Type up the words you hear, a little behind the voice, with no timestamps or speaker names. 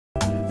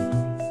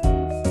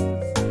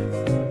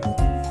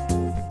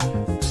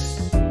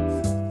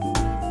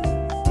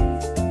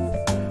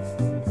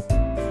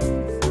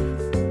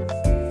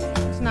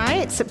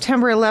It's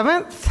September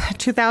 11th,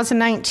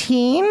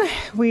 2019.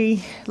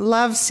 We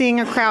love seeing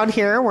a crowd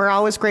here. We're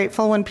always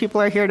grateful when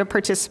people are here to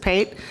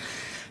participate.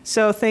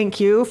 So thank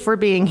you for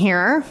being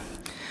here.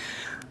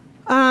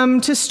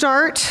 To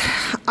start,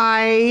 do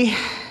I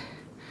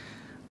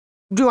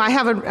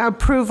have an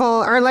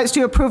approval, or let's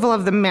do approval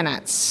of the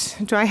minutes.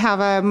 Do I have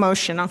a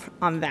motion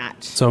on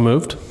that? So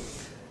moved.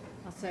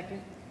 I'll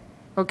second.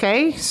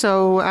 Okay,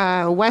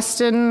 so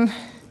Weston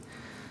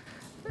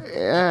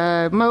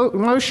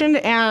motioned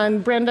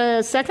and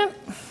Brenda second.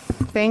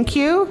 Thank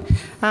you.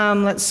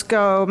 Let's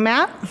go.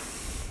 Matt?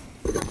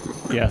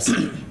 Yes.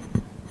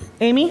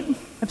 Amy?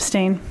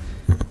 Abstain.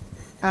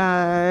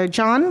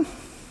 John?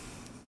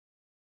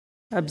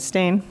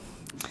 Abstain.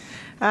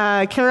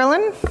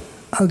 Carolyn?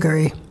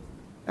 Agree.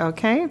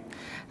 Okay.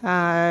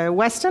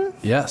 Weston?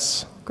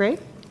 Yes. Great.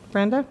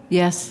 Brenda?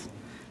 Yes.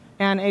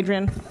 And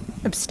Adrian?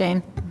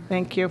 Abstain.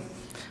 Thank you.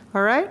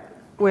 All right.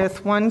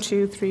 With 1,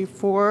 2, 3,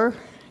 4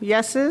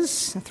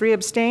 yeses, 3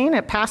 abstain,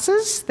 it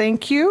passes.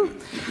 Thank you.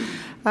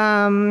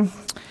 So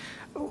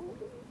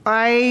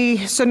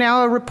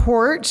now a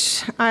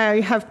report.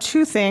 I have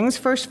 2 things.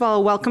 First of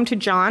all, welcome to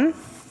John.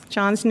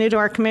 John's new to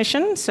our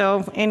commission,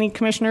 so any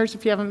commissioners,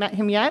 if you haven't met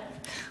him yet,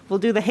 we'll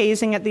do the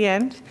hazing at the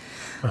end.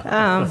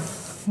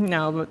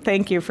 No, but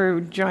thank you for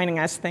joining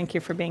us. Thank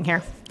you for being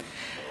here.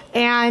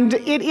 And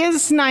it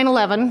is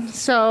 9/11,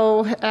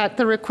 so at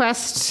the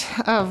request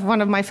of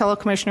one of my fellow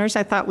commissioners,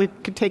 I thought we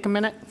could take a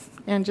minute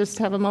and just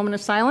have a moment of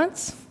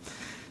silence.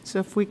 So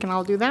if we can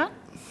all do that.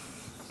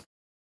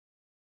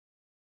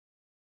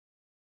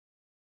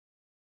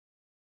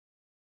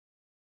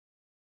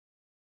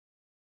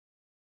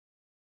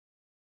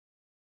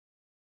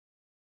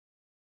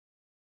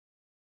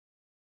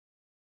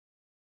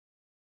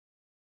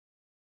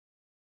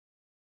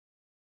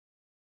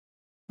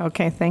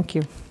 Okay, thank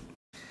you.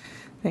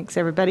 Thanks,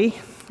 everybody.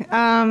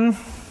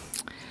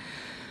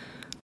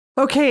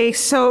 Okay,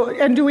 so,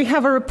 and do we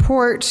have a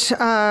report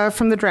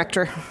from the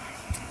director?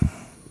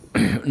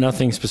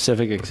 Nothing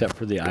specific except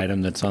for the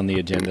item that's on the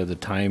agenda, the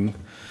time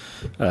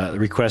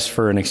request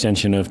for an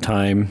extension of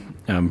time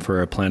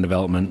for a plan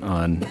development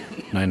on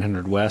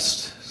 900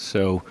 West.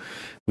 So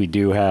we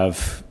do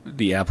have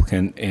the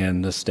applicant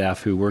and the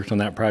staff who worked on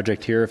that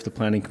project here. If the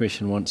Planning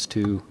Commission wants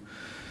to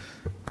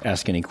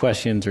ask any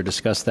questions or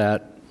discuss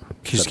that.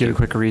 Can you just give a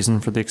quick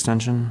reason for the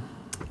extension?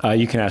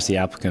 You can ask the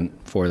applicant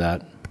for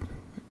that.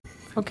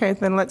 Okay,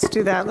 then let's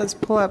do that. Let's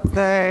pull up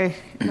the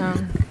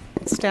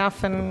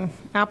staff and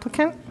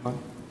applicant.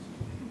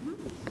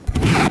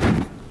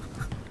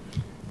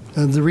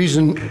 The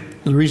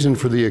reason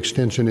for the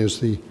extension is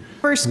the...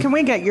 First, can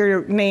we get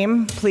your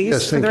name, please?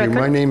 Yes, thank you.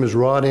 My name is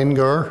Rod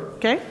Engar.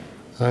 Okay.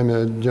 I'm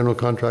a general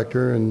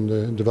contractor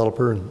and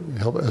developer,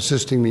 and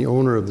assisting the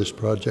owner of this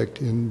project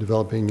in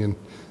developing and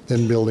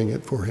then building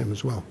it for him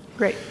as well.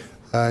 Great.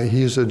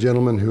 He is a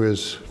gentleman who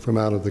is from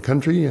out of the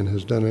country and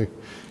has done a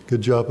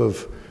good job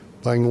of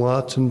buying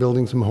lots and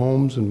building some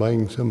homes and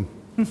buying some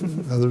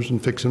others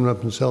and fixing them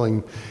up and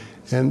selling.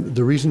 And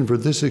the reason for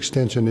this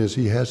extension is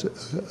he has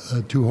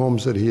 2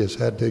 homes that he has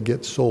had to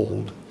get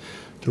sold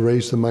to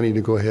raise the money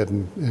to go ahead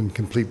and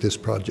complete this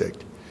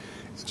project.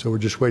 And so we're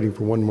just waiting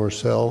for one more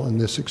sell, and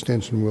this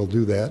extension will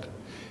do that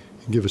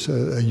and give us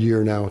a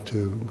year now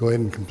to go ahead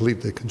and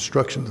complete the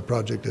construction of the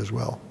project as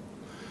well.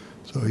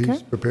 So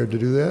he's prepared to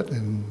do that,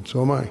 and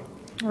so am I.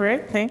 All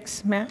right,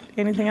 thanks. Matt,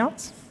 anything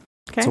else?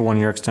 Okay. It's a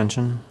 1-year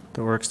extension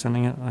that we're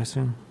extending it, I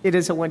assume? It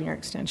is a 1-year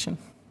extension.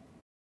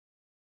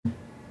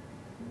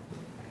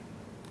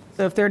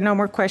 So if there are no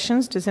more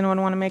questions, does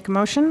anyone want to make a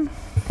motion?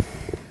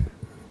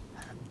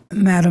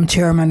 Madam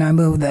Chairman, I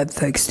move that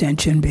the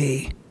extension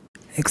be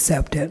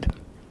accepted.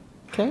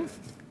 Okay.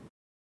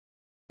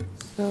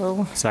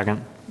 So,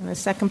 Second. and a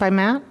second by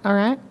Matt. All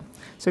right.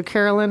 So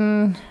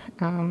Carolyn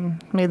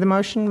made the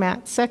motion.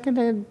 Matt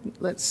seconded.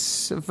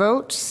 Let's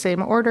vote.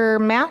 Same order.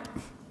 Matt?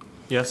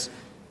 Yes.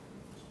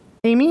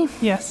 Amy?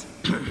 Yes.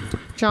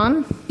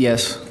 John?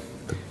 Yes.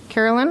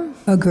 Carolyn?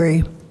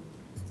 Agree.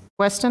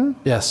 Weston?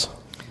 Yes.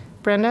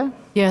 Brenda?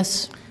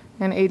 Yes.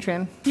 And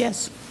Adrian?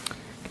 Yes.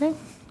 Okay.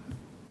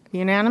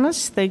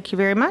 Unanimous. Thank you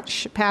very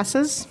much. It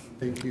passes.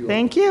 Thank you.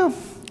 Thank you.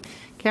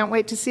 Can't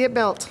wait to see it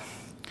built.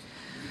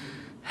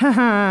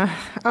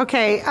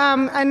 Okay,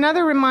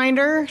 another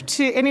reminder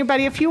to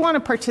anybody, if you want to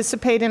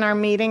participate in our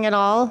meeting at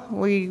all,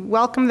 we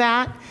welcome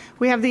that.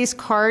 We have these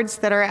cards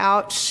that are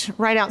out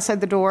right outside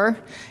the door.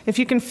 If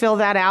you can fill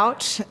that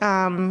out,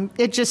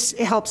 it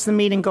helps the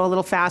meeting go a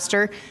little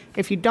faster.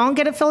 If you don't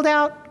get it filled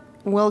out,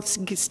 we'll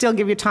still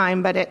give you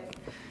time, but it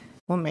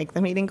will make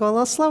the meeting go a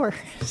little slower.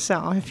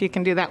 So if you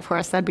can do that for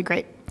us, that'd be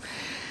great.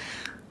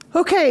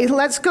 Okay,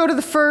 let's go to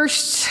the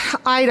first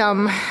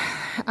item.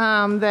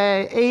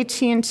 The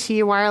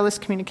AT&T wireless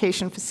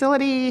communication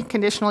facility,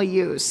 conditional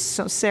use.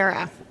 So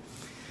Sarah.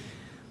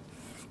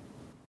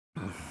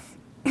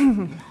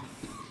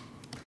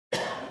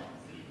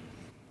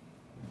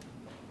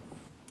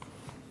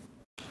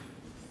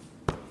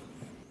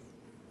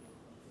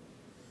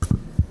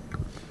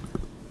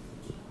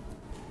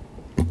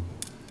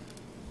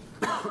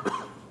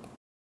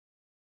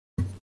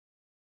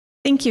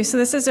 Thank you. So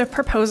this is a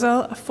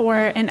proposal for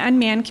an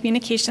unmanned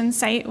communication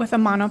site with a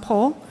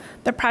monopole.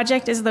 The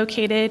project is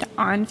located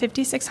on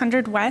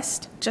 5600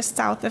 West, just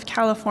south of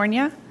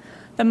California.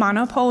 The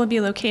monopole will be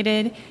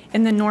located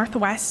in the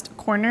northwest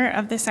corner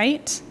of the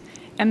site,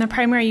 and the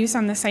primary use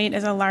on the site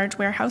is a large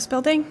warehouse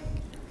building.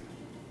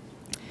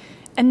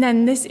 And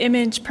then this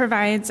image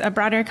provides a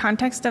broader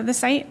context of the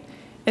site.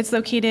 It's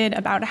located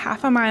about a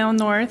half a mile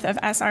north of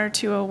SR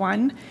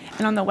 201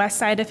 and on the west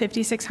side of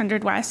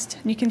 5600 West.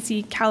 And you can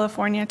see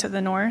California to the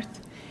north,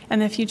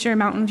 and the future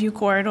Mountain View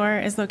corridor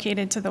is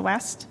located to the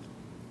west.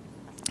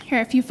 Here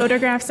are a few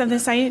photographs of the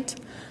site.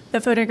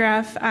 The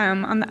photograph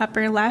on the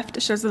upper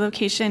left shows the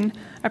location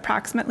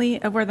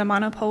approximately of where the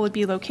monopole would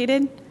be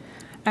located.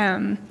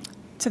 To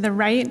the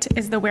right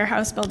is the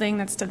warehouse building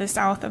that's to the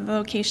south of the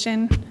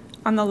location.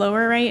 On the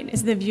lower right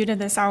is the view to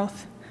the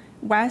southwest,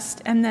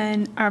 and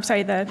then,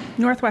 the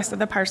northwest of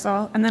the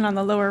parcel, and then on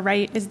the lower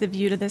right is the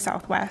view to the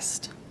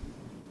southwest.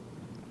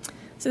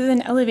 So this is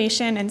an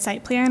elevation and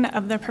site plan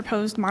of the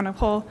proposed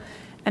monopole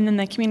and then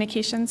the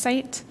communication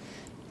site.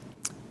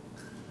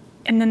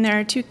 And then there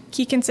are two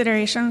key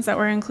considerations that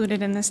were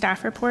included in the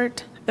staff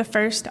report. The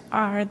first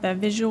are the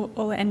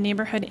visual and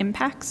neighborhood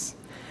impacts.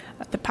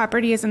 The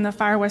property is in the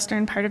far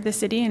western part of the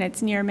city and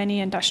it's near many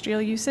industrial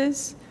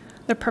uses.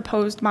 The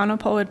proposed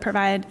monopole would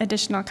provide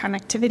additional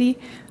connectivity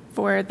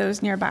for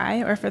those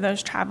nearby or for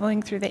those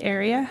traveling through the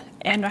area,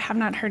 and I have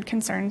not heard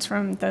concerns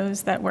from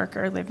those that work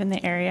or live in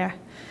the area.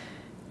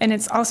 And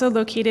it's also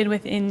located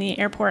within the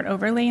airport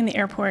overlay, and the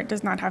airport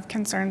does not have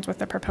concerns with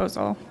the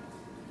proposal.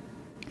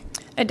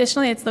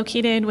 Additionally, it's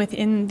located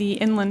within the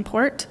inland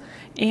port,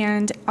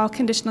 and all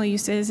conditional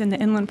uses in the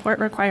inland port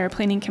require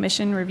Planning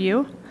Commission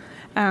review.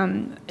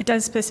 It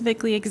does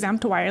specifically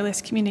exempt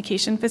wireless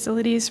communication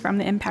facilities from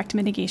the impact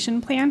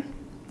mitigation plan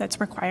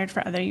that's required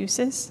for other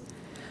uses.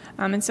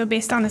 And so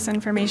based on this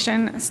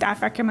information,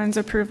 staff recommends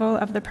approval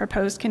of the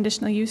proposed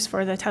conditional use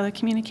for the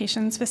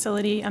telecommunications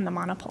facility and the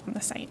monopole on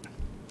the site.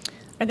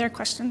 Are there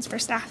questions for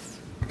staff?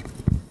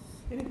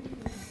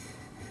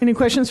 Any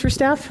questions for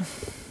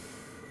staff?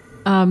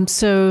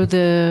 So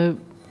the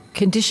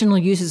conditional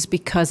use is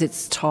because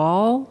it's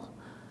tall?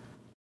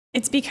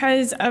 It's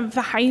because of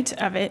the height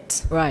of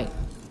it. Right.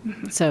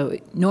 So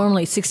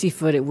normally 60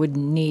 foot, it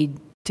wouldn't need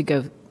to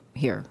go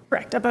here.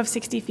 Correct. Above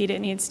 60 feet, it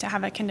needs to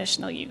have a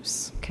conditional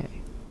use. Okay.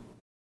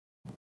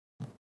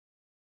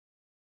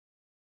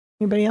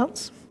 Anybody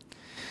else?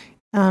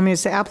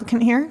 Is the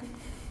applicant here?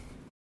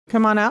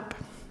 Come on up.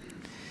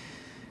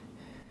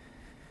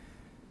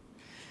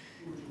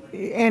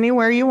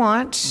 Anywhere you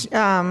want. Go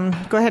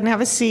ahead and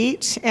have a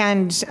seat.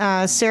 And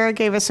Sarah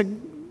gave us a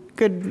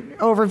good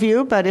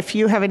overview, but if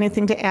you have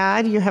anything to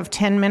add, you have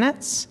 10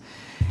 minutes.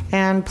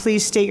 And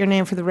please state your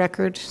name for the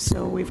record,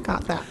 so we've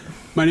got that.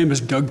 My name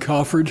is Doug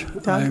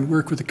Cawford. Doug? I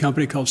work with a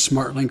company called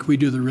SmartLink. We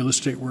do the real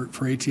estate work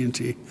for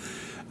AT&T.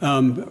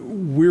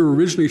 We were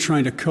originally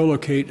trying to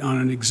co-locate on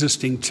an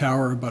existing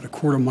tower about a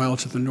quarter mile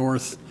to the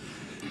north.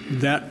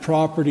 That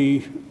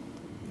property,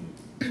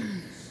 is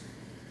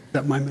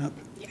that my map?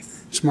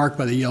 Yes. It's marked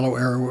by the yellow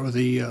arrow where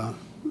the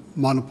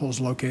monopole is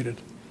located.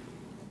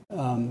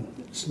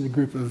 It's in a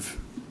group of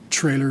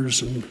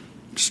trailers and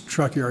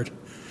truck yard.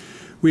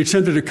 We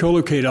attempted to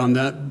co-locate on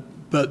that,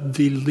 but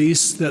the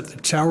lease that the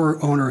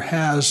tower owner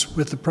has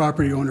with the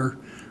property owner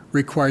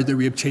required that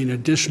we obtain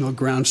additional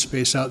ground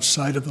space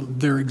outside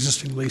of their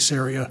existing lease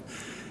area,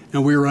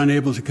 and we were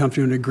unable to come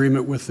to an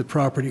agreement with the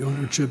property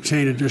owner to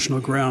obtain additional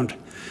ground.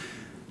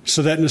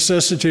 So that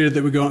necessitated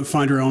that we go out and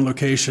find our own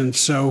location.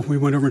 So we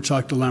went over and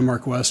talked to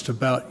Landmark West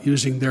about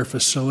using their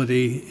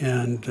facility,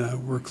 and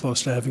we're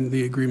close to having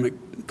the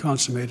agreement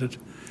consummated.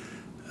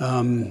 As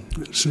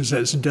soon as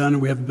that's done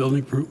and we have a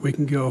building permit, we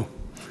can go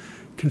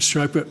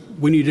construct, but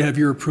we need to have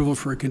your approval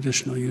for a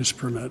conditional use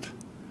permit.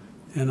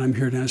 And I'm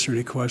here to answer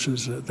any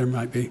questions that there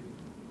might be.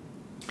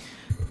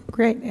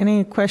 Great.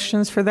 Any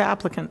questions for the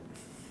applicant?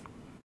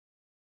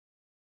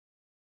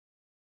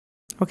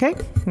 Okay,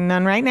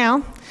 none right now.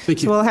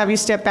 Thank you. So we'll have you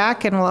step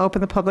back and we'll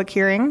open the public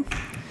hearing,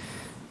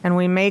 and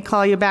we may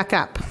call you back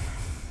up.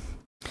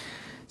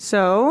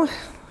 So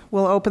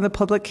we'll open the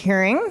public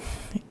hearing.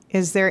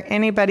 Is there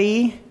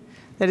anybody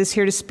that is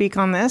here to speak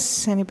on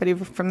this? Anybody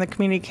from the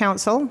community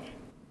council?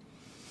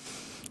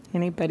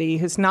 Anybody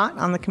who's not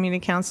on the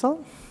community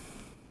council?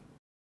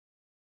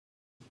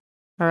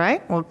 All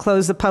right, we'll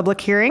close the public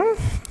hearing.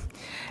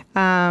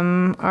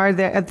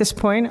 At this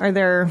point, are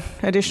there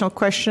additional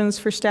questions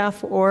for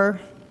staff or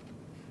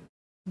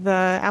the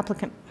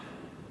applicant?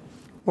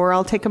 Or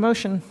I'll take a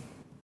motion.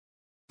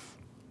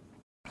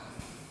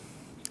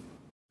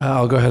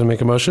 I'll go ahead and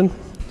make a motion.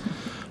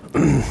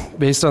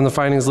 Based on the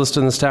findings listed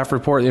in the staff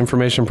report, the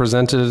information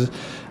presented,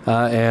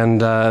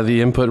 and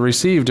the input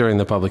received during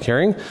the public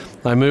hearing,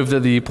 I move that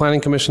the Planning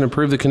Commission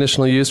approve the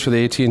conditional use for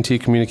the AT&T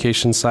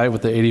communications site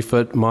with the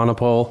 80-foot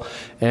monopole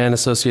and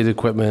associated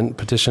equipment,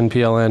 petition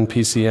PLN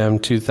PCM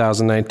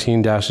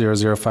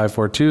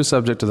 2019-00542,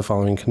 subject to the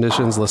following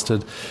conditions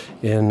listed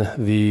in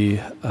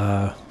the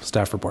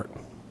staff report.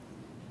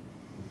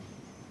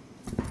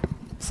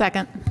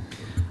 Second.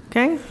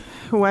 Okay,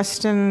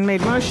 Weston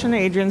made motion,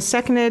 Adrian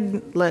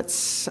seconded.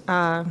 Is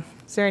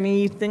there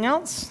anything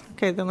else?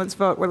 Okay, then let's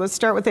vote. Well, let's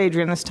start with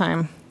Adrian this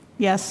time.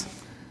 Yes.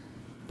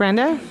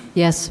 Brenda?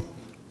 Yes.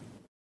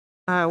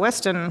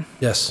 Weston?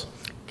 Yes.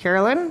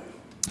 Carolyn?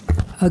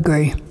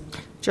 Agree.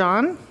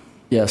 John?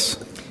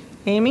 Yes.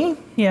 Amy?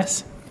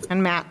 Yes.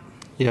 And Matt?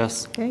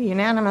 Yes. Okay,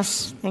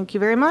 unanimous. Thank you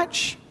very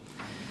much.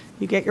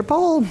 You get your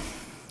poll.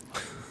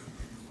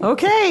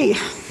 Okay,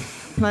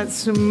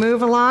 let's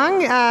move along.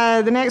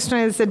 The next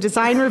one is the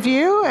design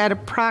review at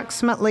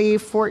approximately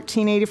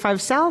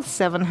 1485 South,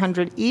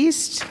 700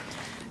 East.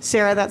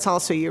 Sarah, that's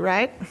also you,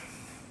 right?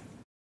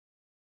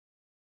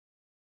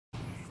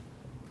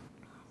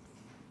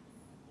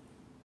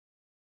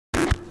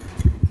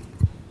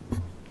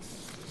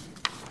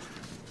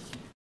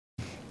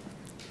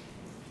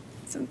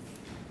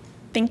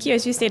 Thank you.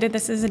 As you stated,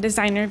 this is a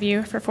design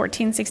review for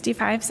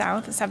 1465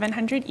 South,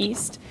 700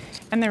 East,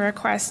 and the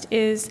request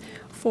is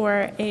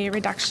for a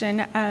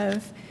reduction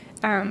of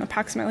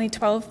approximately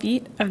 12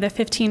 feet of the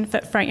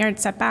 15-foot front yard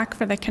setback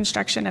for the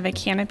construction of a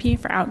canopy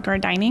for outdoor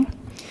dining.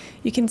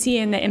 You can see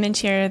in the image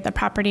here the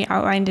property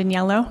outlined in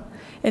yellow.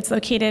 It's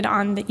located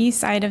on the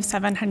east side of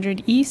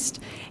 700 East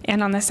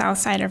and on the south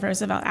side of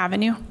Roosevelt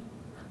Avenue.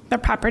 The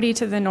property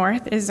to the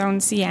north is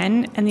zoned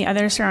CN, and the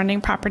other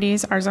surrounding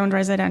properties are zoned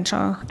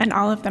residential, and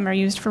all of them are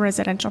used for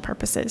residential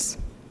purposes.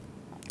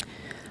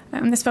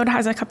 This photo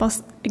has a couple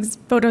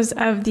photos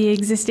of the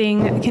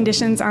existing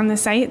conditions on the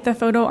site. The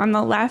photo on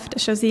the left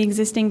shows the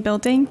existing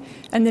building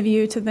and the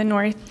view to the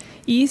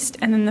northeast,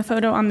 and then the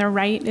photo on the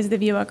right is the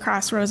view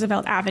across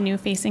Roosevelt Avenue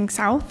facing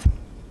south.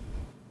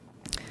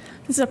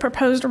 This is a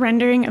proposed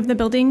rendering of the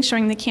building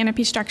showing the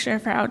canopy structure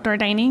for outdoor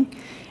dining,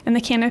 and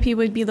the canopy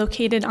would be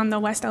located on the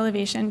west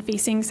elevation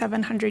facing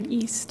 700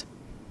 East.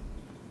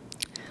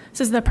 This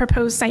is the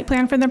proposed site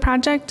plan for the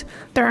project.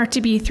 There are to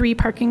be 3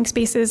 parking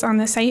spaces on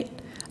the site.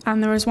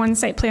 There was one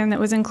site plan that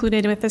was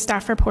included with the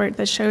staff report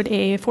that showed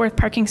a 4th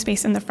parking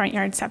space in the front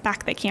yard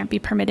setback that can't be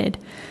permitted.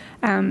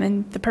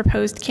 And the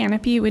proposed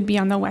canopy would be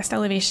on the west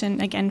elevation,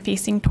 again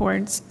facing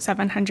towards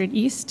 700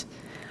 East.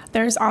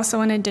 There's also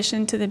an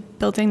addition to the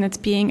building that's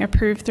being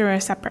approved through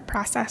a separate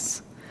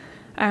process.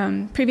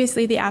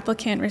 Previously, the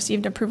applicant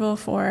received approval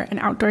for an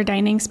outdoor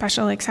dining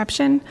special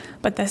exception,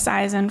 but the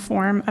size and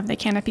form of the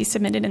canopy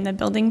submitted in the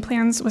building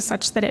plans was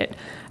such that it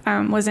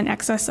was in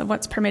excess of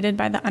what's permitted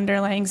by the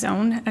underlying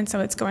zone, and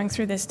so it's going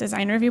through this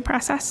design review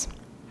process.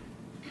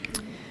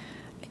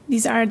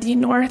 These are the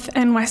north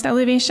and west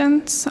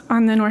elevations.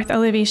 On the north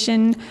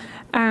elevation,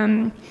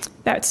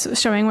 that's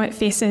showing what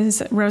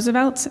faces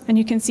Roosevelt, and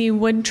you can see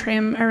wood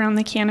trim around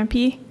the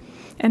canopy.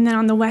 And then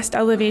on the west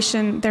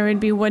elevation, there would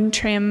be wood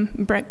trim,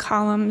 brick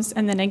columns,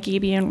 and then a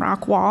gabion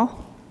rock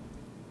wall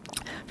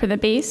for the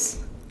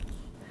base.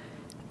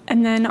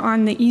 And then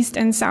on the east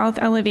and south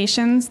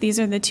elevations, these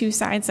are the 2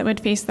 sides that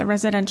would face the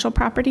residential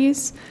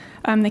properties.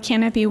 The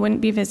canopy wouldn't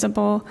be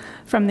visible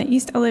from the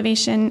east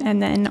elevation, and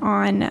then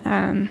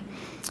on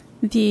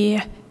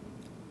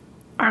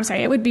on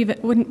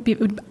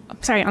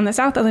the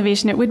south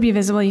elevation, it would be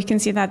visible. You can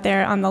see that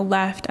there on the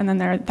left, and then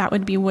that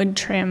would be wood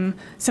trim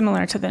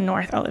similar to the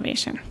north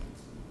elevation.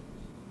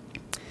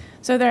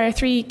 So there are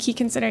 3 key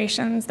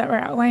considerations that were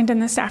outlined in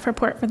the staff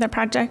report for the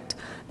project.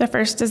 The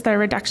first is the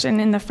reduction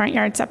in the front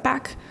yard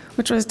setback,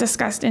 which was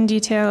discussed in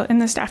detail in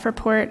the staff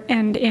report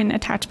and in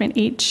attachment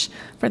H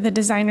for the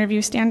design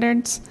review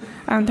standards.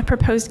 The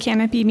proposed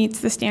canopy meets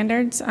the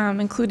standards,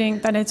 including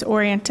that it's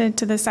oriented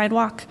to the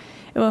sidewalk.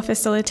 It will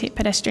facilitate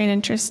pedestrian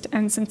interest,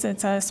 and since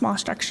it's a small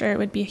structure, it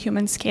would be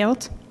human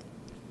scaled.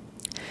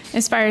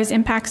 As far as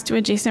impacts to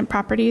adjacent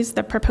properties,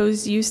 the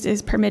proposed use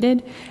is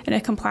permitted and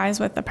it complies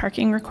with the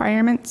parking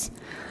requirements.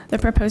 The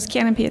proposed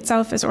canopy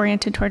itself is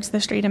oriented towards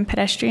the street and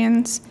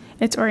pedestrians.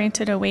 It's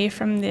oriented away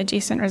from the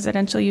adjacent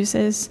residential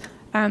uses.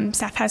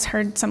 Staff has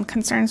heard some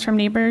concerns from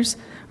neighbors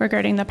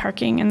regarding the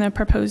parking and the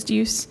proposed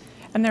use.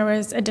 And there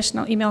was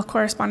additional email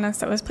correspondence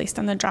that was placed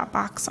on the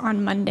Dropbox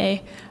on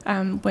Monday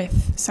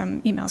with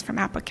some emails from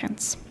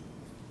applicants.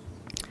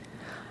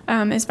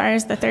 As far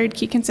as the third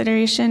key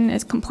consideration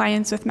is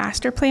compliance with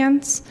master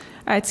plans.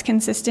 It's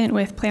consistent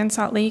with Plan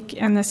Salt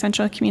Lake and the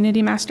Central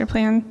Community Master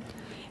Plan.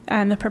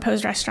 And the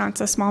proposed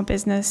restaurant's a small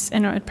business,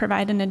 and it would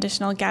provide an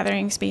additional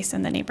gathering space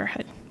in the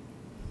neighborhood.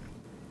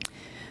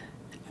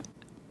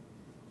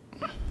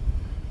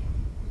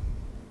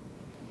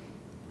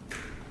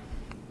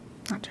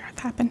 Not sure what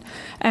happened.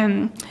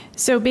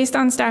 So based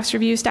on staff's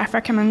review, staff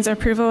recommends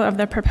approval of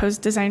the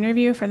proposed design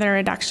review for the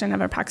reduction of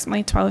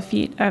approximately 12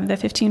 feet of the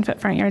 15-foot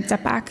front yard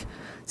setback,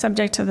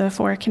 subject to the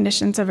 4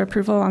 conditions of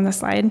approval on the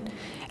slide.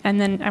 And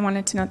then I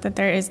wanted to note that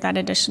there is that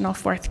additional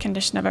 4th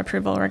condition of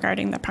approval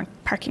regarding the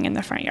parking in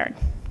the front yard.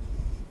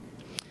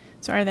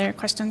 So are there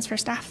questions for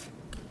staff?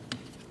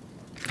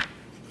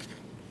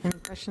 Any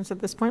questions at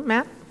this point,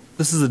 Matt?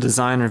 This is a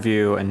design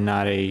review and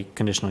not a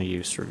conditional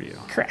use review.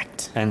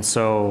 Correct. And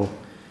so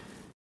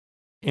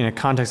in a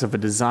context of a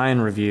design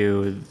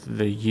review,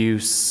 the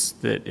use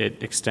that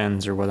it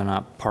extends or whether or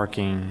not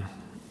parking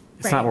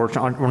It's not,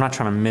 we're not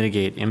trying to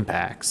mitigate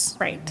impacts.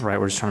 Right. Right,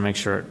 we're just trying to make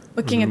sure it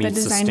Looking at the meets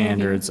the design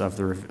standards of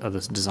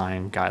the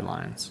design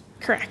guidelines.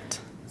 Correct.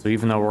 So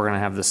even though we're going to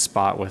have this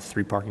spot with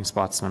 3 parking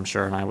spots, and I'm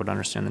sure, and I would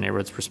understand the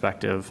neighborhood's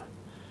perspective,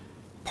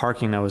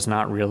 parking though is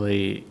not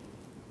really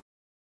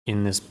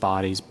in this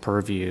body's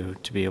purview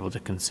to be able to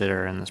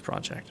consider in this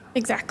project.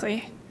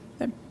 Exactly.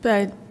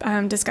 The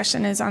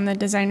discussion is on the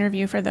design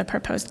review for the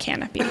proposed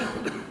canopy.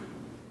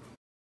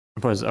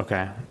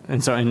 Okay,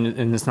 and so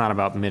and it's not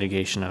about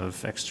mitigation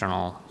of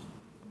external.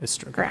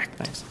 Correct.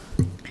 Thanks.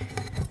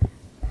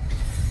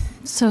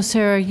 So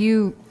Sarah,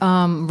 you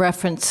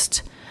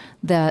referenced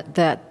that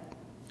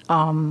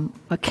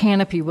a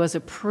canopy was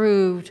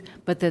approved,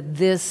 but that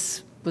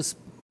this was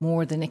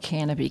more than a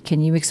canopy.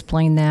 Can you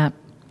explain that?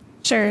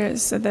 Sure.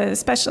 So the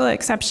special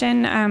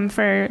exception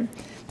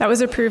that was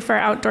approved for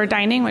outdoor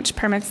dining, which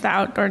permits the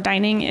outdoor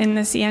dining in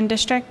the CN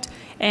district,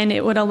 and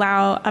it would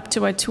allow up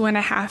to a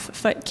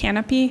 2.5-foot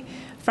canopy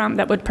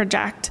that would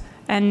project.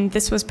 And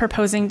this was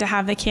proposing to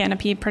have the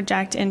canopy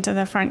project into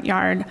the front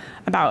yard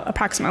about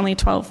approximately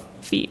 12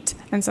 feet.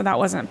 And so that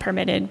wasn't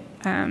permitted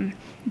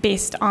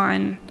based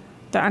on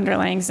the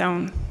underlying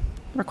zone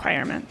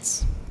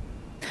requirements.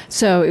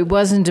 So it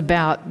wasn't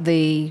about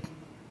the,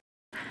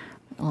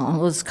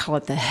 let's call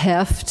it the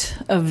heft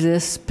of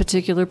this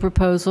particular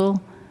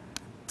proposal?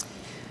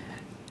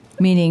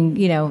 Meaning,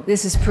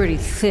 this is pretty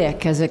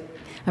thick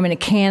a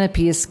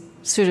canopy is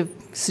sort of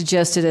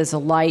suggested as a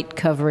light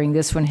covering.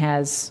 This one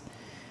has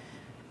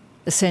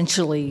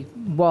essentially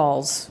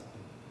walls.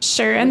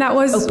 Sure, and that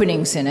was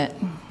openings in it.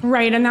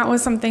 Right, and that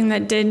was something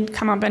that did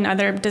come up in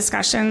other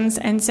discussions.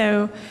 And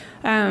so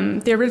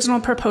the original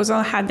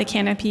proposal had the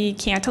canopy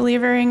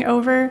cantilevering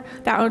over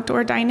the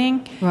outdoor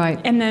dining. Right.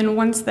 And then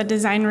once the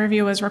design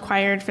review was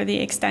required for the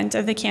extent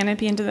of the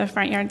canopy into the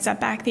front yard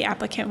setback, the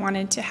applicant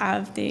wanted to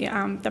have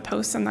the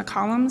posts and the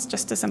columns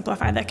just to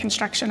simplify the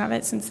construction of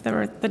it, since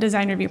the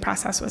design review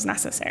process was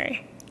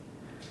necessary.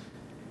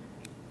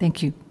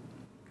 Thank you.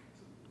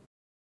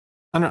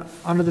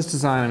 Under this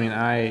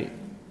design,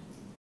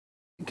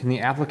 can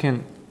the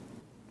applicant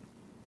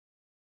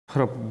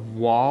put up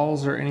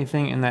walls or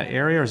anything in that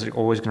area, or is it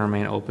always going to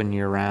remain open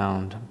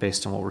year-round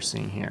based on what we're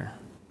seeing here?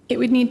 It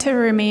would need to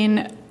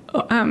remain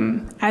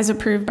as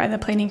approved by the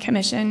Planning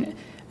Commission,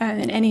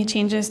 and any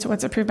changes to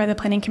what's approved by the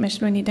Planning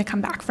Commission would need to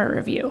come back for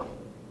review.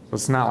 So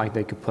it's not like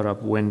they could put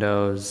up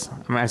windows.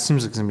 It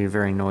seems like it's going to be a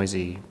very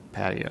noisy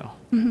patio.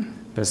 Mm-hmm.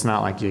 But it's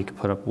not like you could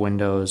put up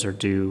windows or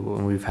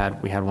and we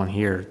had one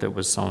here that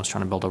was someone's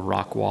trying to build a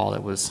rock wall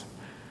that was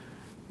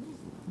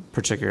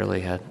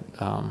particularly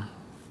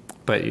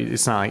but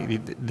it's not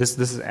like this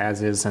is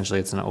as is. Essentially,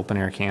 it's an open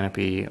air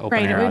canopy, open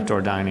air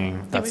outdoor dining.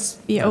 It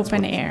would be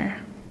open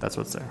air. That's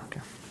what's there.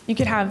 Okay. You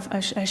could have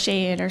a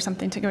shade or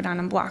something to go down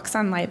and block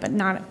sunlight, but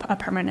not a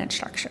permanent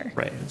structure.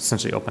 Right.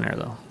 Essentially open air,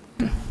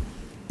 though.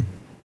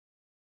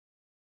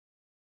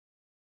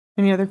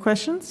 Any other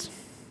questions?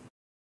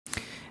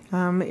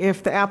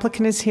 If the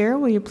applicant is here,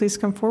 will you please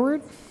come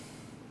forward?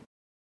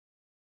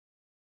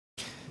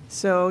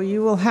 So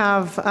you will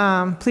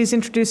have, please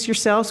introduce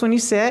yourselves when you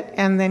sit,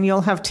 and then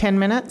you'll have 10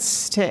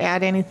 minutes to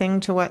add anything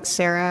to what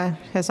Sarah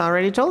has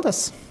already told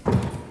us.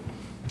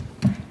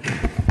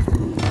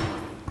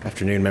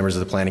 Afternoon, members of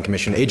the Planning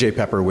Commission. AJ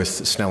Pepper with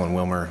Snell and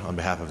Wilmer on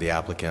behalf of the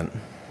applicant.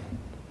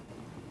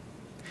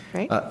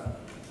 Great.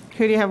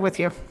 Who do you have with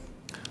you?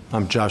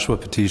 I'm Joshua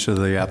Patisha,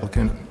 the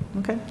applicant.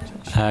 Okay.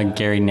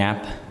 Gary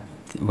Knapp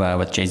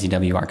with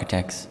JZW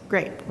Architects.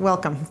 Great.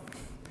 Welcome.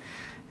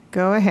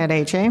 Go ahead,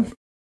 AJ.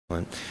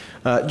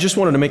 Just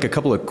wanted to make a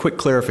couple of quick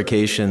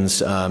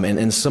clarifications,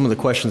 and some of the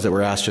questions that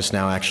were asked just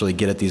now actually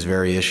get at these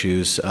very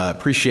issues.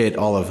 Appreciate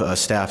all of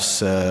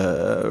staff's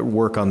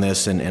work on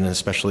this, and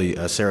especially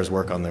Sarah's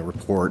work on the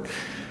report.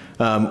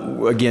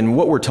 Again,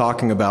 what we're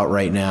talking about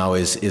right now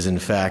is in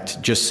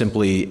fact just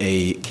simply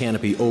a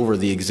canopy over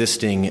the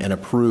existing and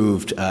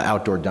approved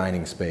outdoor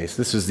dining space.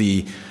 This is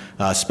the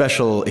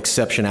special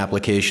exception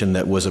application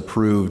that was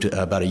approved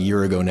about a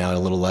year ago now, a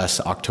little less,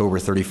 October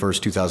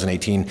 31st,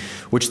 2018,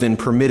 which then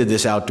permitted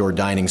this outdoor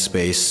dining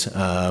space.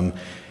 And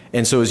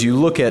so as you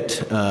look at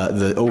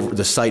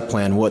the site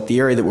plan, the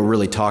area that we're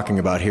really talking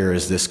about here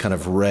is this kind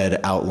of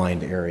red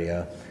outlined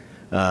area.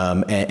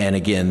 And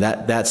again,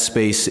 that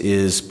space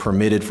is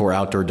permitted for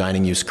outdoor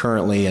dining use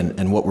currently,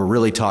 and what we're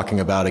really talking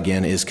about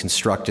again is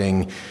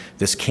constructing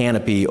this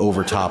canopy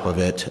over top of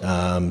it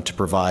to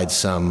provide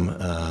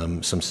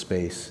some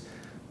space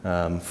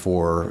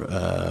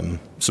for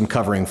some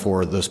covering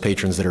for those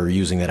patrons that are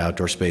using that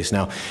outdoor space.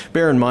 Now,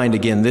 bear in mind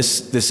again,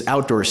 this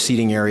outdoor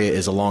seating area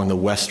is along the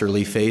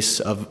westerly face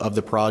of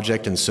the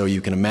project, and so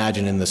you can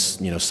imagine in this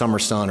summer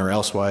sun or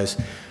elsewise.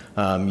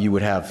 You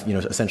would have,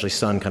 essentially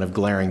sun kind of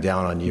glaring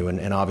down on you,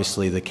 and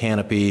obviously the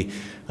canopy.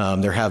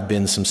 There have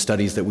been some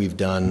studies that we've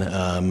done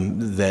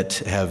that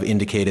have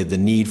indicated the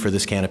need for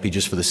this canopy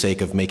just for the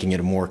sake of making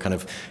it a more kind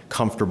of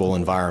comfortable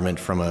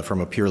environment from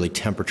a purely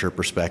temperature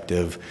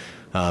perspective.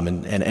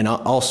 And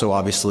also,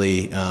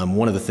 obviously,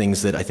 one of the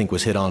things that I think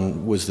was hit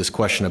on was this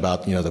question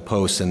about, you know, the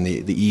posts and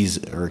the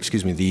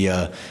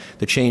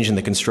change in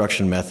the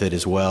construction method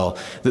as well.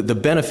 The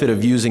benefit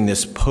of using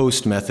this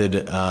post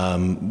method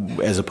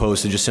as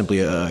opposed to just simply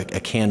a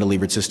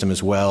cantilevered system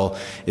as well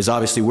is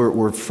obviously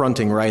we're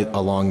fronting right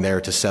along there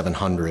to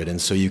 700,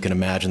 and so you can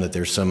imagine that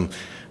there's some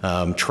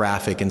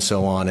traffic and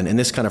so on, and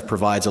this kind of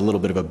provides a little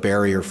bit of a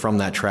barrier from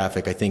that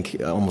traffic, I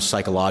think, almost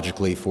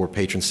psychologically for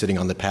patrons sitting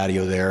on the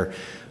patio there.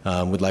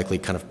 Would likely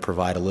kind of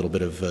provide a little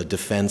bit of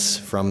defense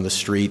from the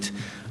street.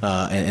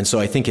 And so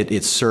I think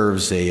it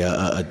serves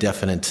a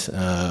definite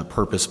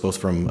purpose, both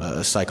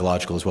from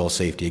psychological as well as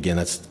safety. Again,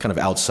 that's kind of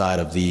outside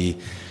of the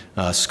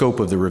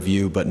scope of the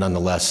review, but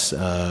nonetheless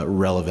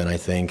relevant, I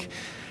think.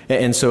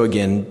 And so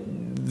again,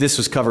 this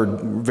was covered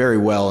very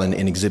well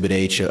in Exhibit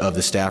H of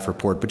the staff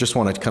report, but just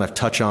want to kind of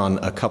touch on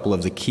a couple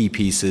of the key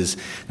pieces.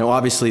 Now,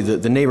 obviously,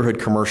 the neighborhood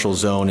commercial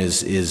zone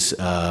is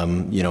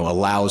you know,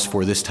 allows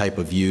for this type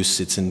of use.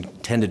 It's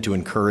intended to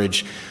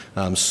encourage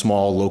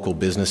small local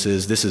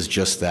businesses. This is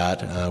just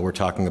that. We're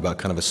talking about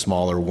kind of a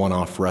smaller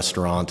one-off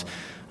restaurant.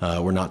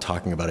 We're not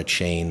talking about a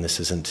chain. This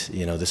isn't,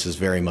 you know, this is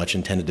very much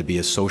intended to be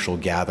a social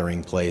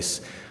gathering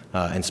place.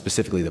 And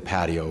specifically the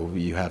patio,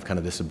 you have kind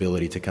of this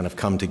ability to kind of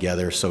come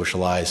together,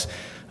 socialize,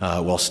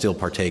 while still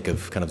partake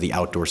of kind of the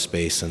outdoor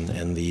space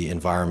and the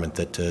environment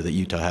that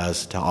Utah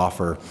has to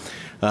offer.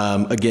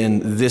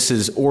 Again, this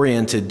is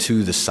oriented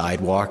to the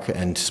sidewalk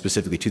and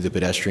specifically to the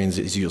pedestrians.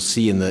 As you'll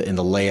see in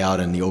the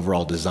layout and the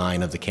overall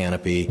design of the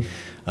canopy,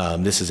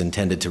 this is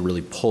intended to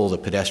really pull the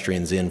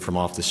pedestrians in from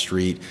off the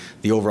street.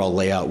 The overall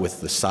layout with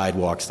the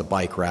sidewalks, the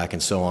bike rack,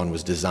 and so on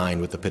was designed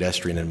with the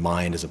pedestrian in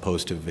mind as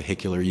opposed to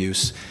vehicular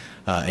use.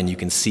 And you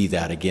can see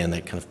that, again,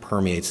 that kind of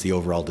permeates the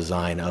overall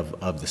design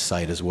of the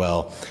site as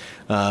well.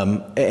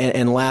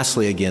 And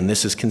lastly, again,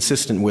 this is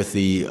consistent with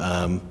the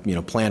you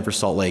know, plan for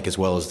Salt Lake as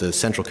well as the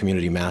Central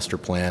Community Master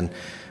Plan.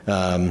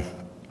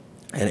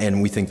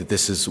 And we think that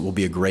this will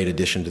be a great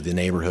addition to the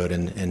neighborhood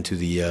and to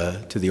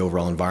the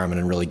overall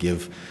environment, and really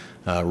give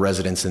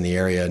residents in the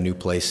area a new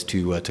place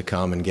to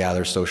come and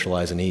gather,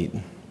 socialize, and eat.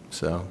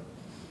 So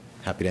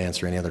happy to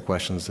answer any other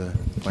questions the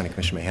Planning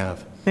Commission may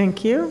have.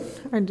 Thank you.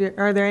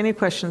 Are there any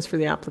questions for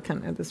the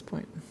applicant at this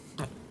point?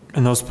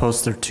 And those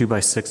posts are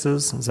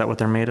 2x6s? Is that what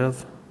they're made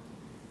of?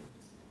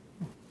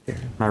 Am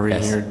I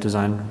reading your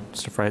design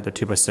stuff right? They're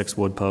 2x6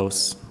 wood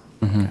posts.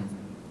 Mm-hmm. Okay.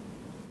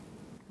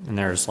 And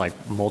there's like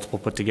multiple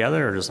put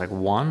together, or just like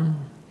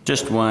one?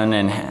 Just one,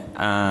 and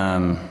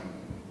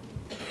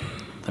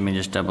let me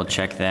just double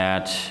check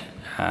that.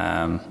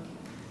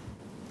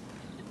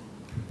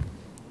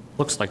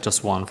 Looks like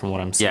just one from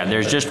what I'm seeing. Yeah,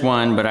 there's just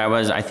one, but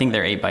I think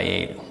they're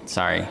 8x8.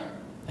 Sorry.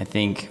 I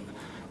think,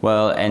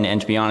 well, and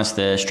to be honest,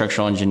 the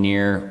structural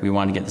engineer, we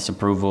wanted to get this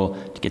approval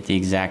to get the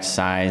exact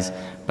size,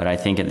 but I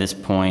think at this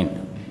point,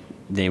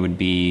 they would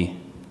be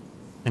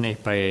an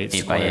 8x8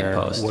 square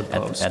post, wood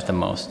post at the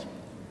most.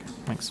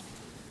 Thanks.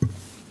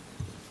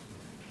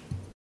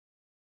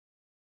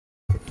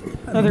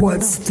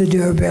 What's the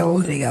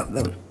durability of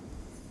them?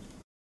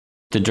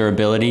 The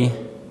durability?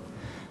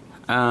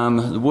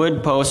 The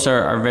wood posts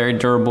are very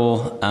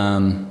durable.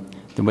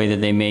 The way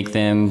that they make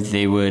them,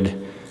 they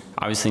would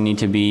obviously need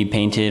to be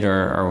painted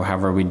or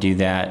however we do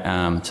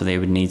that. So they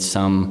would need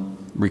some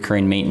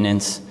recurring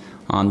maintenance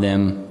on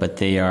them, but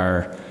they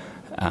are,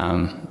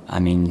 I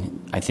mean,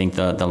 I think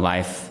the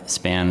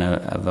lifespan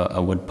of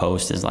a wood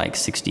post is like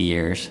 60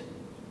 years,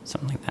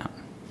 something like that.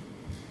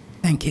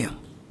 Thank you.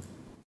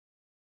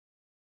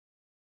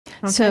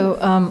 Okay. So,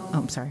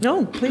 I'm sorry.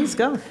 No, please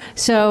go.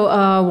 So,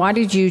 why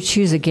did you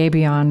choose a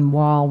gabion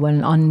wall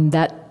when on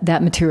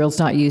that material's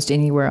not used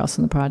anywhere else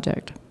in the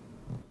project?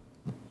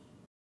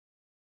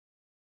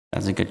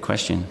 That's a good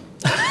question.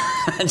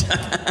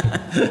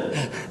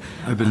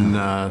 I've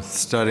been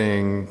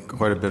studying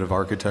quite a bit of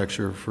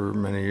architecture for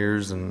many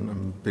years, and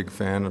I'm a big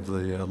fan of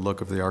the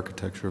look of the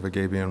architecture of a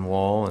gabion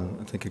wall, and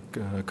I think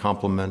it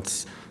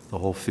complements the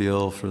whole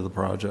feel for the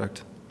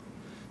project.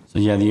 So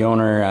yeah, the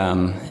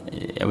owner,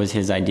 it was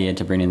his idea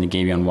to bring in the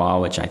gabion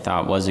wall, which I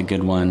thought was a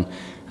good one.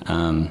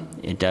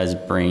 It does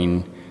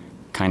bring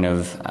kind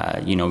of,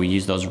 you know, we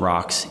use those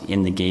rocks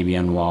in the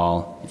gabion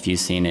wall, if you've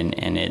seen it,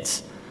 and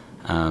it's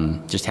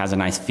just has a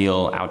nice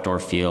feel, outdoor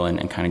feel,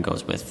 and kind of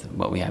goes with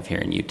what we have here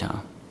in Utah.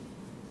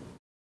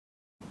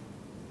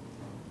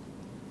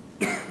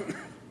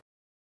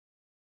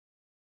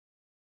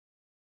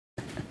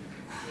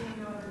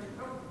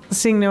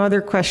 Seeing no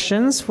other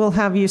questions, we'll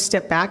have you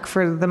step back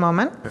for the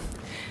moment,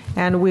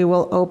 and we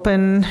will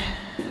open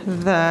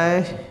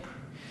the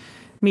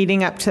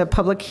meeting up to a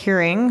public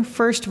hearing.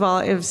 First of all,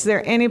 is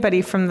there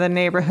anybody from the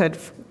Neighborhood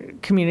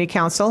Community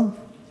Council?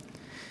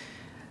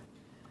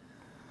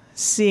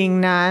 Seeing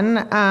none,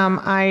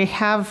 I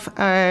have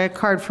a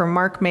card for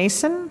Mark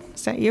Mason.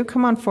 Is that you?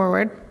 Come on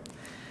forward.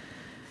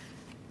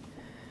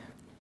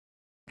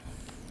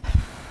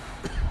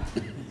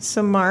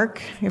 So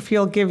Mark, if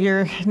you'll give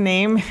your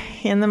name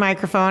in the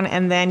microphone,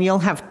 and then you'll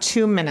have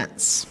 2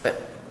 minutes.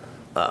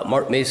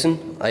 Mark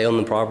Mason. I own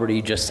the property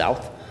just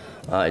south.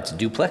 It's a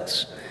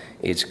duplex,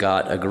 It's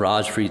got a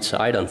garage for each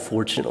side.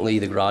 Unfortunately,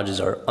 the garages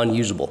are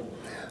unusable.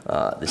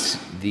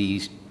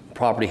 The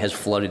property has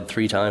flooded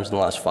 3 times in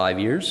the last 5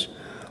 years,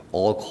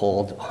 all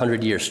called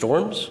 100-year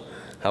storms.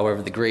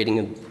 However, the grading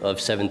of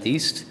 7th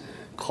East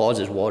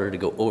causes water to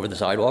go over the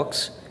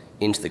sidewalks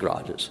into the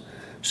garages.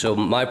 So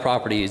my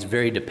property is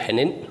very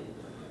dependent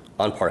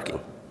on parking.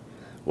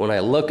 When I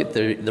look at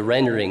the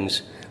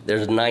renderings,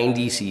 there's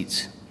 90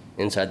 seats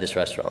inside this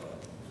restaurant,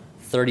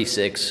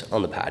 36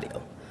 on the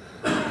patio.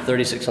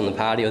 36 on the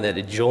patio that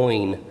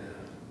adjoin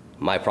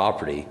my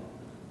property.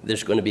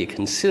 There's going to be a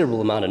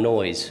considerable amount of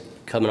noise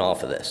coming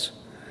off of this.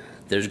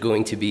 There's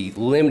going to be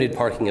limited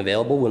parking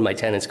available when my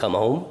tenants come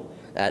home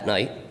at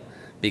night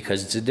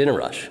because it's a dinner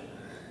rush.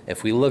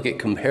 If we look at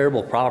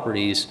comparable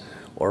properties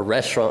or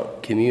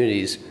restaurant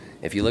communities,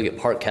 if you look at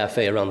Park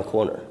Cafe around the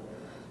corner,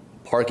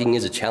 parking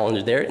is a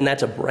challenge there, and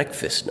that's a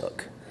breakfast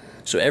nook.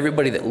 So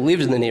everybody that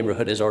lives in the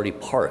neighborhood is already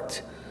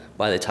parked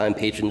by the time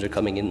patrons are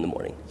coming in the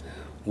morning.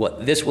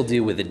 What this will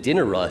do with the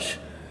dinner rush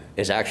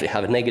is actually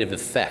have a negative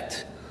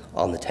effect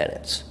on the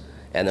tenants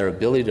and their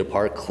ability to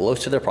park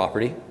close to their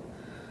property,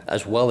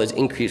 as well as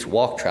increase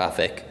walk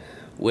traffic,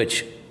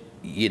 which,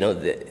 you know,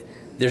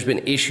 there's been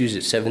issues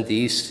at 7th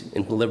East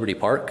in Liberty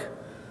Park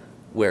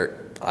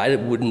where I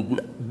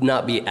would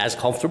not be as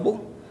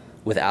comfortable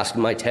with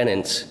asking my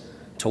tenants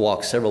to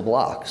walk several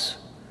blocks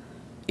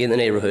in the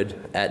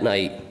neighborhood at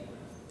night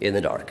in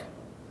the dark,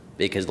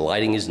 because the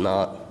lighting is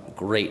not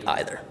great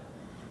either.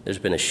 There's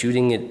been a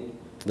shooting at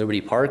Liberty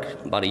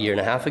Park about 1.5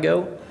 years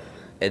ago,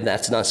 and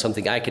that's not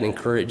something I can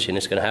encourage, and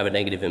it's going to have a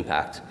negative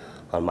impact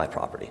on my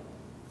property.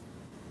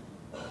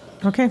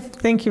 Okay,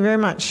 thank you very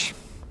much.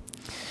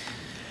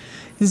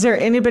 Is there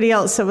anybody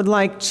else that would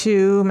like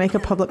to make a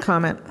public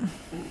comment?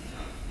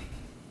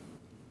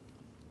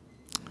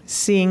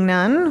 Seeing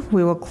none,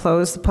 we will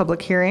close the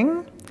public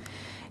hearing,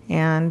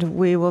 and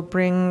we will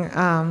bring,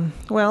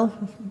 well,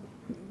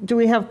 do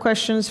we have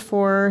questions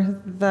for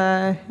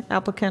the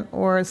applicant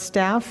or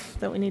staff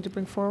that we need to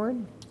bring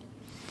forward?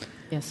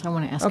 Yes, I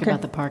want to ask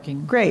about the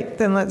parking. Great,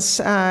 then let's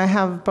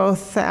have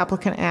both the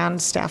applicant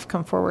and staff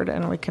come forward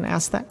and we can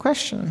ask that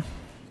question.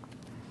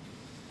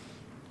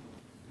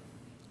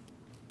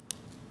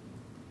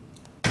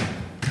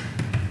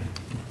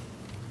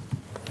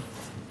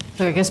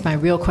 So I guess my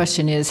real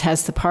question is,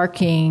 has the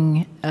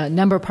parking,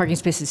 number of parking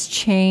spaces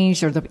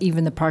changed, or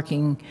even the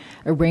parking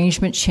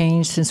arrangement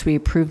changed since we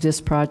approved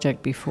this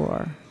project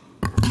before?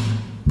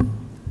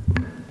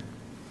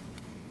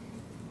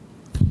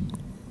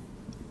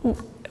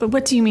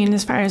 What do you mean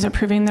as far as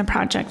approving the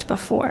project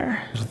before?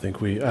 I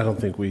don't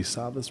think we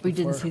saw this before. We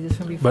didn't see this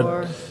one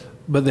before.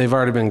 But they've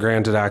already been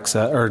granted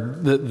access, or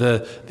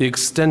the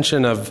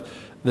extension of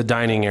the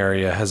dining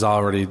area has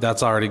already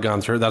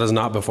gone through. That is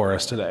not before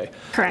us today.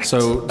 Correct.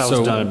 That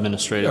was done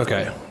administratively.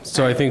 Okay.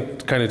 So I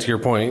think, kind of to your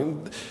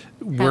point,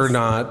 we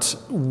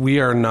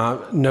are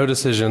not, no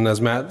decision, as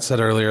Matt said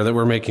earlier, that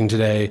we're making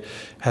today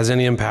has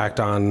any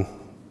impact on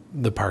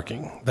the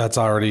parking. That's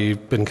already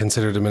been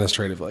considered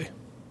administratively.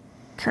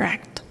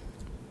 Correct.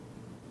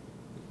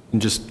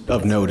 And just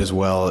of note as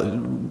well,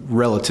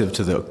 relative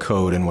to the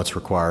code and what's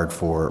required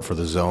for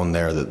the zone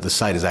there, the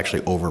site is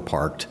actually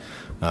overparked,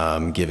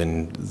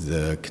 given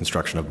the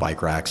construction of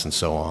bike racks and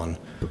so on.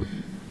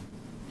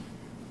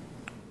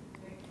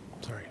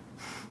 Sorry.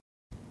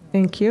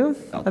 Thank you.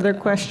 Other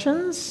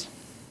questions?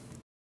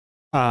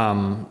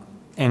 And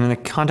in the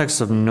context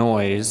of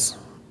noise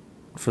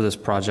for this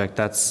project,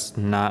 that's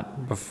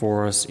not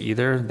before us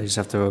either. They just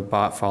have to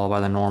follow by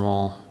the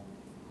normal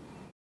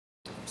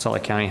Salt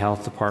Lake County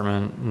Health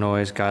Department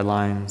noise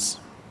guidelines.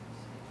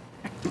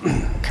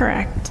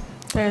 Correct.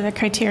 They're the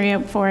criteria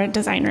for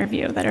design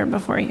review that are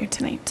before you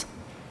tonight.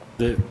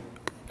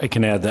 I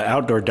can add the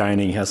outdoor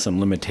dining has some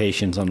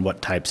limitations on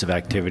what types of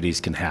activities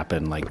can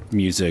happen, like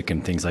music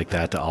and things like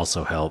that, to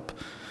also help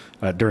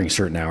during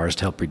certain hours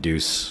to help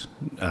reduce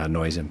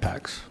noise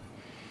impacts.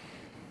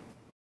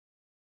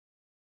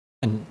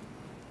 And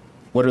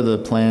what are the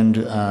planned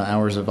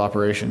hours of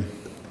operation?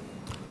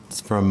 It's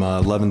from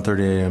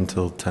 11:30 a.m.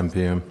 till 10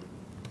 p.m.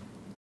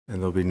 And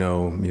there'll be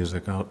no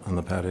music out on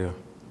the patio.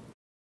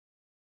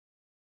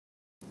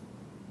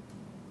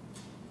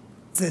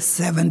 Is this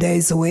 7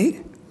 days a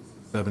week?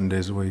 7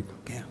 days a week.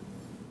 Yeah.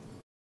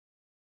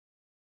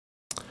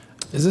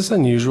 Is this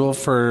unusual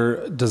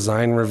for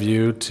design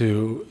review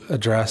to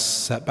address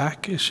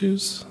setback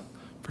issues?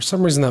 For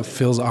some reason that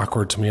feels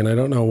awkward to me, and I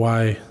don't know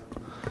why.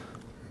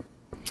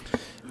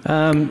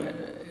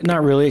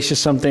 Not really. It's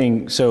just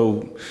something.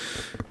 So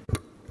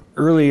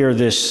earlier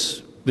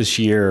this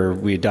year,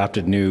 we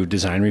adopted new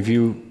design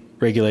review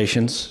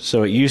regulations.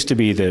 So it used to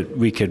be that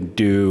we could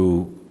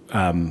do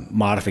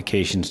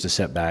modifications to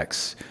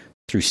setbacks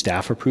through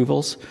staff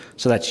approvals.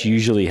 So that's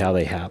usually how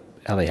they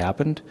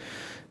happened.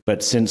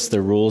 But since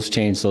the rules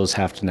changed, those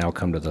have to now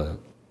come to the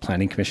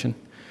Planning Commission.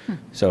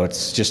 So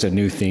it's just a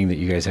new thing that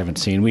you guys haven't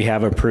seen. We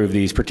have approved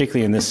these,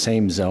 particularly in this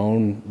same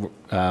zone.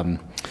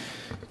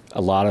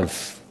 A lot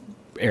of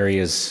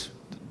areas,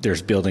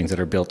 there's buildings that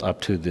are built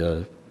up to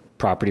the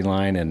property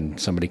line and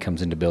somebody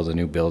comes in to build a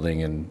new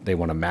building and they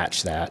want to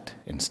match that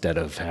instead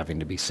of having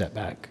to be set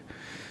back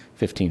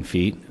 15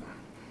 feet.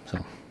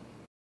 So.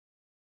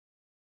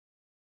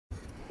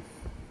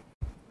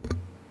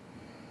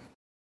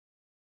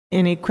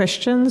 Any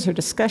questions or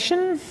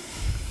discussion?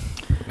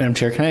 Madam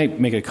Chair, can I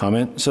make a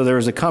comment? So there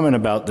was a comment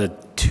about the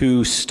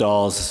 2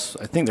 stalls,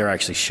 I think they're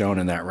actually shown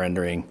in that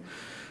rendering,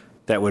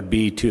 that would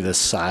be to the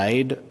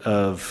side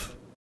of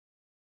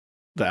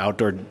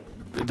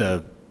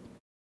the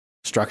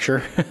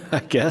structure, I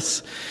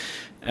guess.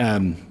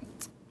 And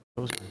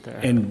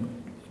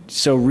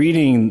so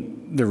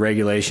reading the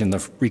regulation,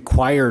 the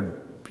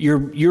required,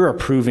 you're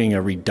approving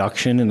a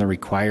reduction in the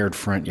required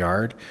front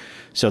yard.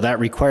 So that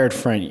required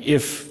front,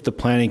 if the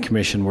Planning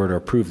Commission were to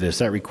approve this,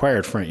 that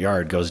required front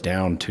yard goes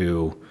down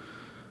to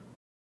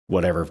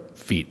whatever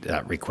feet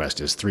that request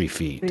is, 3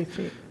 feet. 3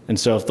 feet. And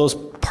so if those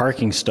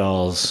parking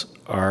stalls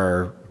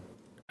are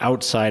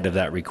outside of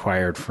that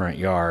required front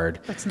yard,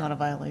 That's not a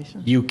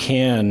violation. you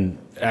can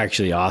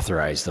actually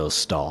authorize those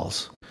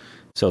stalls.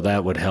 So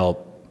that would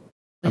help.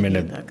 I mean,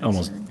 it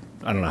almost,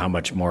 I don't know how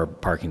much more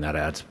parking that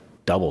adds,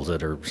 doubles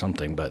it or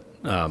something, but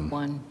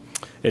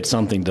it's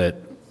something that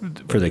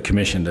for the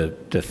commission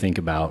to think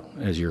about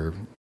as you're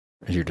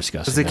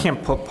discussing. Because they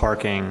can't put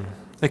parking,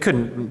 they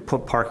couldn't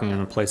put parking in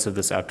the place of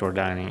this outdoor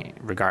dining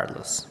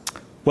regardless.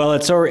 Well,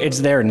 it's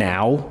there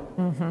now,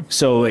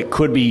 so it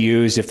could be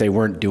used if they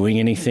weren't doing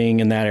anything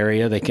in that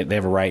area. They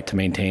have a right to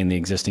maintain the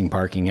existing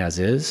parking as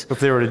is.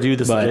 If they were to do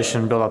this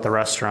addition, build out the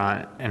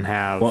restaurant, and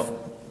have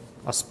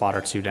a spot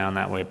or 2 down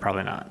that way,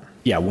 probably not.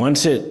 Yeah,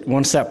 once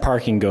that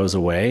parking goes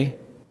away,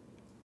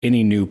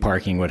 any new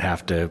parking would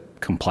have to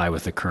comply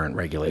with the current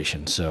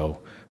regulation. So,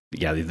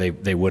 yeah,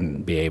 they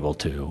wouldn't be able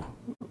to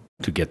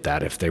get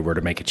that if they were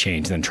to make a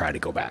change, then try to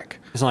go back.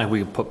 It's not like we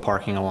could put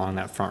parking along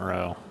that front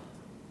row.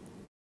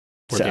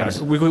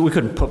 So, we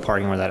couldn't put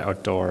parking where that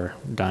outdoor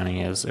dining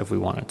is if we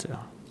wanted to.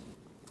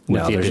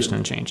 With the addition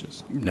and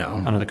changes.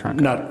 No. Under the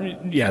current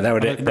code. Yeah, that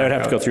would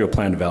have to go through a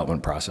plan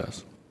development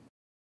process.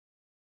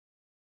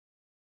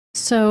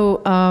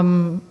 So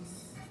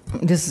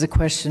this is a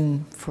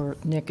question for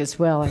Nick as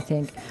well, I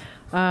think.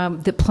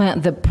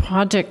 The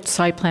project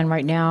site plan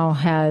right now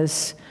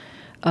has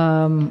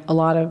a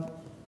lot of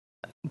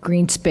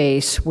green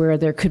space where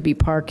there could be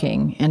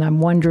parking, and I'm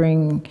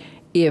wondering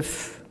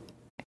if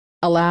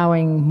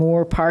allowing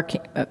more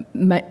parking,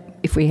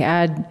 if we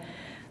had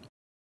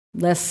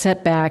less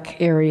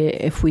setback area,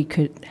 if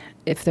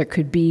there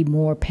could be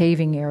more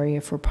paving area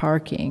for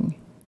parking.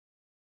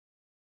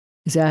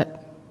 Is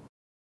that,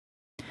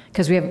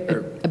 because we have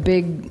a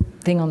big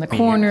thing on the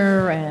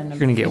corner and you're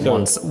gonna get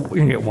one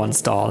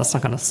stall. That's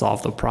not gonna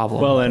solve the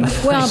problem. Well, but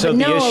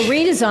no, a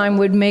redesign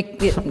would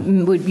make it.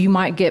 You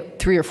might get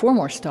 3 or 4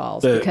 more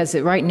stalls because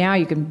right now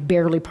you can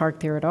barely park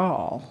there at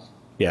all.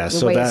 Yeah,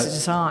 the way it's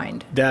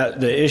designed.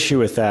 The issue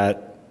with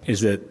that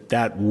is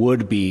that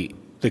would be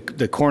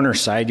the corner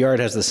side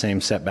yard has the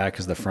same setback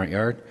as the front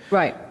yard.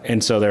 Right.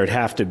 And so there'd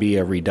have to be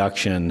a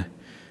reduction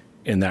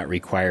in that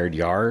required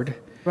yard.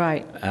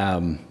 Right.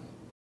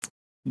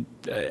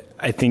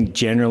 I think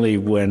generally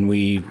when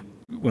we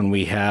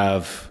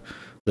have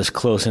this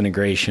close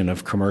integration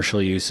of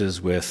commercial uses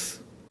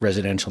with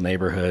residential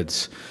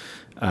neighborhoods,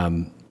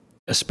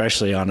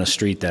 especially on a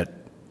street that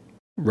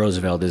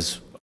Roosevelt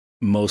is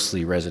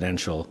mostly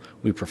residential,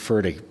 we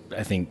prefer to,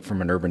 I think,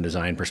 from an urban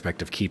design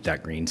perspective, keep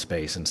that green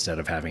space instead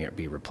of having it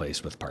be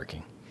replaced with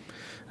parking.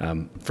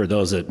 For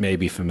those that may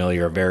be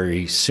familiar, a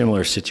very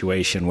similar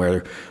situation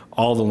where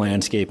all the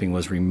landscaping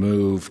was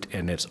removed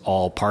and it's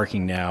all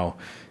parking now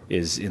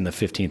is in the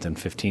 15th and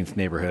 15th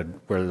neighborhood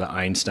where the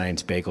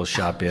Einstein's Bagel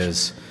Shop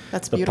is.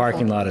 That's the beautiful.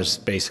 parking lot is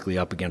basically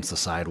up against the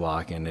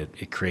sidewalk, and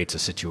it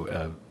creates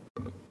an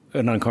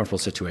uncomfortable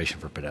situation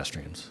for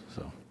pedestrians.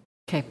 So.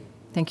 Okay,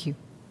 thank you.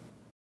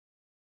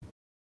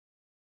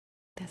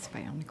 That's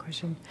my only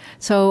question.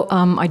 So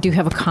I do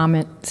have a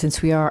comment,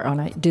 since we are on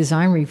a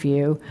design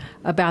review,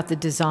 about the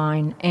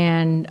design.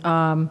 And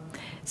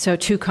so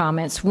 2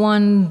 comments.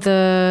 One,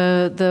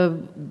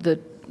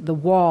 the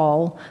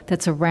wall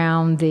that's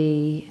around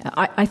the,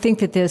 I think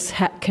that this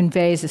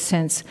conveys a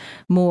sense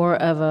more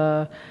of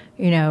a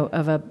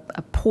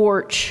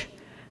porch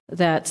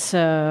that's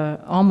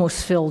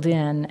almost filled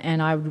in,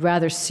 and I would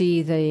rather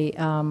see the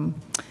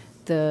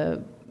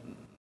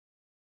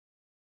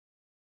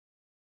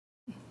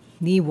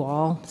knee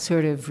wall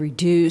sort of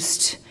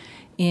reduced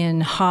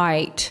in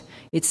height.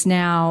 It's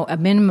now a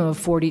minimum of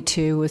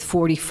 42 with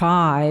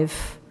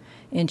 45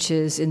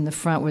 inches in the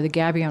front where the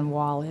gabion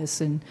wall is,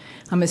 and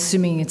I'm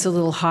assuming it's a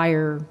little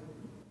higher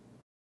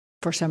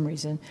for some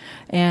reason.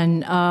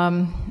 And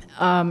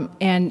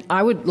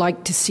I would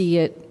like to see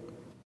it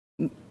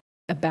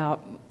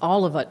about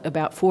all of it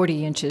about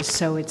 40 inches,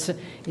 so it's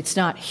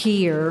not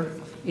here,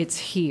 it's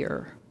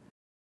here.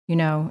 You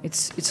know,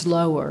 it's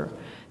lower,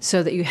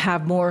 so that you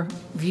have more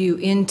view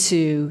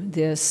into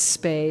this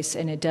space,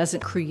 and it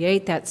doesn't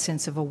create that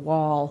sense of a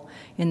wall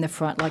in the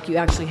front, like you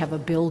actually have a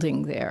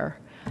building there.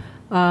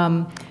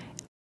 And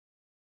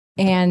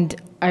And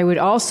I would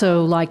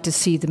also like to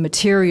see the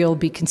material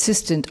be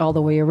consistent all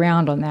the way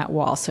around on that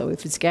wall. So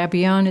if it's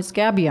gabion, it's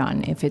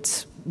gabion. If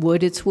it's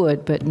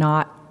wood, but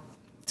not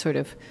sort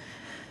of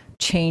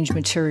change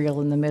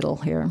material in the middle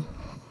here.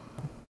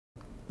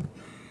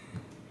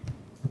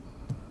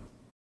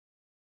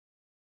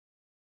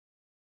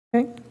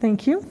 Okay,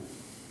 thank you.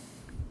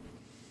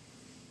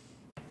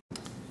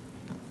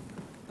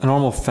 A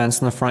normal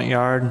fence in the front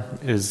yard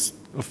is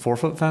a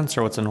 4-foot fence,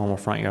 or what's a normal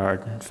front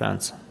yard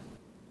fence?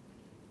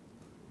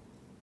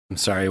 I'm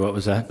sorry, what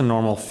was that? A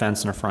normal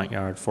fence in a front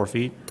yard, 4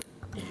 feet?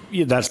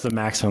 Yeah, that's the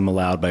maximum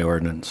allowed by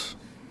ordinance.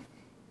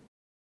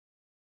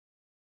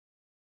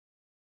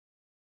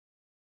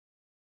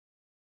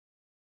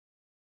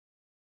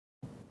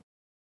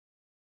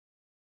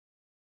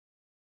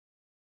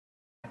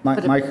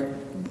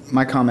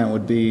 My comment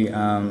would be,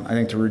 I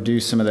think to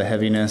reduce some of the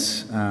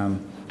heaviness,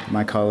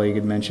 my colleague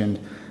had mentioned,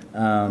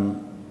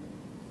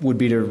 would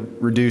be to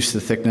reduce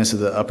the thickness of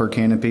the upper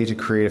canopy to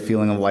create a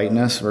feeling of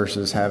lightness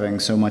versus having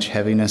so much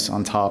heaviness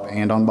on top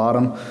and on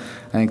bottom.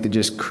 I think that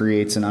just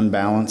creates an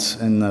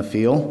unbalance in the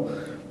feel,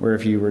 where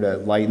if you were to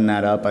lighten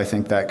that up, I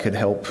think that could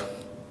help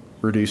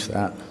reduce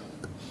that.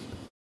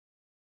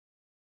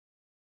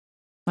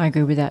 I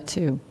agree with that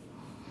too.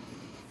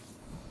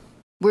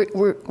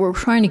 We're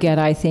trying to get,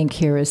 I think,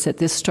 here is that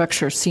this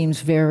structure seems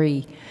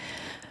very,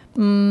 a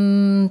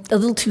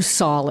little too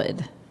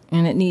solid,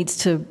 and it needs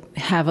to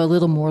have a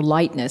little more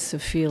lightness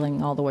of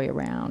feeling all the way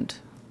around,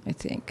 I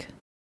think.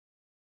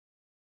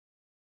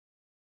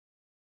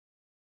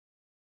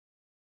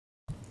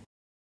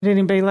 Would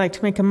anybody like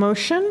to make a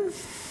motion?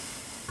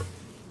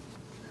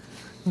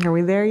 Are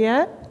we there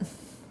yet?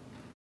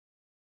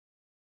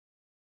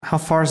 How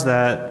far is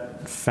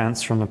that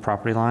fence from the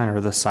property line or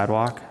the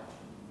sidewalk?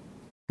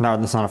 No,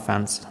 that's not a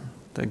fence.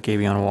 The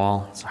gabion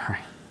wall, sorry.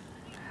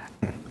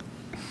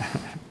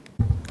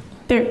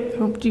 There,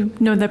 hope you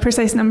know the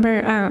precise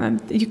number.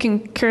 You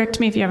can correct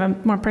me if you have a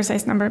more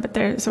precise number, but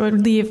there, so it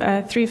would leave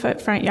a 3-foot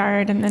front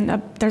yard, and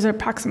then there's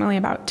approximately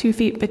about 2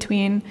 feet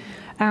between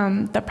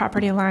the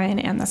property line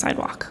and the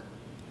sidewalk.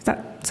 Does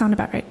that sound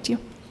about right to you?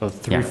 So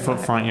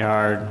 3-foot front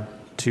yard,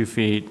 2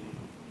 feet.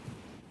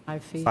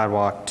 5 feet.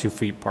 Sidewalk,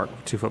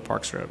 2-foot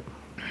park strip.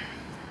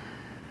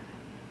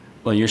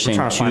 Well, you're saying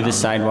to the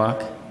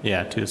sidewalk?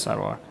 Yeah, to the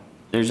sidewalk.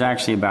 There's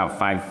actually about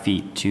 5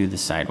 feet to the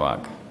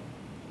sidewalk.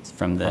 It's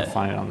from the. I'll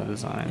find it on the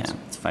designs. Yeah,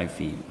 it's 5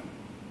 feet.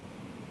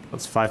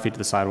 It's 5 feet to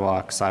the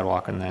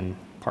sidewalk, and then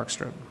park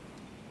strip.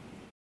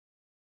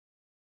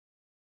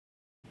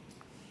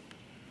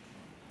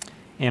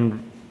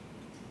 And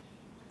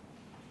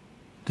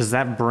does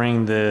that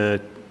bring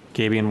the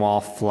gabion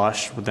wall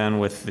flush then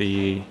with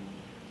the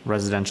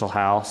residential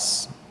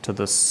house to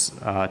the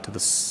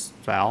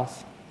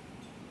south?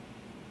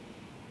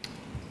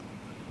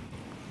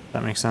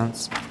 That makes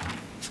sense?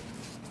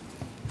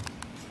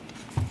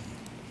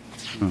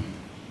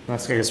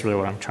 That's, I guess, really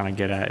what I'm trying to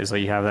get at, is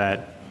like you have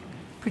that,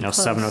 Pretty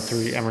close.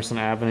 703 Emerson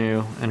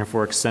Avenue, and if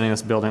we're extending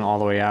this building all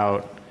the way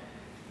out,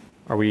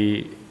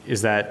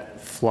 is that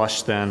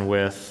flush then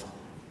with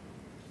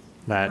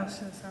that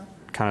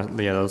kind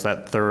of, yeah,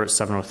 that third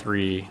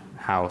 703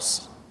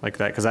 house, like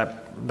that, because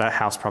that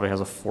house probably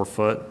has a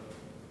 4-foot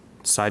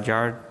side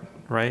yard,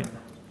 right?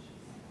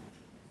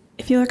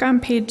 If you look on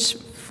page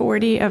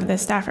 40 of the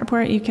staff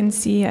report, you can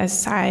see a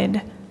side,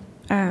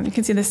 you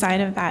can see the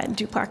side of that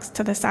duplex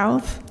to the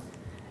south.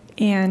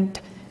 And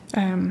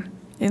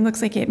it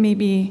looks like it may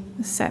be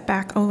set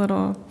back a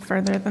little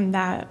further than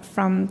that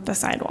from the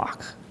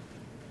sidewalk.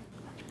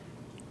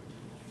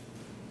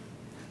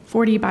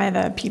 40 by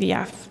the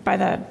PDF, by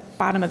the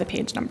bottom of the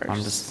page numbers.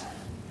 I'm just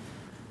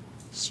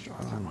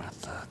struggling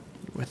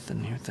with the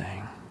new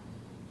thing.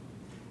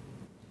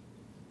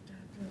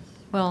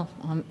 Well,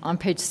 on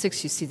page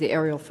 6, you see the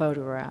aerial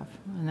photograph,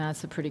 and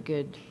that's a pretty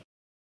good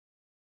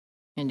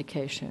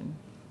indication.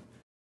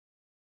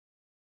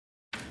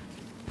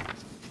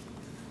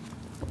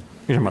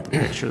 You're talking about the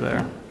picture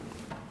there.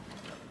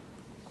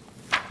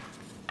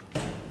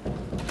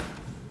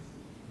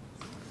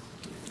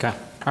 Okay,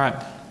 all right.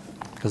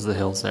 Because the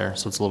hill's there,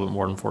 so it's a little bit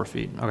more than 4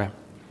 feet. Okay.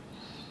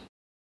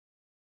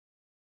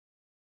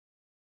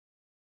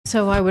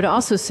 So I would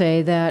also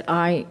say that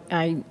I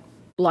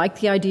like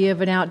the idea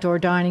of an outdoor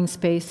dining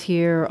space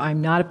here.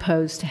 I'm not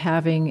opposed to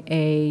having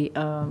the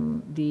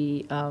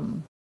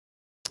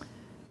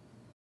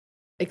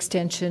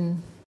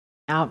extension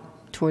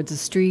out towards the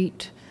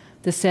street.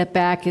 The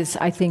setback is,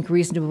 I think,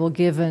 reasonable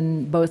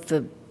given both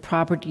the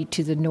property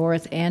to the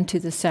north and to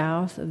the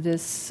south of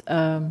this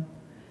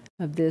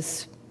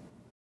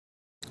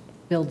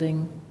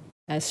building,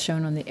 as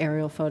shown on the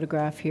aerial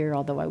photograph here,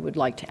 although I would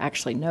like to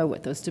actually know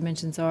what those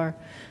dimensions are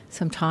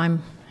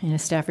sometime in a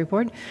staff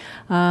report.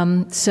 Yeah,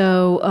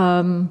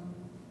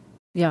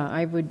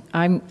 I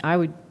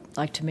would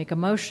like to make a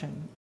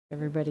motion, if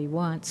everybody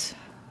wants.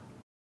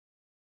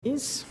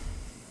 Yes.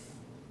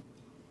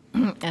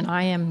 And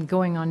I am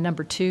going on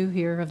number 2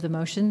 here of the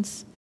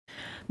motions.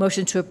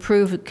 Motion to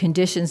approve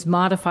conditions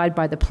modified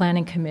by the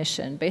Planning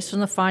Commission. Based on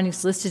the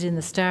findings listed in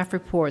the staff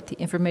report, the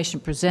information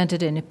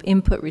presented, and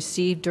input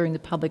received during the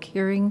public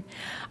hearing,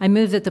 I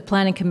move that the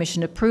Planning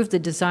Commission approve the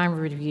design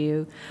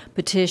review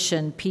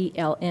petition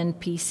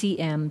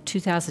PLNPCM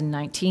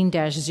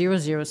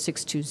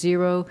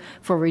 2019-00620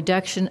 for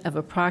reduction of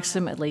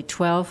approximately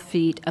 12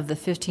 feet of the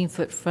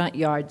 15-foot front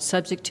yard,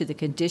 subject to the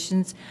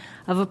conditions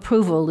of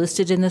approval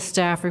listed in the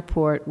staff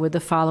report with the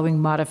following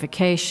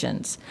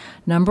modifications.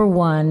 Number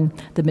one,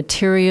 the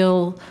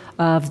material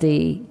of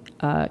the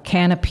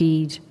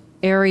canopied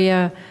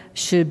area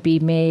should be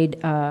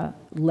made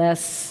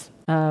less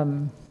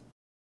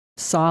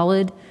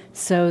solid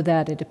so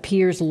that it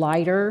appears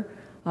lighter,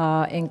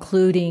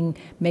 including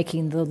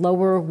making the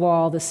lower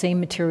wall the same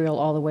material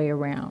all the way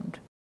around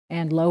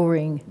and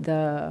lowering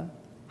the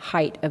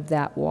height of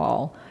that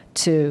wall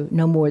to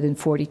no more than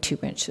 42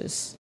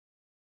 inches.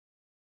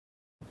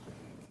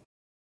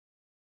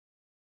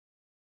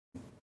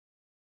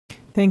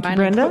 Thank you,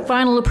 Brenda.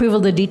 Final approval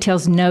of the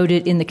details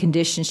noted in the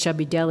conditions shall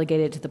be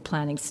delegated to the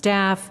planning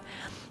staff,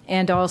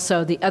 and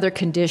also the other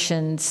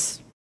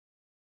conditions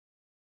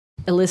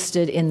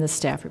listed in the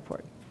staff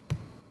report.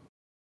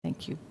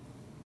 Thank you.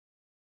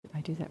 Did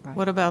I do that right?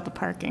 What about the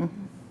parking?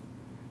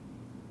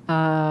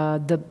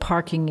 The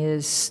parking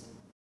is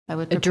I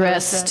would propose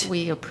addressed that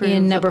we approve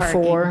in number the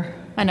parking. 4.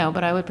 I know,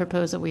 but I would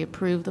propose that we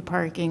approve the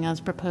parking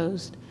as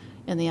proposed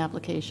in the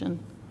application,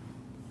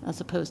 as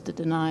opposed to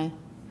deny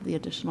the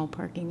additional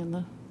parking in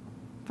the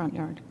front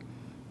yard.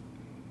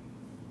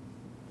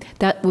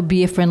 That would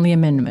be a friendly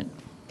amendment.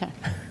 Okay.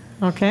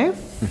 Okay,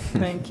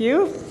 thank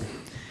you.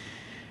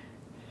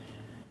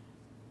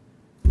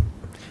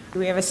 Do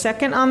we have a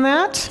second on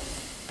that?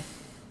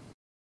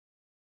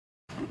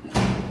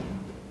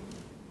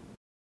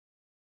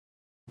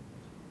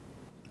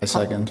 I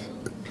second.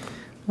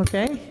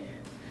 Okay.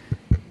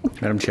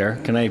 Madam Chair,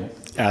 can I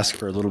ask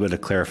for a little bit of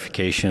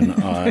clarification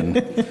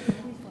on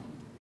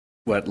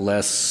what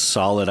less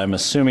solid? I'm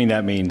assuming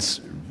that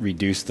means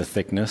reduce the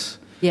thickness.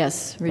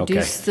 Yes,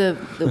 reduce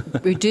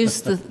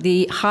reduce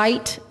the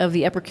height of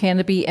the upper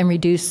canopy and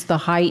reduce the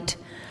height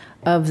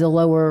of the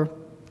lower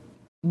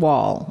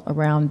wall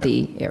around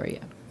the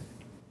area.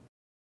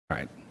 All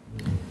right.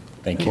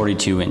 Thank you.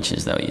 42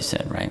 inches, though, you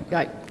said, right?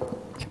 Right.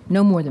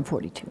 No more than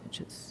 42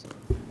 inches.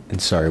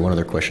 And sorry, one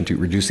other question too.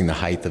 Reducing the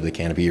height of the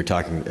canopy, you're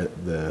talking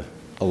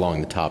along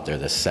the top there,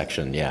 this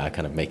section, yeah,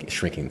 kind of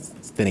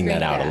thinning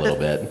that out a little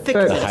bit.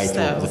 Thickness, the height,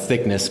 though. the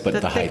thickness,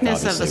 but the height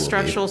thickness obviously of the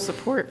structural will be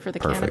support for the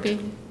perfect.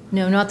 canopy.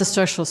 No, not the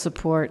structural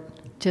support,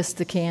 just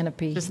the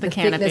canopy. Just the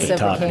canopy. thickness of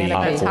Top the beam.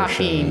 canopy. The top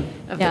beam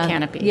of the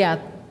canopy. Yeah.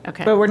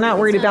 Okay. But we're not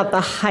worried about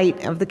the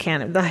height of the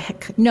canopy.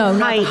 No,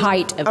 not the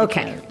height of the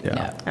Okay. canopy.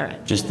 Yeah. All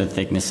right. Just the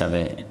thickness of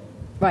it.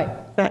 Right.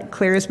 That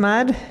clear as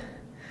mud?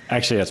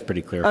 Actually, that's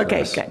pretty clear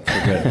Okay, for us. good.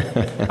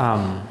 We're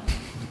good.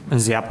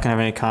 Does the applicant have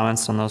any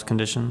comments on those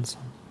conditions?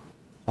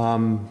 A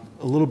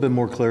little bit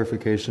more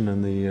clarification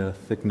on the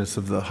thickness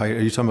of the height.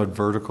 Are you talking about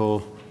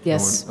vertical?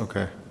 Yes.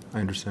 Okay, I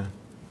understand.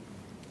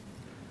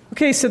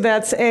 Okay, so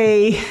that's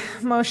a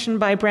motion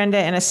by Brenda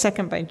and a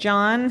second by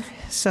John.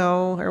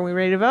 So are we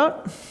ready to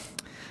vote?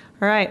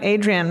 All right,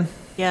 Adrian.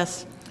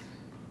 Yes.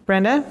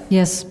 Brenda?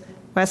 Yes.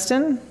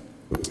 Weston?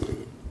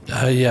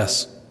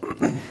 Yes.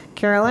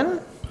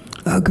 Carolyn?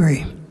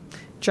 Agree.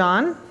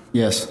 John?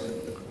 Yes.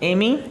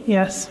 Amy?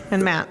 Yes.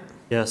 And Matt?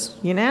 Yes.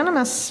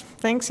 Unanimous.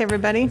 Thanks,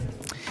 everybody.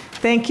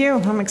 Thank you.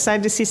 I'm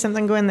excited to see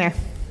something go in there.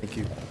 Thank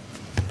you.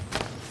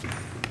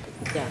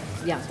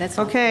 Yeah, that's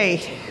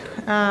Okay.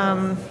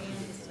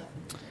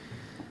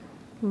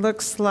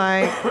 Looks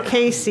like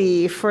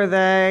Casey for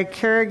the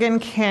Kerrigan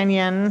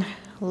Canyon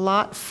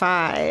Lot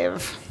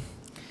 5.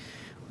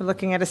 We're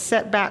looking at a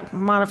setback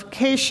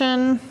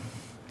modification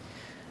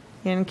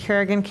in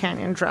Kerrigan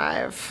Canyon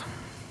Drive.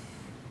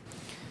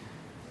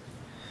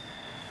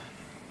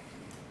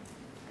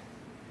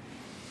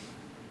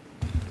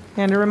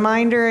 And a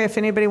reminder, if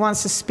anybody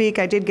wants to speak,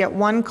 I did get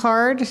one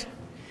card.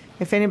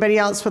 If anybody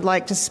else would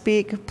like to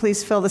speak,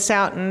 please fill this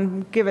out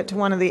and give it to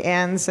one of the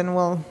ends, and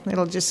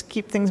it'll just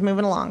keep things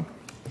moving along.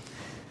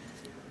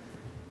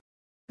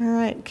 All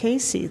right,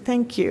 Casey,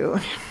 thank you.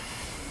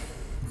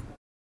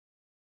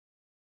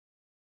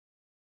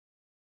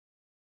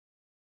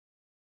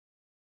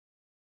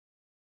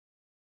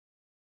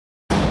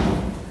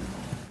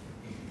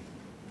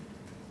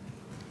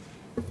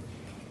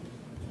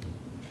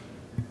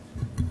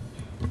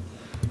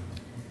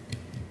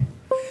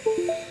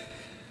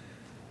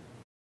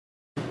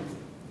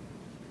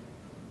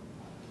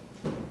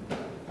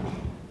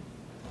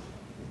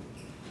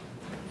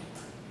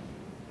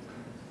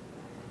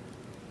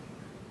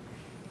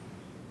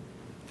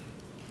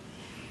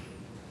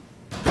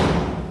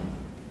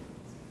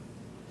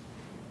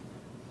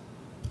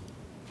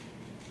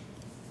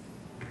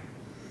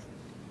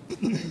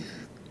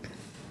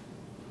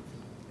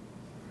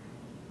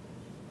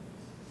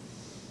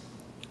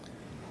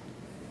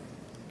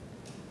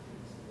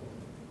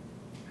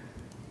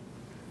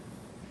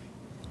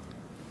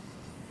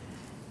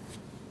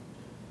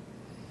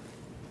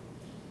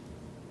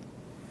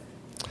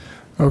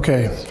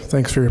 Okay,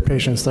 thanks for your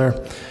patience there.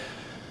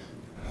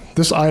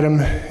 This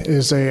item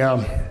is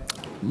a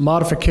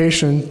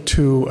modification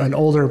to an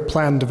older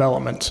plan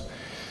development.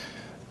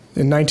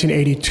 In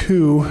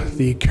 1982,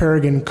 the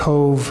Kerrigan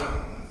Cove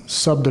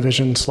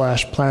subdivision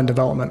 / plan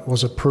development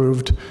was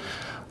approved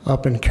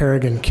up in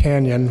Kerrigan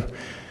Canyon.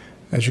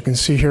 As you can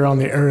see here on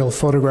the aerial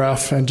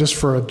photograph, and just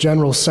for a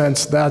general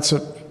sense, that's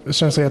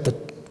essentially at the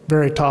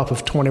very top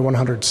of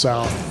 2100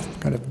 South,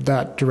 kind of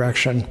that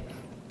direction.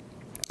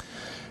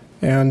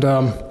 And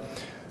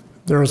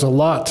there is a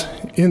lot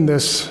in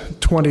this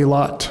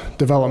 20-lot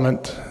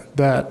development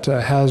that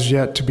has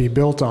yet to be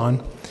built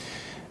on,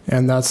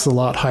 and that's the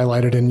lot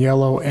highlighted in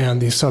yellow and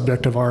the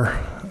subject of our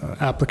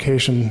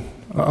application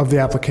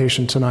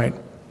tonight.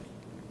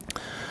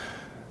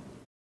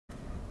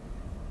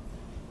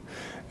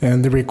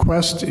 And the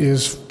request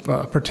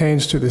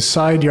pertains to the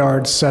side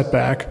yard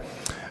setback.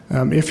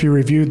 If you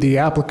reviewed the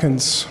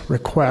applicant's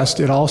request,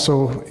 it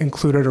also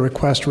included a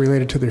request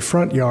related to the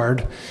front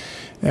yard.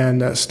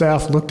 And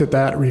staff looked at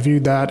that,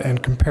 reviewed that,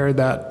 and compared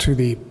that to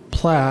the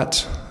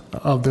plat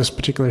of this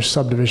particular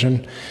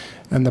subdivision.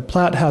 And the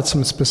plat had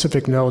some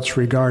specific notes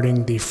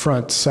regarding the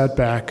front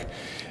setback.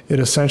 It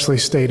essentially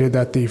stated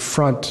that the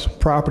front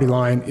property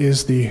line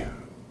is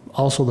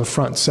also the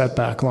front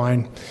setback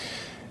line.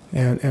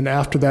 And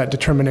after that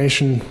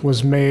determination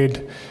was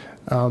made,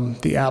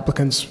 the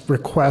applicant's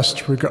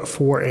request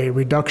for a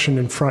reduction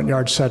in front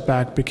yard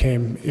setback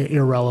became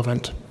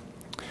irrelevant.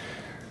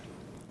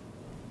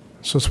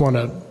 So just want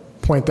to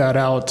point that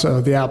out.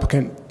 The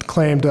applicant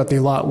claimed that the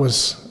lot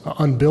was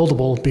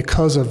unbuildable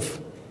because of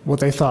what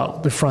they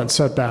thought the front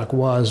setback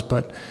was,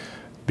 but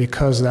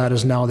because that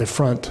is now the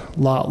front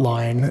lot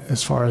line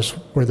as far as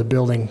where the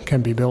building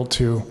can be built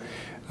to,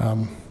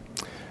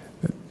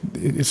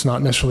 it's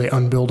not necessarily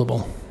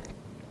unbuildable.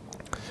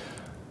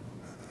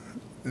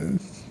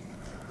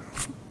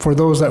 For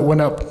those that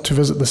went up to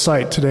visit the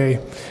site today,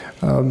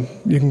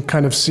 you can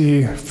kind of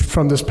see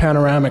from this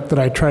panoramic that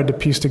I tried to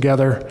piece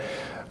together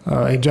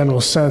a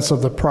general sense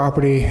of the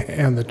property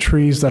and the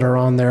trees that are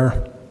on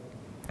there.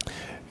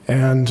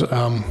 And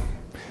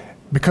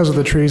because of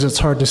the trees, it's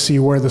hard to see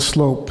where the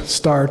slope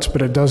starts,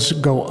 but it does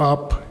go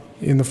up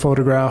in the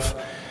photograph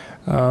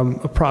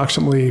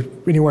approximately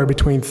anywhere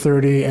between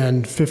 30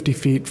 and 50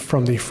 feet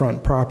from the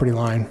front property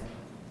line.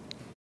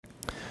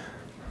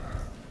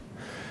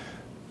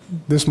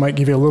 This might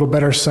give you a little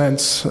better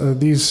sense.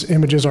 These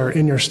images are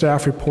in your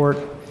staff report.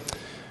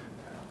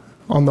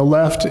 On the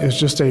left is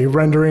just a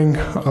rendering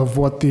of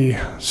what the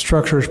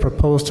structure is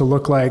proposed to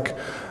look like.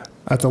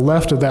 At the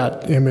left of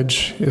that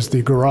image is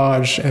the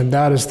garage, and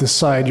that is the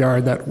side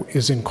yard that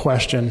is in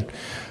question.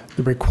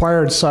 The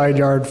required side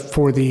yard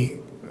for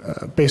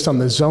based on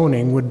the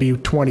zoning would be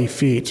 20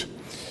 feet.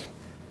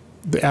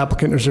 The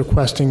applicant is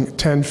requesting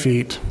 10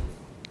 feet.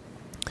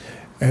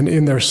 And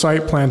in their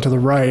site plan to the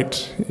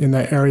right, in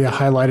that area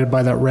highlighted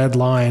by that red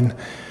line,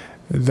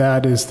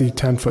 that is the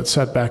 10-foot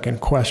setback in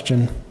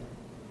question.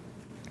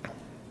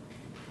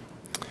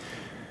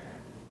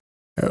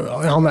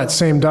 On that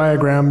same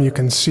diagram, you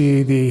can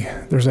see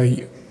there's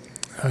a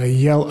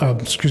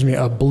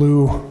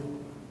blue,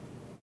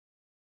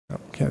 oh,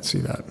 can't see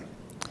that.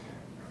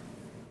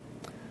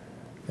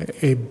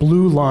 A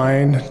blue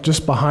line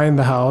just behind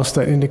the house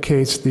that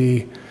indicates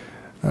the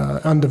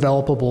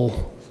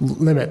undevelopable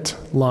limit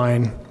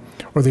line,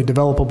 or the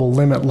developable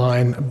limit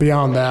line.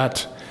 Beyond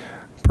that,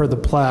 per the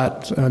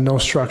plat, no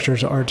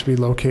structures are to be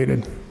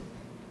located.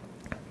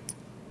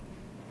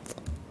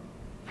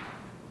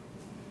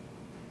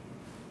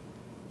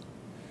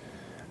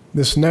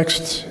 This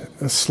next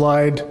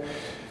slide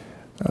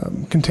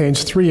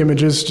contains 3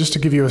 images just to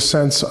give you a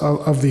sense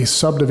of the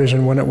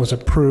subdivision when it was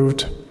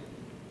approved.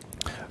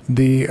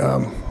 The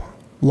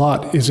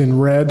lot is in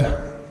red,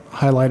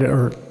 highlighted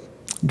or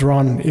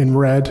drawn in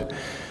red.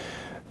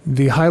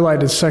 The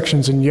highlighted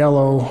sections in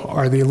yellow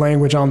are the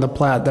language on the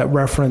plat that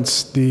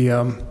reference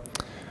the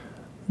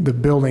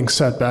building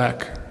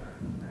setback.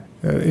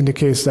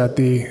 Indicates that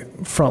the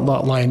front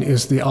lot line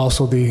is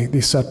also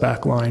the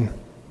setback line.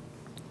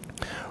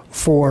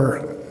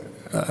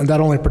 That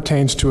only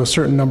pertains to a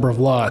certain number of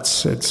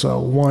lots. It's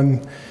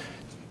 1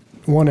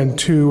 and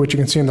 2, which you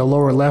can see in the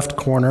lower left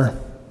corner,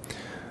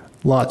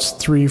 lots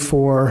 3,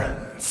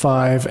 4,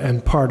 5,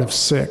 and part of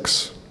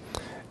 6,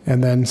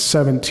 and then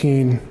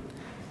 17,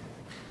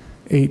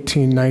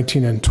 18,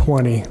 19, and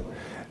 20.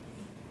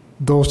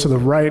 Those to the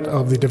right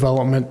of the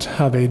development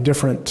have a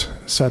different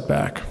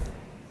setback.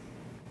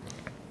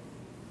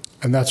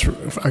 And that's,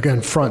 again,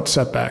 front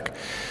setback.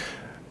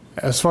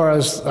 As far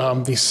as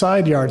the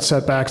side yard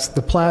setbacks,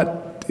 the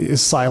plat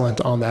is silent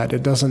on that.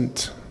 It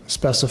doesn't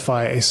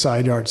specify a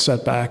side yard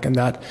setback, and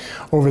that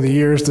over the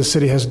years the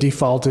city has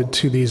defaulted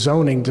to the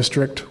zoning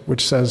district,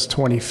 which says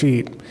 20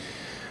 feet.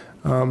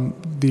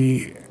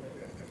 The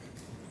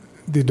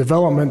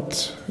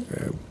development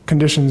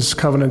conditions,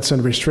 covenants,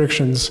 and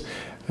restrictions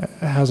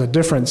has a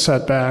different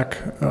setback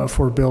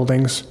for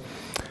buildings.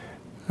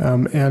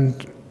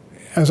 And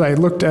as I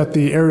looked at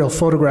the aerial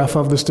photograph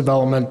of this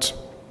development,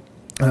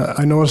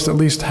 I noticed at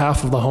least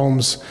half of the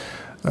homes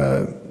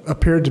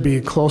appeared to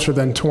be closer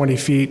than 20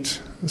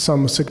 feet,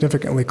 some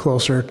significantly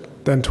closer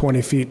than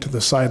 20 feet to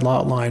the side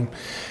lot line.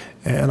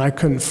 And I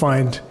couldn't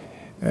find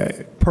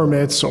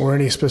permits or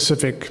any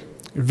specific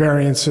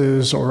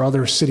variances or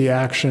other city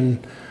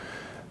action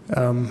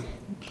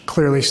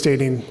clearly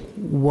stating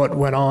what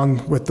went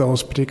on with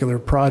those particular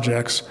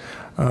projects.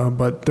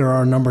 But there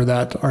are a number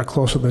that are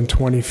closer than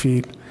 20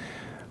 feet.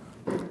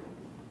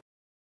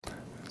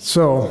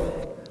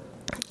 So,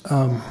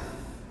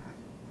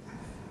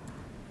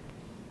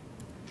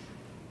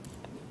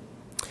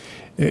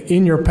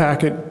 in your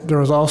packet, there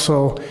was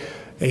also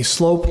a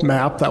slope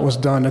map that was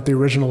done at the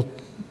original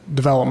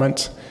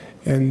development,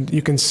 and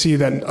you can see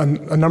that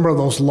a number of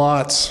those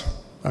lots,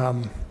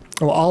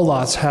 all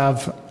lots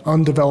have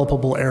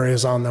undevelopable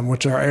areas on them,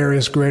 which are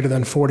areas greater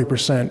than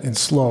 40% in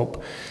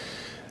slope.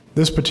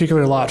 This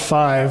particular lot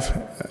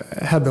 5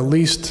 had the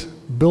least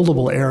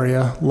buildable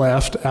area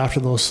left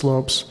after those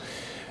slopes.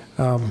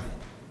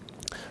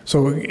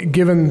 So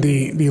given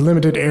the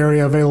limited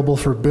area available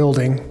for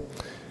building,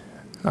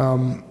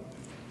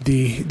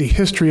 the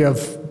history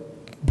of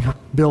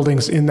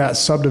buildings in that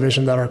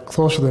subdivision that are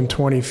closer than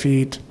 20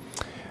 feet,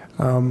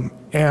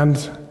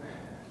 and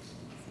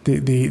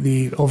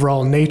the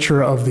overall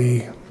nature of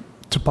the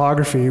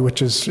topography,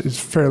 which is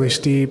fairly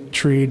steep,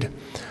 treed,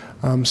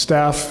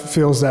 staff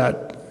feels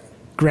that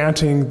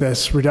granting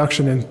this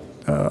reduction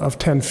of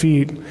 10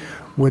 feet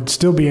would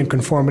still be in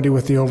conformity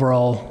with the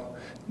overall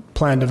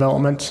plan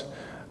development,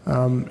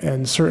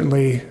 and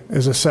certainly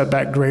is a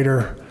setback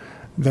greater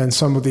than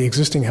some of the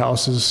existing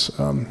houses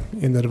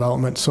in the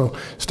development. So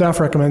staff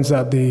recommends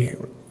that the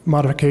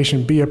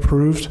modification be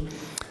approved,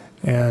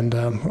 and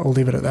I'll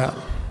leave it at that.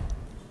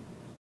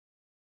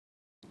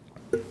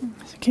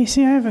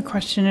 Casey, I have a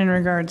question in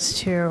regards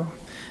to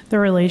the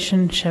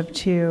relationship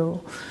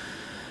to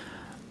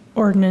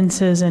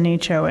ordinances and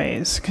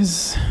HOAs,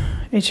 because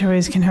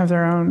HOAs can have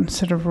their own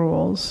set of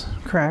rules,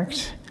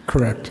 correct?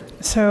 Correct.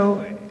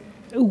 So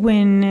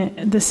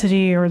when the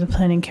city or the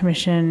planning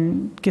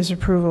commission gives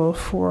approval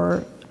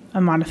for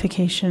a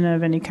modification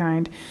of any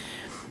kind,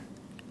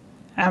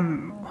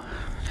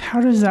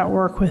 how does that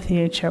work with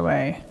the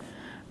HOA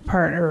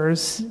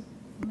partners?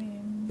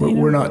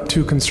 We're not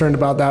too concerned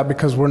about that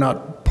because we're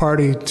not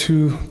party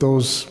to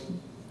those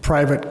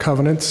private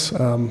covenants.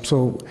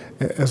 So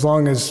as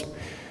long as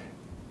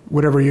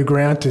whatever you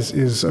grant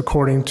is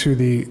according to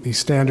the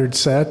standard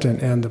set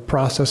and the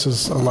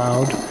processes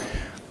allowed,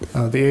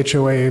 the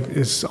HOA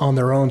is on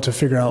their own to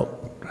figure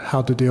out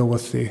how to deal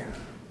with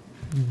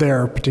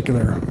their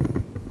particular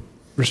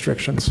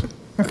restrictions.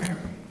 Okay.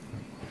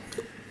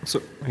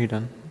 So are you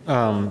done?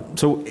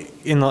 So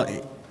in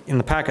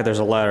the packet, there's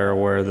a letter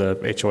where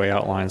the HOA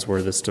outlines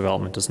where this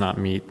development does not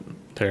meet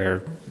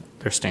their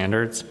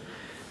standards.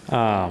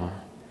 That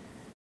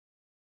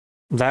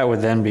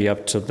would then be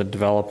up to the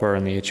developer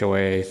and the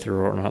HOA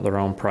through their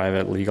own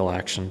private legal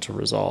action to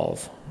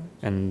resolve.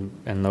 And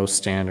those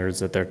standards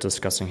that they're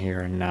discussing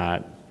here are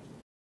not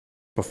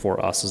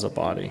before us as a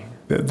body.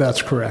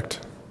 That's correct.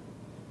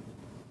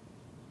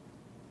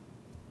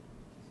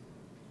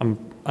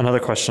 Another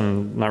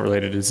question, not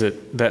related, is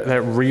it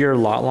that rear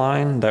lot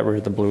line,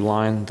 the blue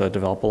line, the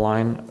developer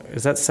line,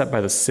 is that set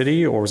by the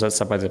city or was that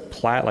set by the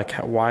plat? Like,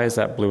 why is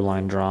that blue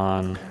line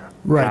drawn?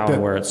 Right. How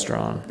and where it's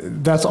drawn?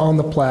 That's on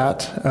the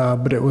plat,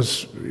 but it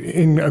was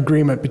in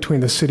agreement between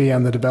the city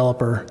and the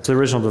developer. So the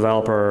original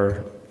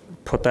developer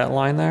put that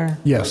line there?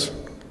 Yes.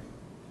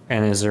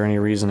 And is there any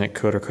reason it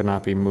could or could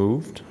not be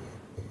moved?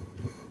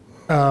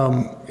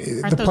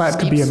 The plat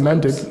could be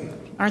amended.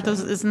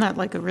 Isn't that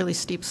like a really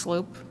steep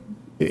slope?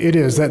 It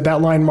is.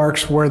 That line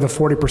marks where the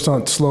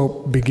 40%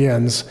 slope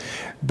begins.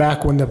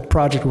 Back when the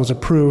project was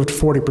approved,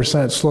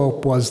 40%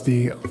 slope was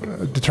the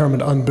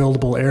determined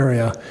unbuildable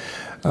area.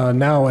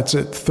 Now it's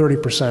at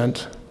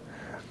 30%.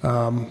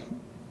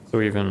 So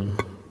even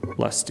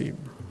less steep?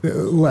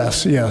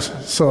 Less,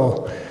 yes.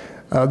 So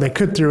they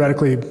could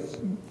theoretically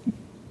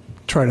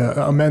try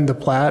to amend the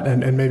plat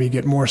and maybe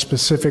get more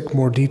specific,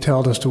 more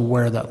detailed as to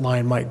where that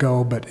line might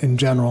go, but in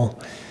general,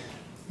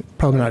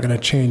 probably not going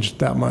to change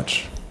that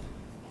much.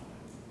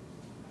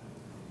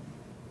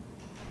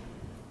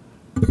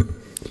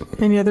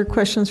 Any other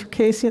questions for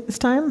Casey at this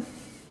time?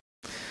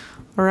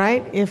 All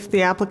right, if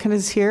the applicant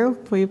is here,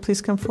 will you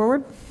please come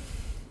forward?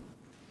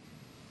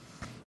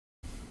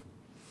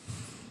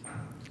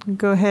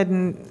 Go ahead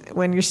and,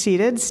 when you're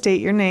seated, state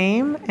your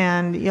name,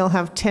 and you'll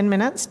have 10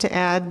 minutes to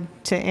add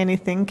to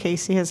anything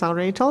Casey has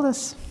already told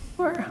us.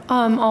 Sure.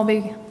 I'll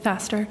be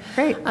faster.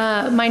 Great.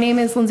 My name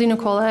is Lindsay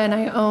Nicola, and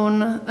I own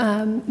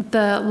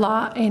the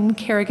lot in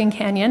Kerrigan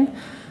Canyon.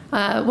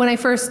 When I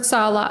first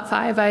saw Lot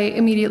 5, I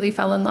immediately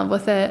fell in love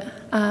with it.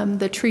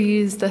 The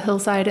trees, the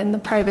hillside, and the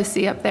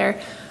privacy up there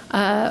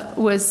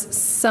was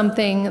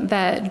something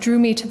that drew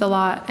me to the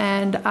lot,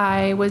 and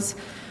I was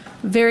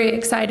very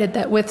excited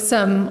that with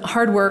some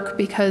hard work,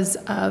 because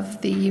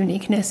of the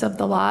uniqueness of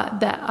the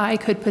lot, that I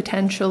could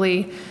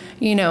potentially,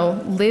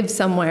 live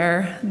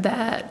somewhere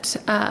that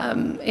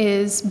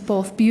is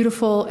both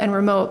beautiful and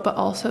remote, but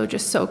also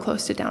just so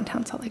close to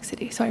downtown Salt Lake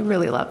City. So I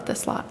really love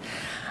this lot.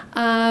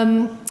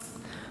 So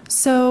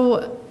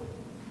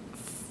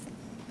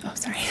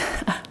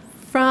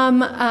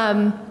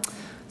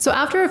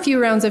after a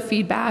few rounds of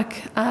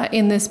feedback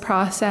in this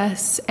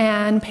process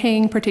and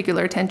paying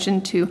particular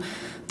attention to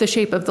the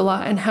shape of the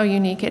lot and how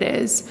unique it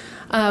is,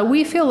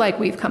 we feel like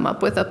we've come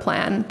up with a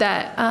plan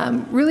that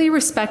really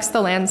respects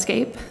the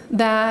landscape,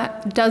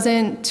 that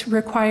doesn't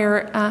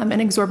require an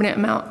exorbitant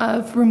amount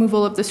of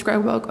removal of the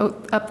scrub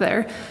oak up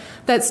there,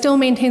 that still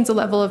maintains a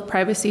level of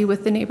privacy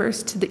with the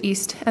neighbors to the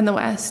east and the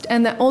west,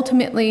 and that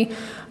ultimately,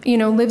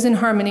 lives in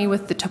harmony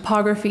with the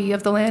topography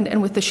of the land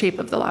and with the shape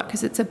of the lot,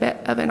 because it's a bit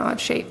of an odd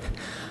shape.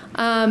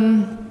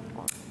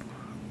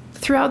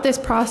 Throughout this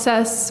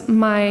process,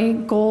 my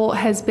goal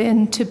has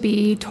been to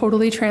be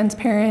totally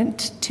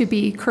transparent, to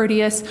be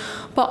courteous,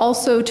 but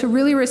also to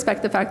really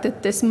respect the fact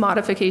that this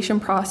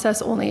modification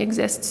process only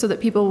exists so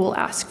that people will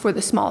ask for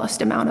the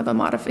smallest amount of a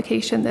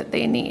modification that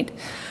they need.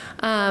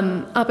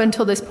 Up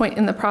until this point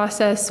in the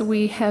process,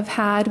 we have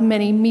had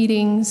many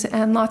meetings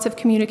and lots of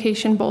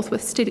communication, both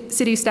with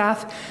city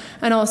staff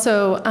and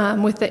also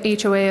with the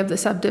HOA of the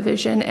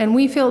subdivision. And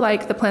we feel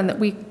like the plan that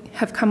we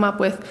have come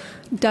up with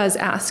does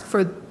ask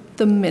for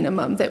the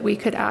minimum that we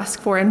could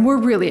ask for. And we're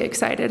really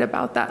excited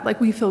about that.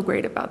 Like, we feel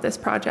great about this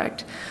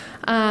project.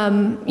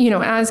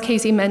 As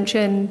Casey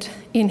mentioned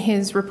in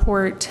his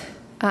report,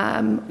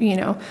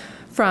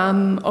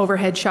 from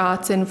overhead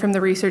shots and from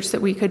the research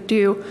that we could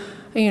do,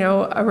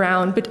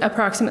 around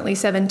approximately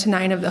 7 to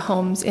 9 of the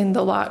homes in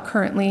the lot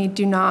currently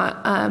do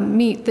not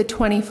meet the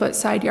 20-foot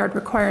side yard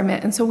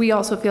requirement. And so we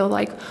also feel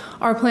like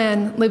our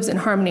plan lives in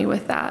harmony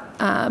with that,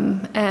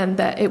 and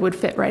that it would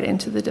fit right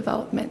into the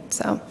development.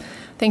 So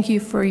thank you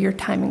for your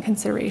time and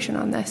consideration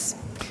on this.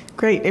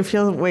 Great. If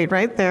you'll wait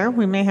right there,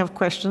 we may have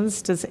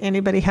questions. Does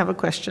anybody have a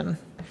question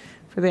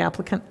for the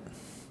applicant?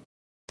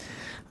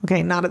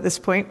 Okay, not at this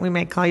point. We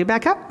may call you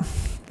back up.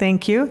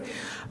 Thank you.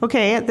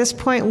 Okay, at this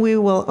point, we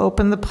will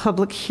open the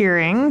public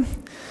hearing.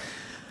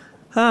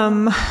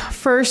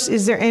 First,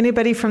 is there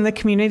anybody from the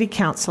Community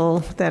Council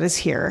that is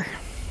here?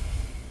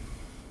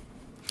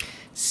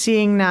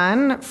 Seeing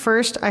none,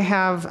 first I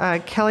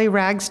have Kelly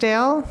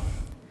Ragsdale.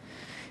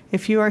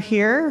 If you are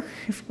here,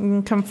 if you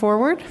can come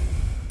forward.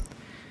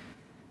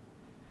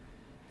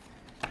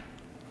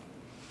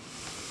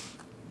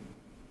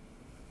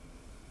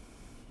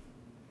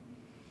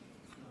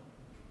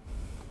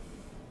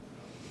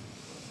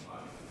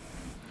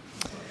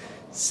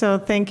 So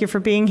thank you for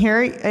being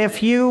here.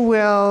 If you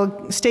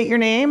will state your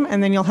name,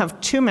 and then you'll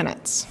have 2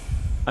 minutes.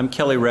 I'm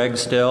Kelly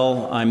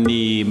Ragsdale. I'm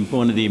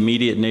one of the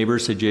immediate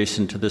neighbors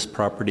adjacent to this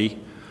property.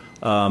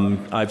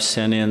 I've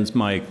sent in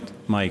my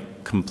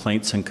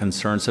complaints and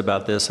concerns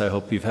about this. I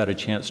hope you've had a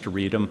chance to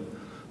read them.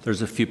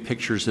 There's a few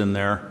pictures in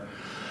there.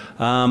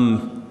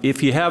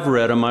 If you have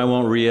read them, I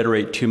won't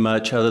reiterate too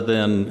much other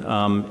than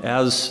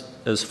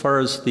as far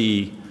as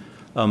the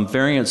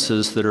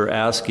variances that are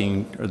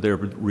asking or they're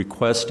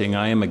requesting,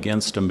 I am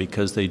against them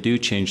because they do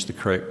change the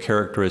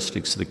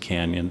characteristics of the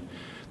canyon.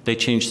 They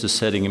change the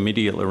setting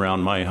immediately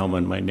around my home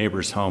and my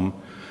neighbor's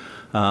home.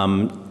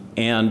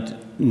 And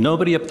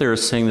nobody up there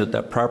is saying that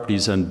that property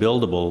is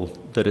unbuildable,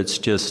 that it's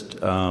just,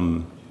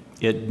 the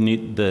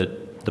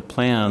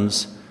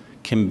plans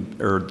can,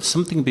 or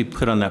something can be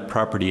put on that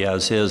property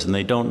as is, and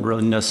they don't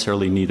really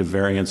necessarily need a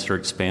variance or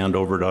expand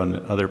over it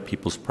on other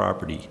people's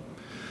property.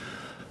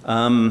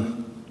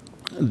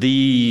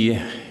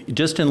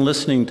 Just in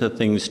listening to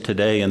things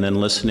today and then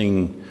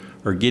listening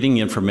or getting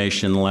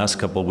information in the last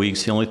couple of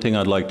weeks, the only thing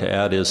I'd like to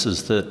add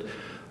is that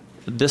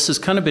this has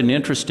kind of been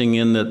interesting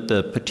in that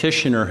the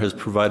petitioner has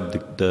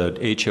provided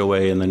the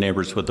HOA and the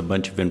neighbors with a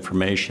bunch of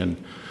information.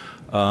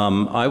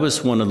 I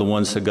was one of the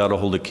ones that got a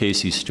hold of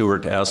Casey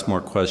Stewart to ask more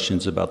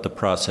questions about the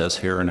process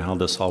here and how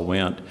this all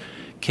went.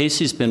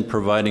 Casey's been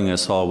providing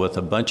us all with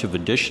a bunch of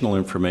additional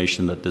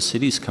information that the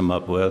city's come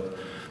up with,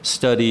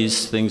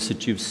 studies, things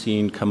that you've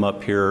seen come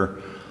up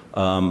here,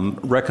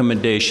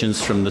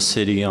 recommendations from the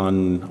city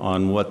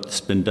on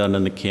what's been done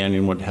in the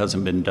canyon, what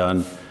hasn't been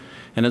done.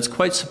 And it's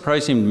quite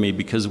surprising to me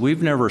because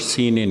we've never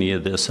seen any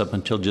of this up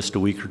until just a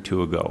week or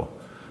two ago.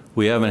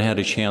 We haven't had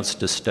a chance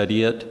to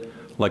study it.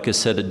 Like I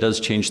said, it does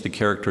change the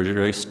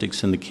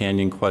characteristics in the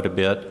canyon quite a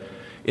bit.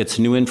 It's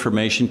new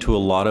information to a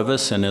lot of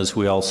us, and as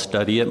we all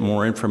study it,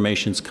 more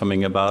information's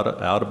coming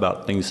out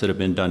about things that have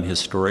been done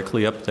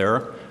historically up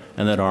there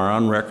and that are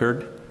on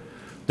record.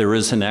 There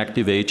is an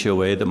active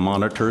HOA that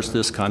monitors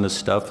this kind of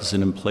stuff, is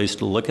in place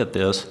to look at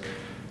this.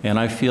 And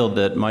I feel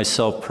that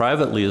myself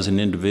privately as an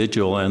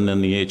individual and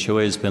then the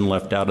HOA has been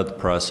left out of the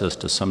process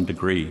to some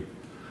degree.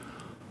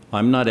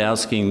 I'm not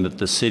asking that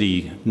the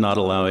city not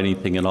allow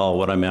anything at all.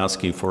 What I'm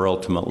asking for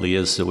ultimately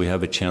is that we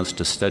have a chance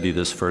to study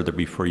this further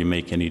before you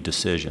make any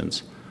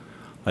decisions.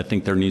 I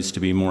think there needs to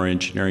be more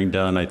engineering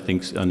done. I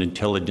think an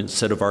intelligent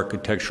set of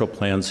architectural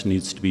plans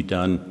needs to be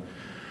done.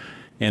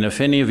 And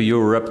if any of you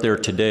were up there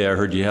today, I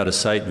heard you had a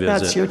site visit.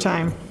 That's your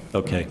time.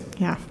 Okay.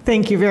 Yeah,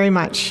 thank you very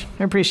much.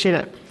 I appreciate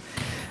it.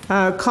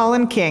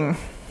 Colin King.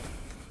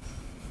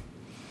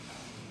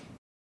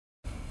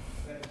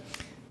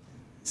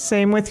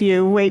 Same with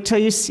you. Wait till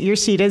you're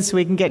seated so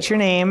we can get your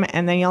name,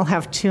 and then you'll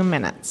have 2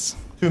 minutes.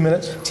 2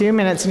 minutes? 2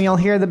 minutes, and you'll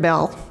hear the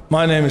bell.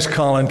 My name is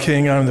Colin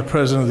King. I'm the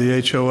president of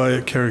the HOA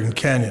at Kerrigan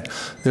Canyon.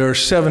 There are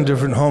 7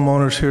 different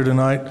homeowners here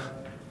tonight.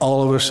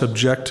 All of us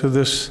object to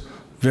this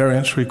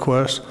variance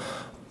request.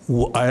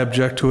 I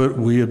object to it.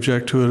 We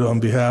object to it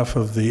on behalf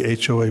of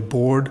the HOA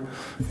board,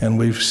 and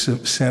we've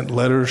sent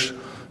letters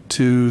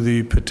to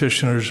the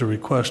petitioners or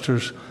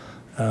requesters.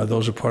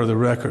 Those are part of the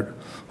record.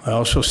 I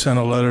also sent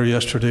a letter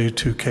yesterday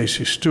to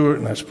Casey Stewart,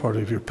 and that's part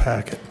of your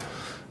packet.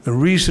 The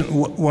reason,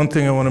 one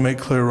thing I want to make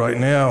clear right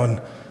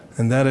now,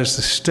 and that is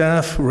the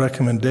staff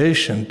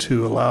recommendation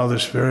to allow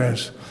this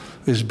variance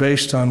is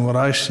based on what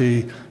I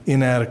see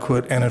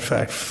inadequate and in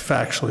fact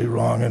factually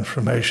wrong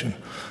information.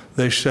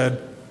 They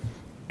said,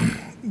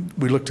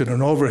 we looked at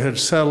an overhead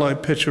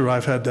satellite picture.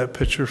 I've had that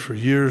picture for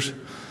years.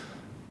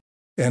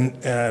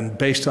 And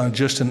based on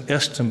just an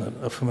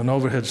estimate from an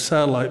overhead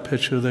satellite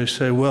picture, they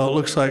say, well, it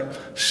looks like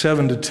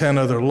 7 to 10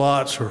 other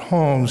lots or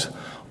homes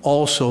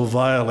also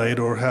violate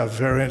or have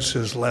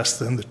variances less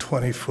than the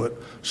 20-foot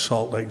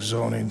Salt Lake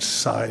zoning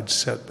side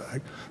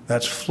setback.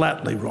 That's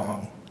flatly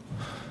wrong.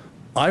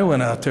 I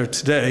went out there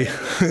today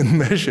and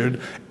measured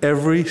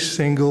every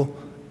single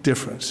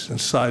difference in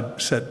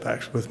side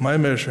setbacks with my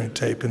measuring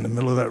tape in the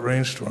middle of that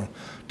rainstorm.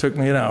 It took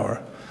me an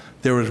hour.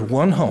 There is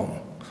one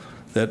home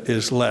that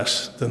is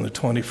less than the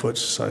 20-foot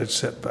side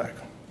setback.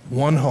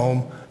 One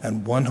home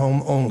and one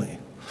home only.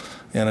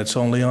 And it's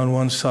only on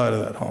one side of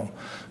that home.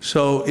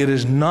 So it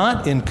is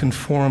not in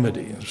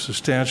conformity,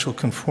 substantial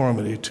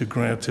conformity, to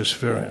grant this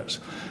variance.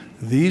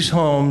 These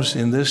homes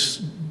in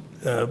this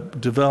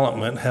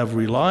development have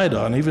relied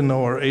on, even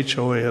though our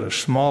HOA had a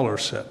smaller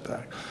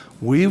setback,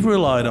 we've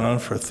relied on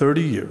for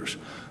 30 years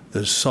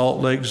the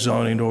Salt Lake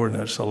zoning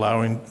ordinance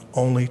allowing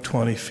only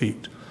 20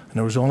 feet. And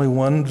there was only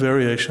one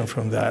variation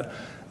from that.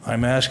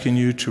 I'm asking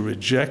you to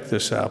reject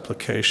this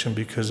application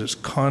because it's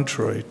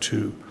contrary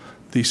to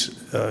these,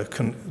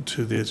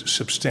 to the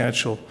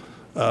substantial,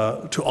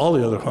 to all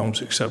the other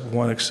homes except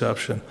one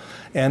exception.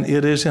 And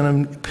it is an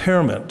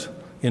impairment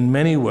in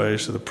many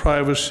ways of the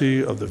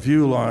privacy of the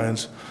view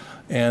lines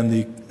and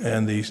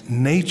the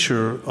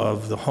nature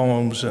of the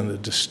homes and the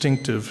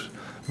distinctive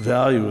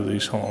value of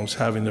these homes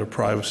having their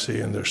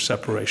privacy and their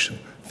separation.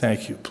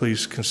 Thank you.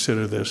 Please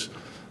consider this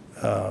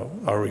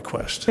our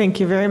request. Thank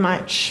you very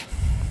much.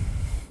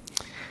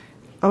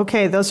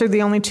 Okay, those are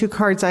the only 2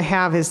 cards I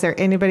have. Is there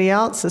anybody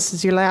else? This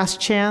is your last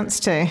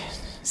chance to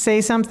say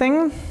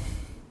something.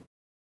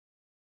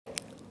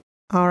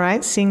 All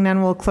right, seeing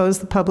none, we'll close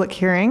the public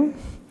hearing.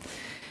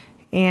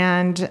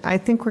 And I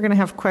think we're going to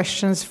have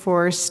questions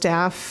for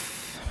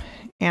staff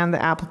and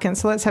the applicant.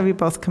 So let's have you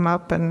both come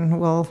up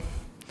and we'll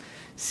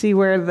see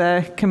where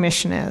the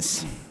commission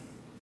is.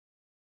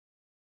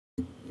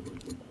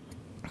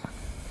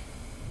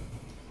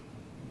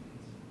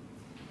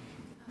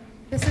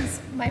 This is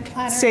my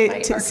planner.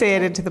 Say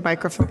it into the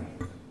microphone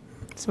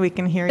so we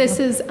can hear you. This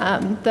is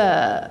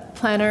the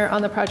planner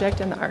on the project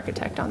and the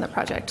architect on the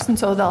project, and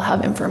so they'll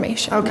have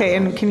information. Okay,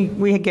 and can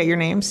we get your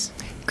names?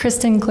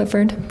 Kristen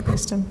Clifford.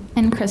 Kristen.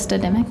 And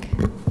Krista Dimmick.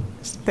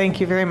 Thank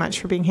you very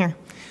much for being here.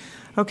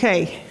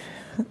 Okay.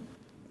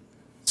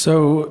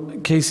 So,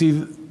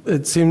 Casey,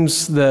 it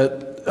seems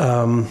that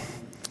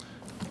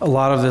a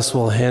lot of this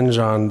will hinge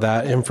on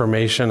that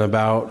information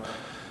about.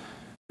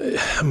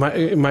 My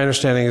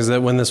understanding is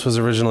that when this was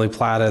originally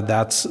platted,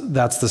 that's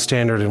the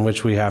standard in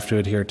which we have to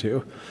adhere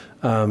to,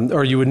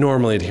 or you would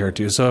normally adhere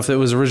to. So if it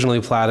was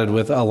originally platted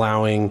with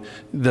allowing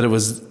that it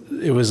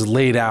was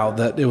laid out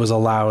that it was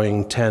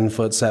allowing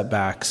 10-foot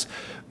setbacks,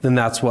 then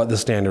that's what the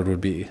standard would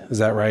be. Is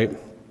that right?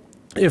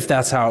 If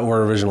that's how it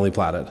were originally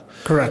platted.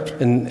 Correct.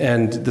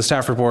 And the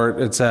staff report,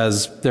 it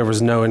says there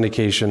was no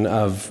indication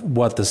of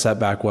what the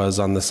setback was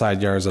on the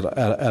side yards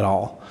at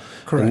all.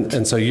 Correct.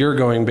 And so you're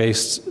going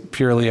based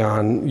purely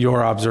on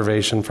your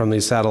observation from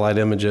these satellite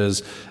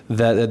images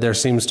that there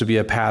seems to be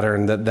a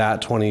pattern that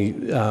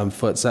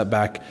 20-foot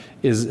setback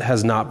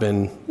has not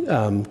been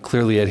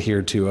clearly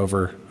adhered to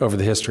over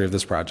the history of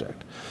this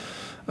project.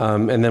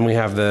 And then we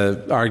have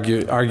the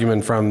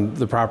argument from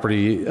the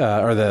property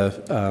or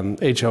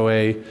the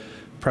HOA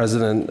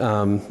president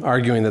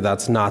arguing that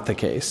that's not the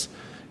case.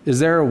 Is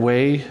there a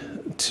way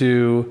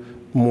to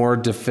more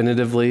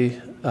definitively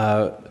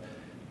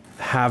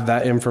have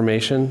that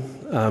information?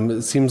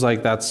 It seems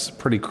like that's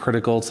pretty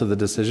critical to the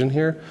decision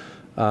here.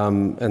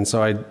 And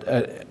so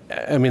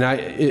I mean,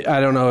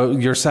 I don't know,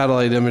 your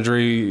satellite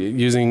imagery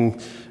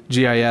using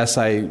GIS,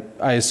 I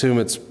assume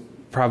it's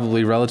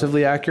probably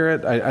relatively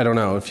accurate. I don't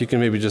know if you can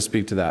maybe just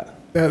speak to that.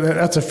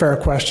 That's a fair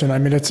question. I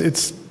mean,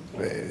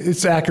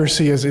 its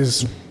accuracy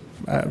is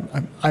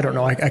I don't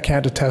know. I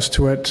can't attest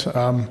to it.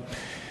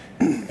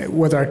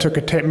 Whether I took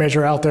a tape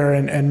measure out there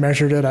and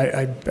measured it,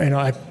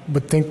 I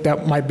would think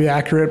that might be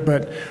accurate,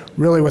 but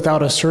really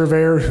without a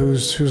surveyor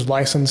who's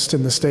licensed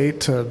in the state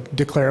to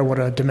declare what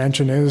a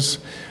dimension is,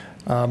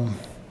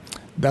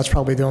 that's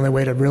probably the only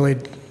way to really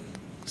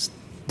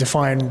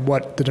define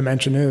what the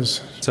dimension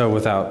is. So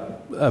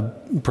without a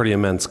pretty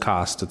immense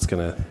cost,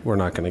 we're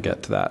not gonna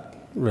get to that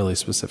really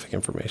specific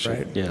information.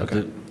 Right. Yeah,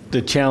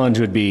 the challenge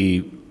would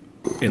be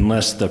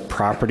unless the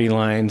property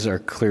lines are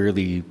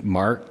clearly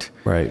marked.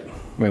 Right.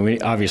 I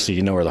mean, obviously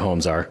you know where the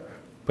homes are,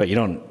 but you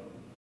don't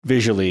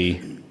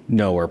visually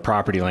know where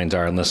property lines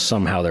are unless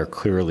somehow they're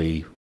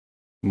clearly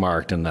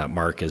marked and that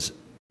mark is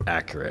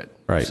accurate.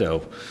 Right.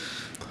 So,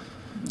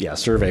 yeah,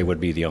 survey would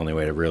be the only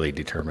way to really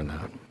determine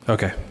that.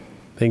 Okay.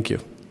 Thank you.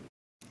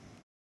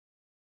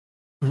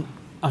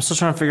 I'm still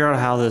trying to figure out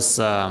how this,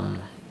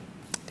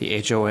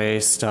 the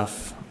HOA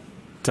stuff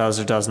does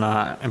or does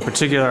not. In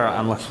particular,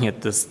 I'm looking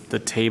at the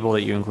table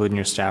that you include in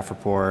your staff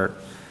report,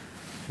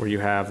 where you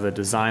have the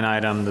design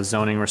item, the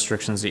zoning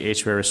restrictions, the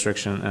HOA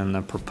restriction, and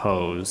the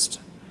proposed.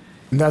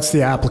 And that's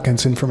the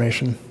applicant's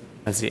information.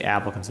 That's the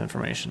applicant's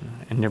information.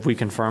 And if we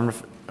confirmed,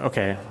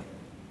 okay.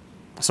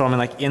 So I mean,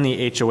 like in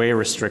the HOA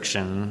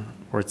restriction,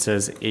 where it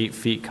says 8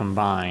 feet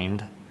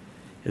combined,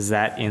 is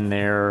that in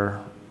their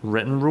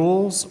written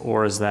rules,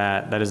 or is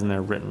that is in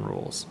their written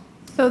rules?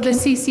 So the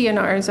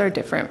CCNRs are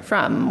different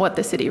from what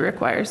the city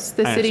requires.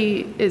 The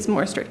city is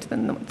more strict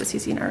than what the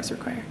CCNRs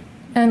require.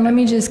 And let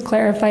me just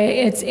clarify,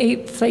 it's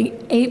 8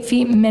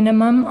 feet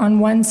minimum on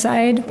one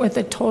side with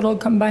a total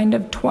combined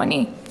of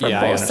 20 for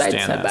both side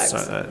setbacks.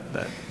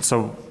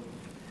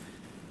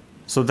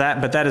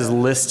 But that is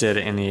listed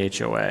in the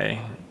HOA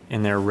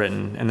in their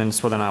written, and then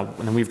so whether or not,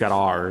 and then we've got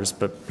ours,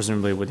 but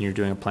presumably when you're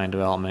doing a plan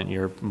development,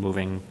 you're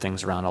moving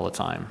things around all the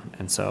time.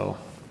 And so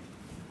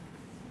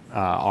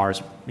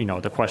ours,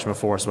 the question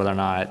before us whether or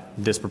not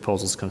this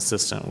proposal is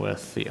consistent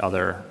with the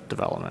other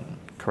development,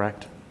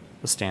 correct?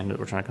 The standard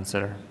we're trying to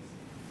consider.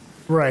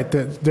 Right.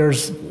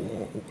 There's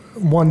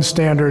one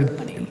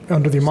standard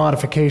under the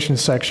modification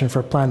section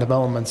for plan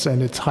developments,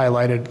 and it's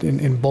highlighted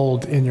in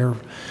bold in your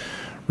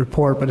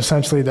report, but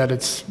essentially that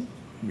it's,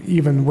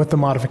 even with the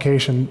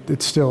modification,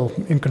 it's still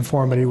in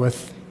conformity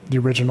with the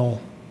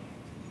original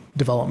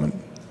development.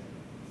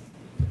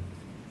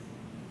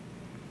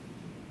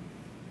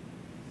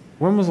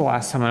 When was the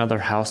last time another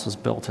house was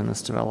built in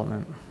this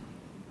development?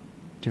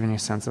 Do you have any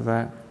sense of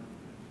that?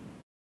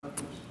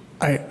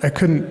 I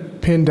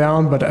couldn't pin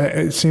down, but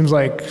it seems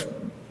like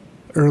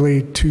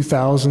early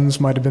 2000s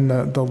might have been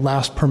the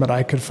last permit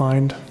I could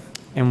find.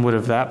 And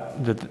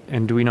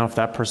and do we know if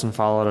that person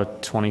followed a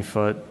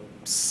 20-foot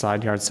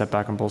side yard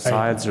setback on both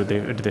sides, or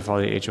did they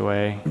follow the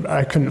HOA?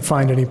 I couldn't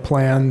find any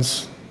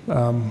plans,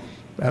 so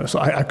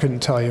I couldn't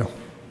tell you.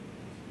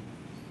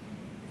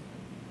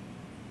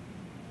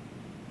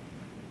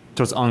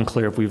 So it's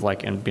unclear if we've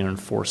been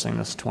enforcing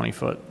this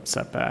 20-foot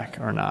setback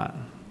or not.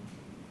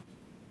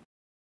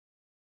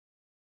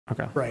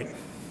 Okay. Right.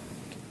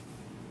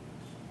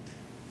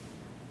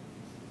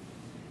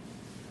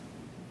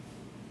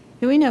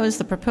 Do we know, is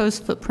the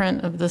proposed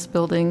footprint of this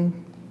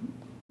building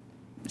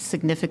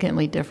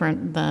significantly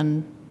different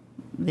than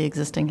the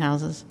existing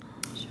houses?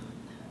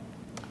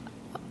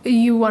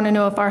 You want to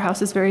know if our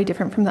house is very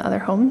different from the other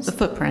homes? The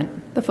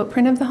footprint. The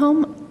footprint of the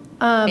home?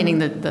 Meaning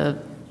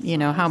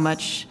how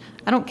much,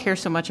 I don't care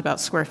so much about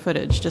square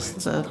footage,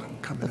 just the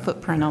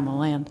footprint on the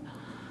land.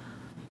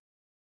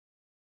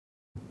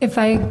 If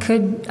I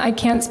could, I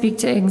can't speak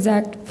to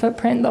exact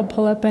footprint. They'll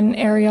pull up an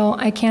aerial.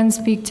 I can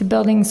speak to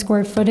building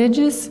square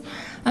footages.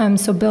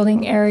 So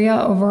building area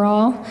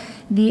overall,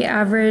 the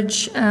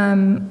average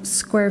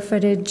square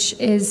footage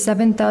is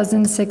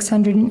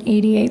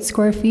 7,688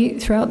 square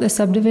feet throughout the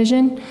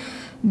subdivision.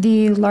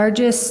 The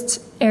largest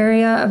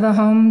area of a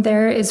home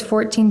there is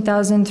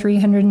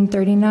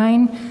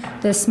 14,339.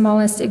 The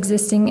smallest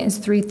existing is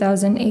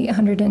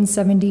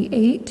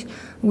 3,878.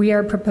 We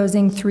are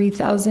proposing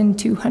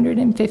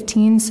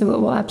 3,215, so it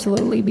will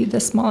absolutely be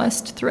the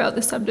smallest throughout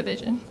the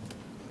subdivision.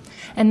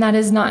 And that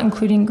is not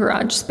including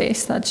garage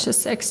space. That's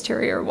just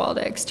exterior wall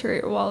to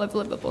exterior wall of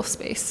livable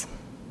space.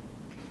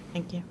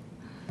 Thank you.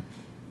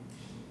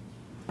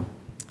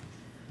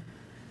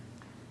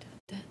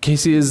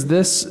 Casey, is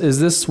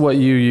this what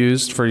you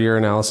used for your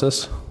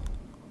analysis?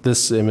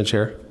 This image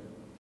here?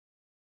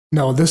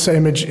 No, this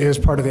image is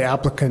part of the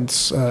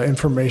applicant's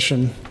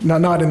information.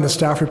 Not in the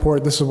staff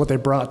report. This is what they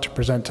brought to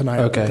present tonight.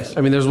 Okay.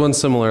 I mean, there's one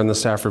similar in the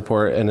staff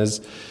report, and I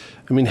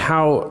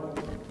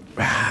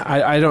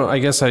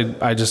guess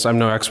I'm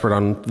no expert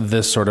on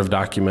this sort of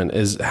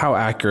document. How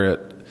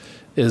accurate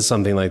is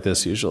something like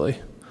this usually?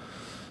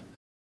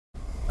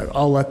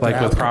 I'll let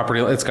with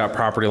property, it's got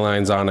property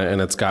lines on it, and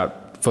it's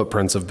got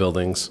footprints of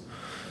buildings.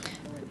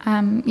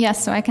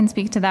 Yes, so I can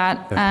speak to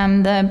that.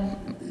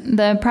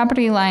 The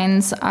property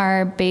lines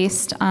are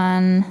based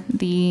on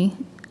the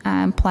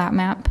plat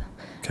map.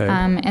 Okay.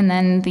 And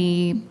then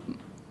the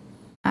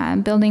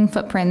building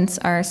footprints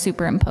are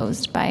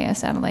superimposed by a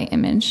satellite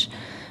image.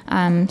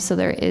 So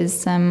there is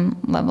some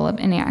level of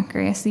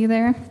inaccuracy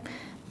there.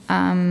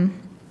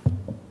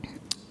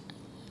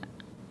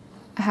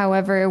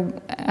 However,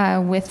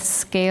 with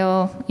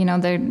scale,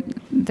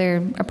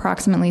 they're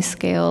approximately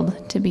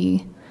scaled to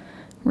be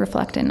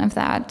reflectant of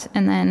that.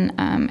 And then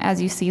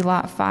as you see,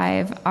 Lot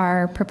 5,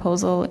 our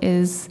proposal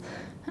is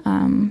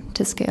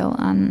to scale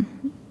on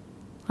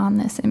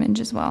this image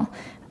as well.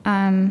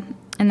 And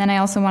then I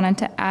also wanted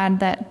to add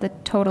that the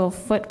total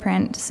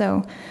footprint,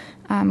 so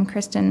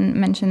Kristen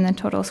mentioned the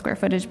total square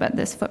footage, but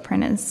this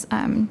footprint is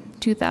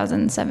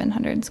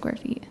 2,700 square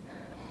feet.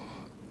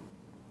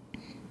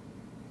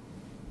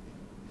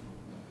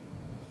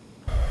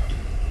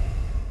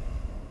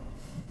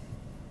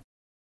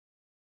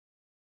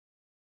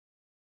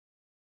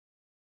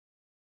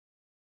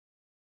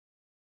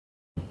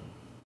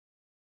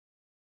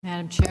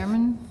 Madam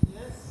Chairman?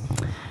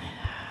 Yes.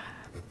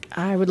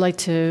 I would like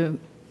to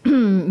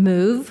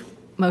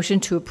motion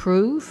to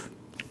approve,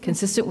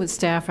 consistent with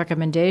staff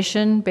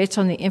recommendation, based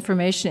on the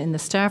information in the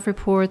staff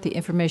report, the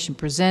information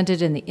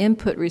presented, and the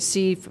input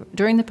received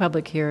during the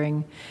public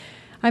hearing.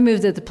 I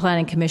move that the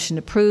Planning Commission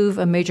approve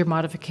a major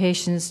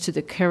modifications to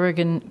the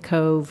Kerrigan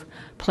Cove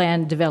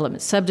Planned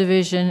Development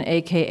Subdivision,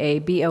 aka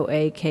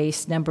BOA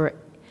case number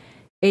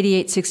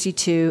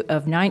 8862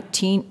 of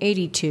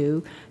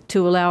 1982,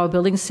 to allow a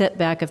building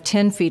setback of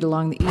 10 feet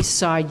along the east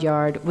side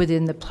yard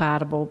within the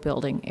plattable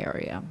building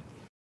area.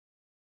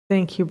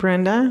 Thank you,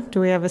 Brenda. Do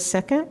we have a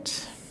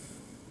second?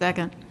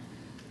 Second.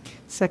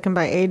 Second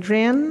by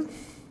Adrian.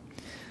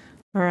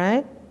 All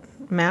right.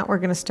 Matt, we're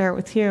going to start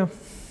with you.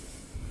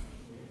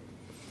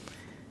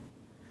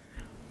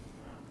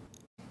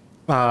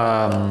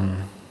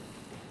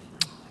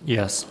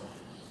 Yes.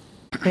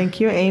 Thank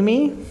you,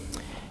 Amy.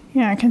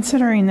 Yeah,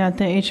 considering that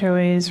the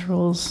HOA's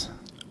rules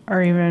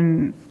are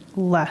even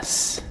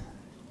less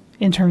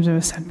in terms of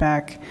a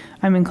setback,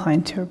 I'm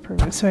inclined to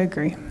approve it, so I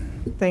agree.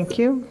 Thank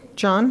you.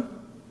 John?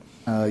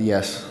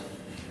 Yes.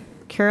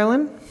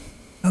 Carolyn?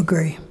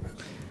 Agree.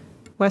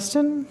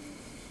 Weston?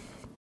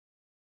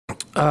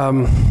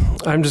 I'm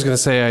just going to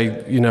say,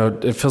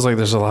 it feels like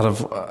there's a lot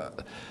of,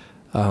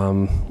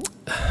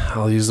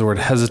 I'll use the word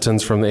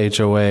hesitance from the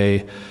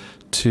HOA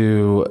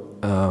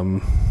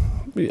to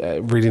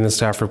reading the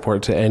staff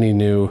report to any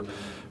new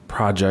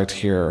project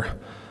here.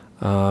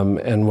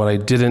 And what I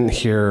didn't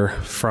hear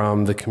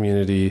from the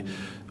community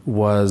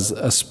was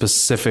a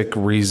specific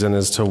reason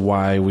as to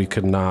why we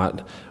could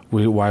not,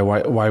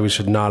 why we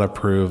should not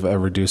approve a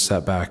reduced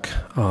setback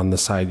on the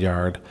side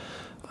yard.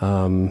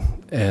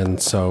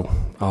 And so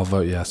I'll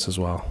vote yes as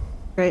well.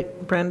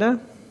 Great. Brenda?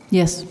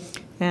 Yes.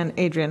 And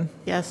Adrian?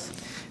 Yes.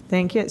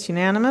 Thank you. It's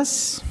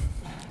unanimous.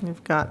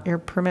 You've got your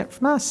permit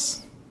from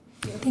us.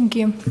 Thank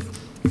you.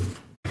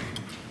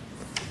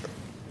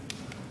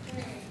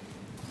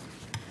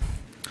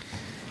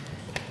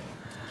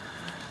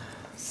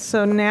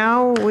 So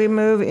now we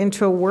move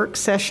into a work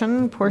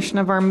session portion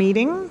of our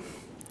meeting.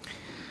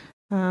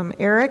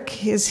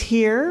 Eric is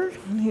here.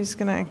 He's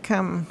going to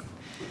come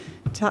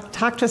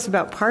talk to us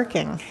about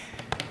parking.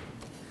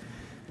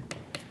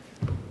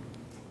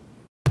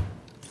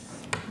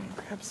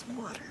 Grab some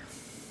water.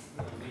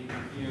 I'll leave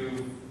a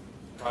few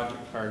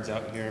project cards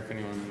out here if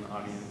anyone in the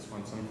audience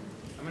wants them.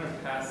 I'm going to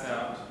pass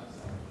out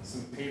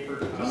some paper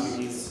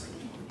copies.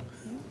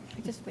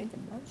 I just made the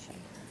motion.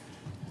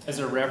 As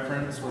a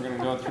reference, we're going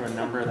to go through a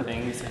number of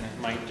things, and it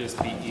might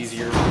just be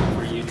easier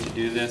for you to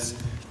do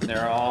this.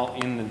 They're all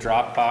in the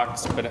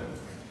Dropbox, but it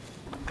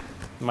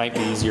might be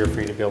easier for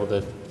you to be able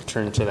to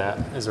turn to that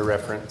as a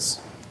reference.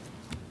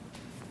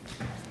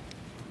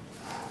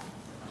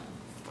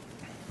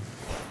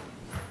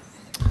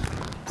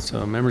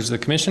 So, members of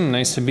the commission,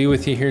 nice to be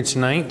with you here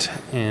tonight.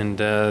 And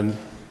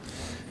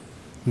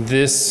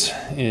this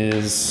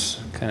is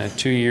kind of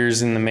 2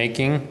 years in the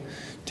making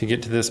to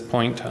get to this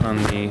point on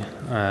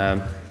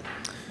the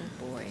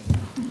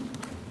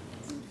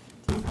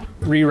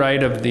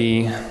rewrite of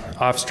the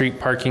off-street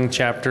parking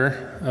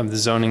chapter of the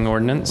zoning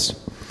ordinance.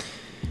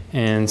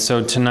 And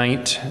so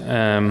tonight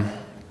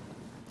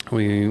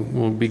we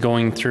will be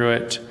going through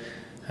it.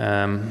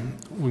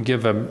 We'll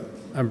give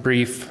a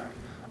brief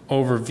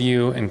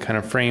overview and kind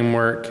of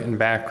framework and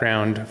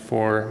background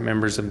for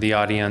members of the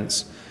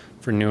audience,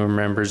 for newer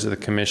members of the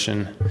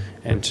commission,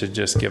 and to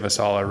just give us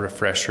all a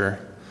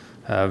refresher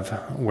of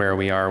where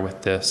we are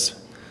with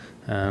this.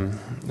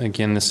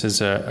 Again, this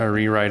is a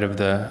rewrite of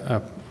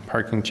the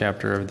parking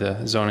chapter of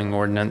the zoning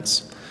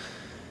ordinance.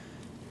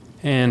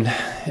 And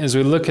as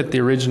we look at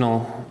the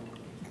original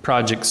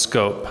project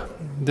scope,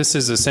 this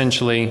is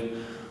essentially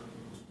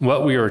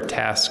what we were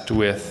tasked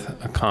with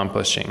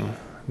accomplishing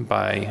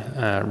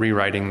by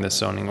rewriting the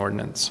zoning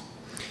ordinance.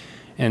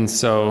 And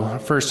so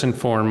first and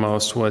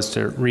foremost was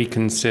to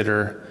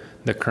reconsider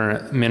the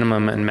current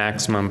minimum and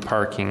maximum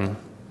parking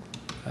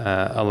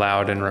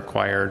allowed and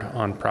required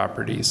on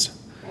properties,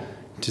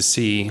 to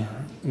see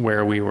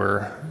where we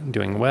were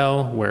doing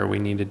well, where we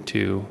needed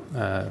to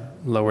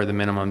lower the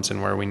minimums,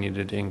 and where we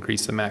needed to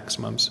increase the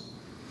maximums.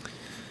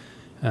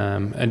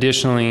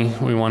 Additionally,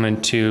 we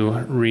wanted to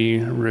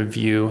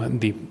review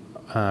the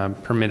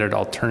permitted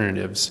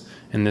alternatives,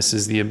 and this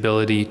is the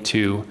ability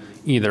to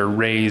either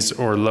raise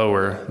or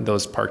lower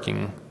those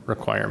parking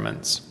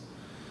requirements,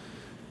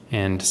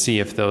 and see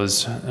if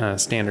those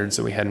standards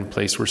that we had in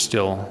place were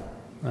still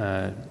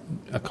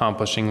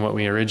accomplishing what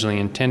we originally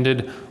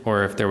intended,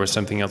 or if there was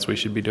something else we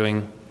should be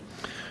doing.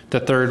 The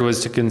third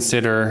was to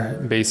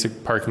consider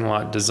basic parking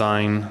lot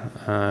design,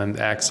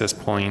 access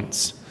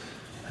points,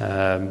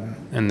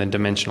 and the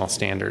dimensional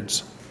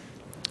standards.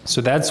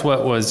 So that's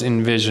what was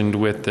envisioned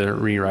with the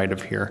rewrite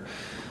of here,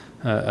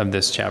 of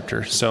this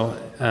chapter. So,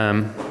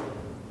 not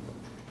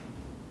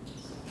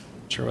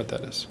sure what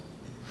that is.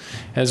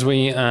 As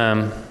we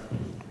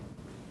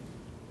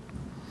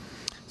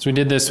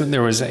did this,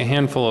 there was a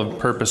handful of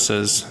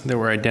purposes that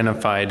were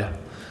identified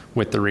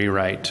with the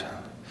rewrite.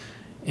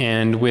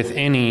 And with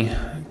any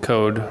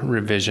code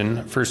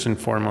revision, first and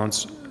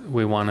foremost,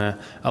 we want to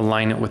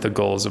align it with the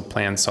goals of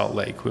Plan Salt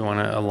Lake. We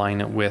want to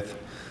align it with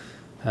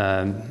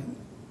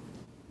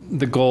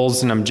the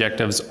goals and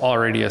objectives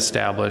already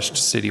established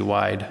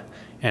citywide,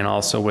 and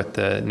also with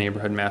the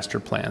neighborhood master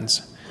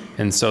plans.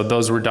 And so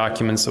those were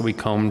documents that we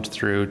combed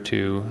through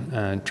to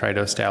try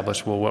to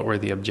establish, well, what were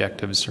the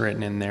objectives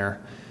written in there?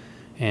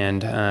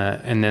 And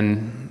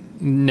then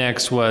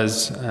next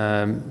was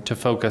to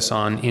focus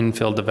on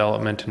infill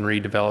development and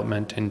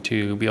redevelopment, and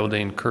to be able to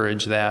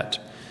encourage that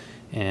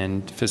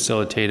and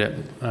facilitate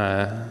it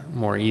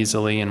more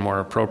easily and more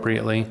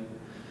appropriately.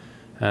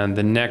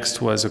 The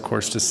next was, of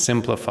course, to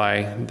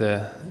simplify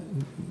the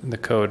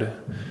code,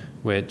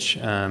 which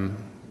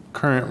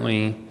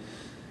currently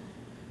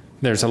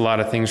there's a lot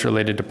of things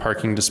related to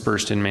parking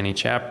dispersed in many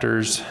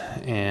chapters,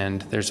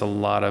 and there's a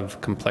lot of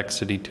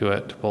complexity to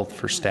it, both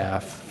for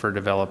staff, for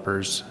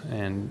developers,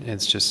 and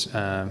it's just,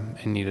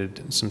 it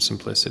needed some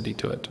simplicity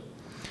to it.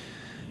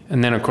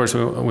 And then, of course,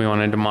 we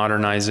wanted to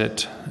modernize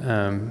it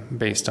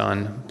based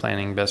on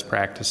planning best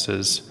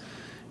practices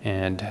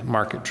and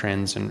market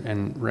trends,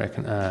 and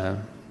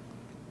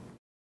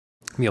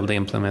be able to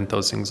implement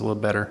those things a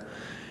little better.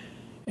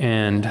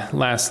 And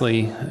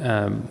lastly,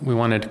 we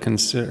wanted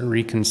to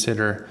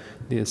reconsider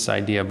this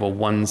idea of a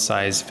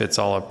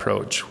one-size-fits-all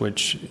approach,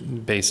 which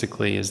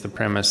basically is the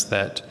premise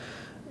that,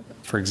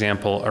 for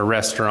example, a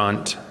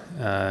restaurant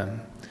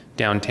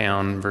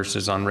downtown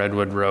versus on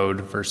Redwood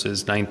Road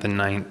versus 9th and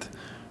 9th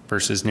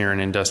versus near an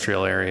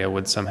industrial area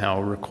would somehow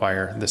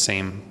require the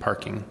same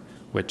parking,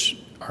 which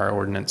our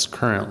ordinance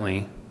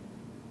currently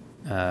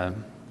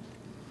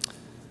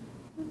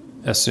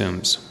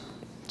assumes.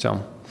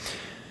 So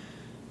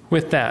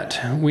with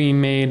that, we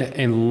made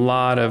a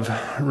lot of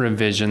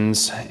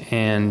revisions,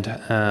 and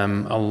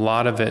a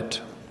lot of it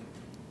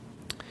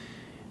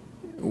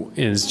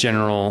is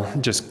general,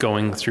 just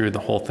going through the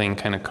whole thing,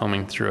 kind of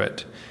combing through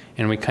it.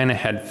 And we kind of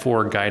had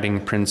 4 guiding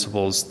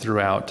principles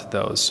throughout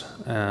those.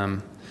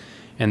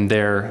 And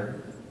they're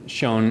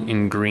shown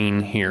in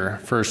green here.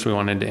 First, we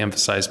wanted to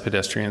emphasize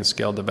pedestrian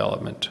scale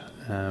development.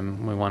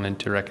 We wanted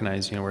to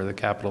recognize, we're the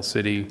capital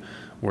city,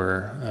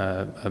 we're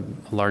a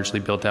largely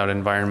built out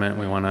environment.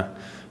 We want to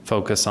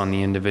focus on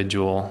the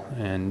individual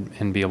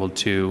and be able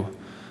to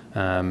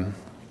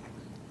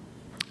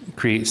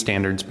create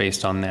standards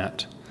based on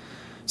that.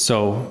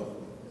 So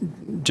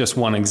just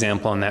one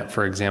example on that,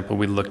 for example,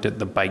 we looked at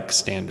the bike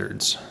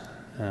standards.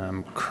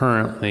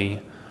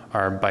 Currently,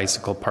 our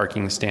bicycle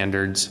parking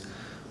standards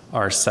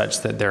are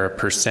such that they're a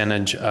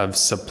percentage of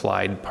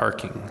supplied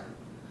parking.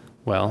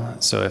 Well,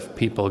 so if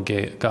people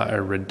got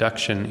a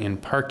reduction in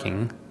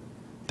parking,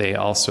 they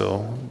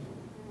also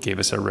gave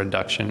us a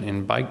reduction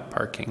in bike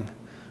parking,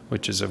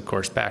 which is of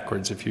course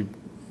backwards. If you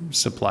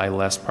supply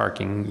less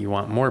parking, you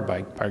want more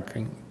bike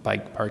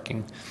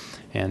parking.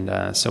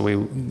 And so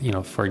we,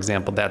 for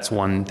example, that's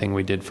one thing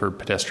we did for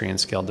pedestrian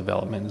scale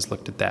development, is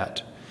looked at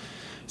that.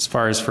 As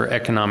far as for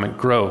economic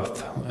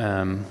growth,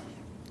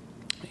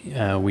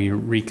 we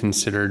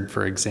reconsidered,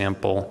 for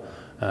example,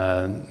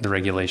 the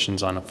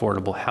regulations on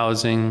affordable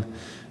housing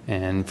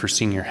and for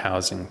senior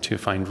housing to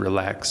find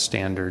relaxed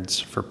standards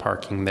for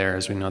parking there.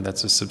 As we know,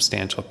 that's a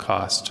substantial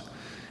cost,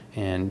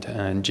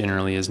 and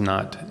generally is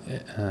not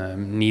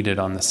needed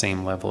on the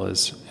same level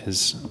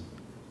as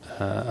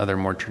other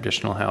more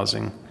traditional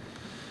housing.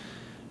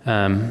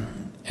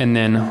 And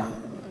then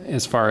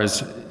as far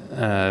as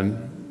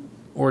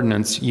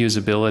ordinance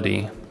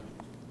usability,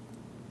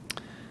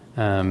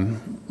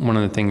 one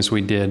of the things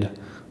we did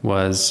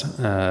was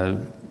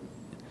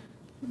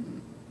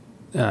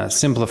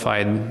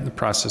simplified the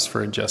process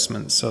for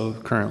adjustments. So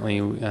currently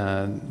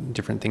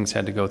different things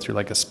had to go through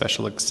like a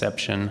special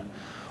exception,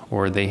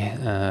 or they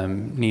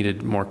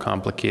needed more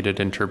complicated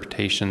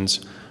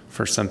interpretations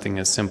for something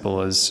as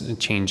simple as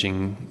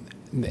changing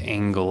the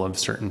angle of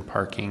certain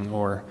parking,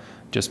 or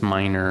just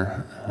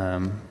minor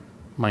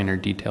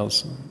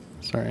details.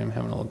 Sorry, I'm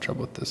having a little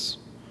trouble with this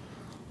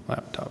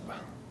laptop.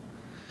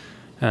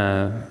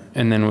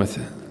 And then with,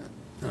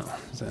 oh,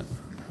 is that,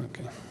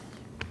 okay.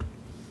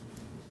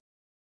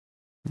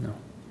 No.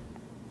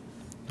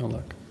 Oh,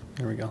 look,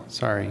 there we go,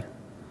 sorry.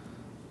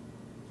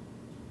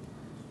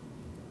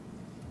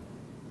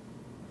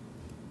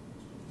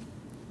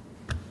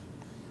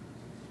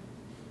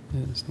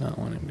 It is not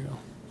wanting to go.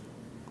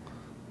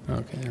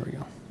 Okay, there we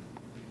go.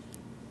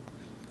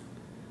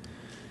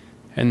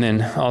 And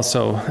then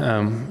also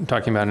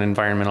talking about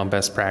environmental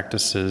best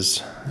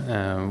practices,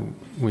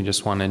 we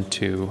just wanted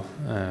to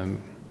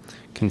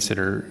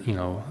consider,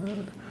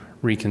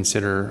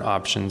 reconsider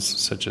options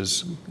such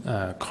as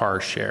car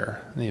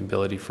share, the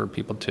ability for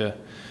people to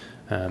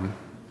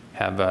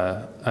have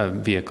a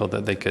vehicle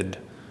that they could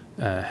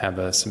have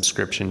a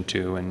subscription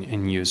to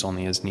and use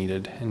only as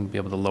needed and be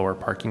able to lower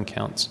parking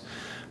counts.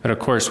 But of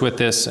course, with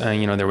this,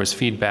 there was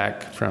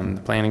feedback from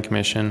the Planning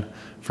Commission,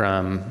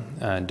 from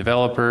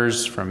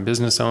developers, from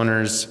business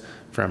owners,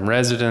 from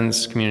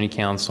residents, community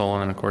council,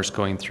 and of course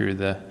going through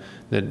the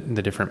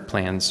different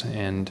plans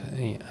and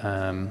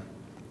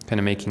kind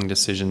of making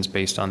decisions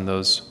based on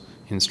those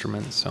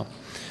instruments. So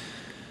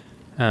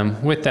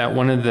with that,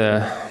 one of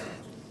the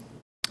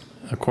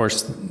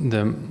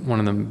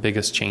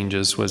biggest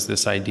changes was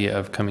this idea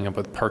of coming up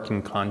with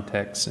parking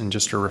contexts, and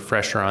just a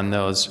refresher on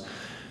those.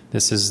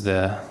 This is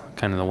the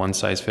kind of the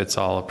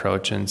one-size-fits-all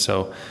approach, and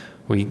so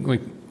we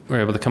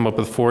were able to come up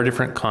with 4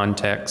 different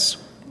contexts.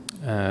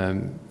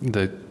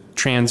 The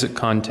transit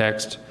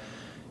context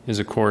is,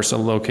 of course,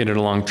 located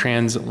along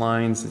transit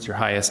lines. It's your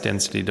highest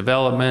density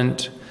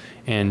development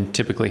and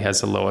typically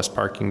has the lowest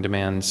parking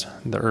demands.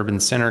 The urban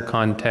center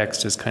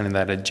context is kind of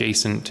that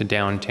adjacent to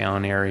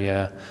downtown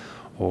area,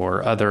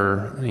 or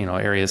other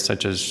areas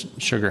such as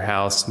Sugar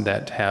House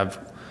that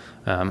have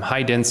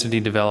high density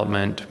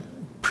development,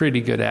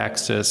 pretty good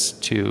access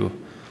to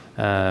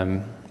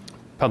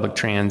public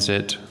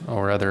transit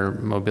or other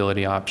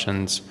mobility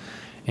options,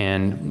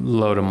 and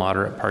low to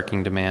moderate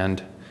parking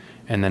demand.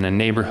 And then a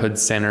neighborhood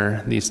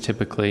center, these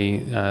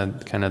typically,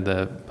 kind of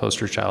the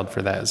poster child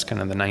for that is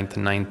kind of the 9th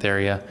and 9th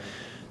area.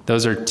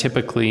 Those are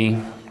typically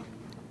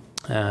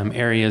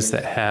areas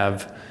that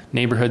have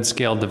neighborhood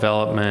scale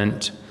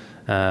development,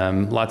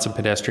 lots of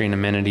pedestrian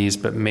amenities,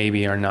 but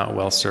maybe are not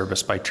well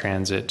serviced by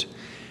transit.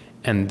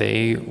 And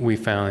we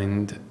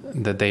found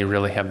that they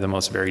really have the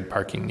most varied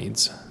parking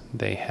needs.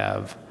 They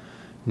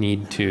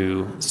need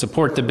to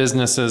support the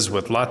businesses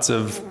with lots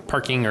of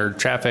parking or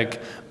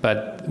traffic,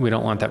 but we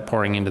don't want that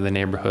pouring into the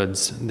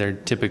neighborhoods. They're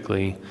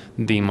typically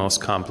the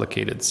most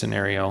complicated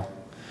scenario.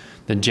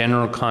 The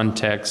general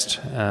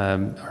context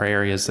are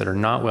areas that are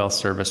not well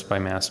serviced by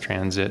mass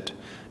transit,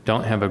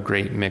 don't have a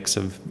great mix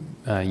of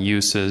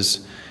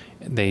uses.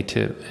 They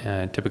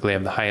typically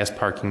have the highest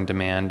parking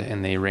demand,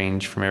 and they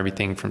range from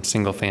everything from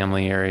single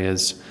family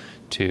areas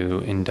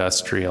to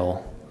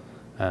industrial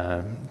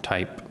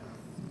type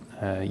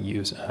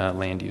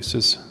land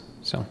uses.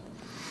 So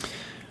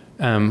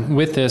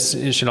with this,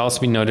 it should also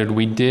be noted,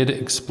 we did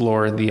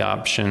explore the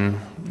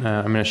option.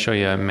 I'm going to show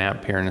you a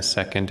map here in a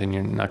second, and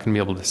you're not going to be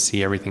able to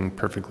see everything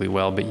perfectly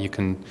well, but you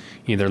can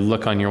either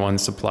look on your one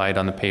supplied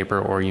on the paper,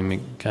 or you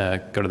may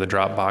go to the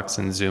Dropbox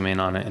and zoom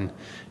in on it and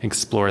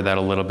explore that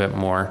a little bit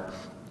more.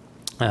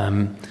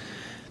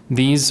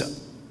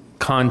 These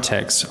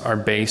contexts are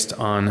based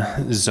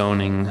on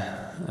zoning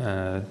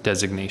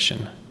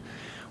designation.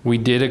 We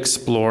did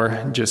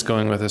explore just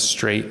going with a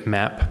straight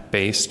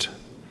map-based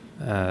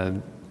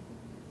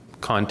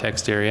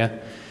context area,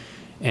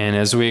 and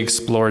as we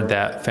explored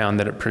that, found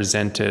that it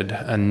presented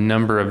a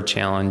number of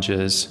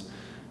challenges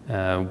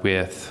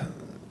with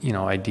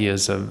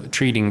ideas of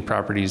treating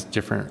properties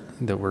different,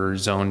 that were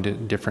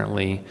zoned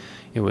differently.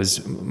 It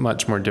was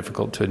much more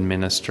difficult to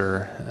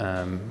administer,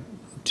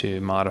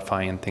 to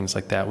modify and things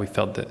like that. We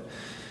felt that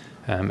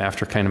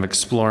after kind of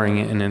exploring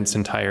it in its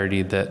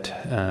entirety,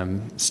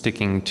 that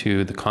sticking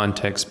to the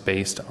context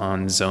based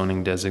on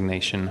zoning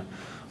designation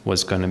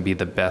was going to be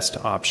the best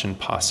option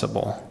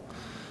possible.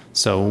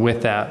 So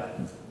with that,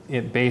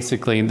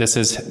 this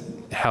is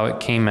how it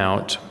came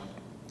out.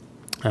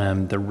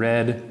 The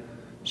red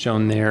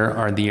shown there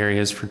are the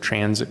areas for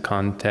transit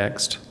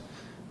context,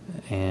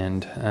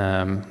 and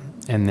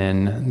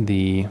then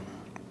the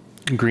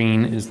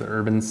green is the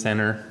urban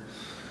center,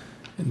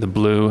 the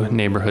blue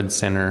neighborhood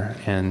center,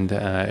 and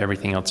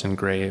everything else in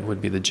gray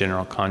would be the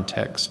general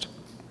context.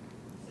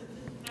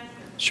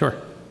 Sure,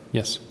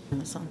 yes.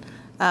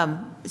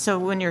 So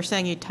when you're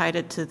saying you tied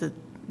it to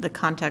the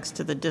context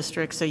to the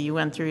district, so you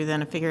went through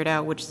then and figured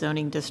out which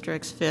zoning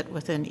districts fit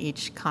within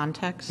each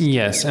context?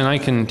 Yes, and I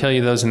can tell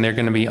you those, and they're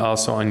going to be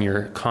also on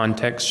your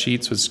context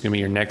sheets, which is going to be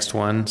your next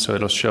one, so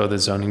it'll show the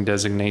zoning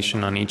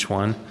designation on each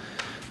one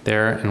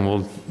there, and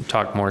we'll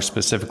talk more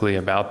specifically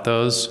about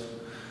those.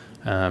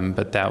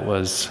 But that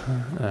was...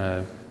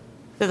 So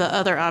the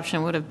other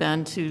option would have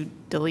been to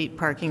delete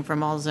parking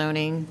from all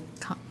zoning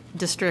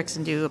districts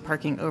and do a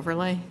parking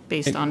overlay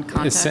based on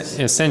context?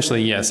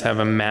 Essentially, yes. Have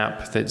a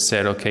map that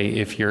said, okay,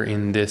 if you're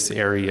in this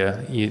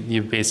area,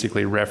 you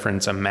basically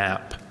reference a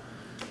map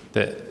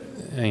that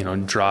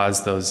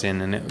draws those in.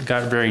 And it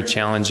got very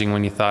challenging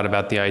when you thought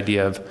about the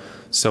idea of,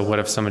 so what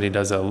if somebody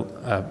does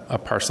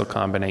a parcel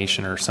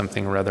combination or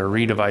something, or rather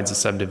redivides a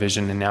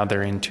subdivision, and now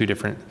they're in 2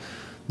 different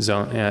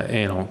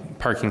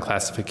parking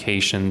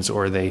classifications,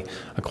 or they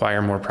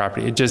acquire more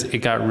property. It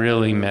got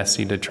really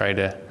messy to try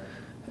to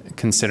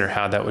consider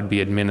how that would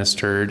be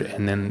administered.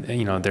 And then,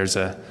 there's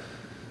a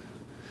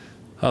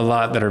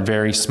lot that are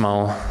very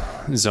small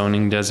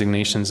zoning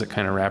designations that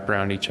kind of wrap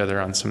around each other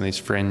on some of these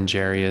fringe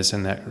areas,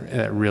 and that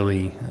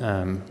really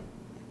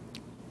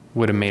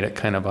would have made it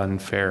kind of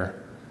unfair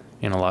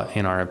in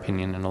our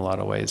opinion, in a lot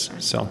of ways.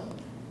 So,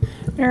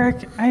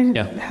 Eric, I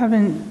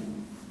haven't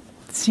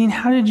seen,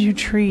 how did you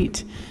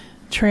treat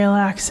trail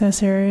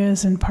access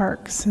areas and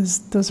parks, as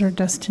those are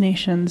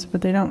destinations,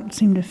 but they don't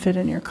seem to fit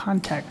in your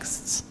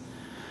contexts.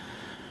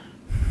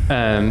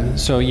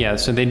 So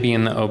they'd be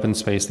in the open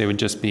space. They would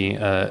just be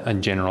a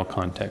general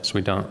context.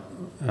 We don't,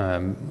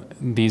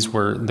 these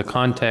were the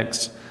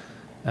contexts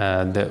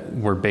that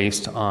were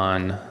based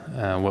on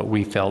what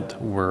we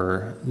felt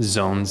were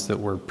zones that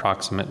were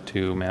proximate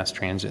to mass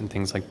transit and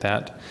things like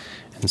that.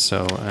 And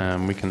so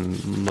we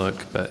can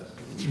look, but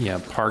yeah,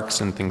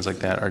 parks and things like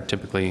that are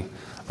typically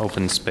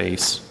open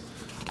space,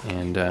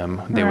 and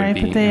they would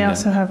be. But they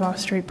also have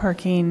off-street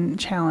parking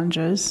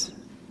challenges,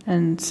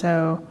 and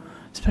so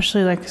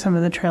especially like some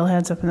of the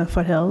trailheads up in the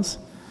foothills.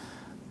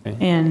 Okay.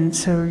 And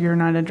so you're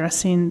not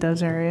addressing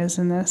those areas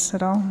in this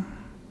at all?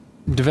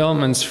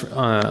 Developments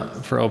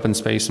for open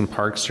space and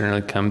parks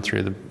generally come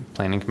through the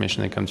Planning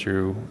Commission. They come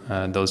through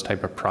those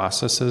type of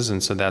processes,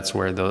 and so that's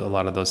where a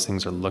lot of those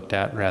things are looked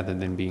at rather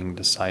than being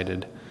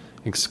decided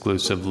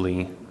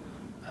exclusively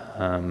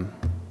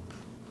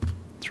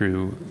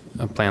through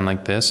a plan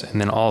like this. And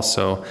then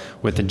also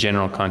with the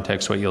general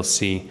context, what you'll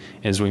see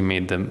is we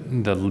made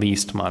the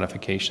least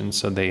modifications,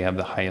 so they have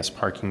the highest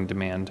parking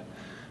demand,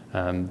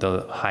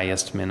 the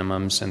highest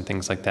minimums and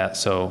things like that.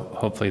 So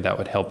hopefully that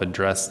would help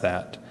address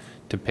that,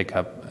 to pick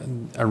up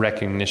a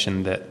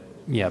recognition that,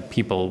 yeah,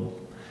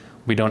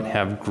 we don't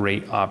have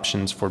great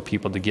options for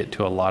people to get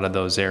to a lot of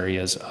those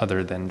areas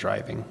other than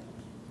driving.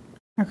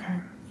 Okay.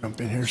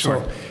 Jump in here.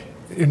 Sure. So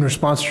in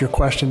response to your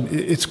question,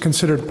 it's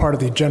considered part of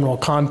the general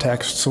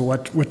context, so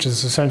which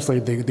is essentially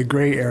the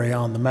gray area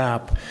on the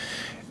map.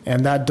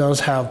 And that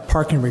does have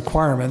parking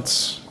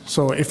requirements.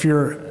 So if you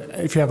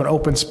have an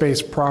open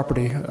space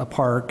property, a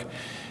park,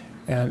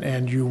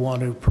 and you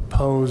want to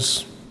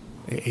propose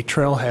a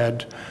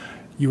trailhead,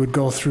 you would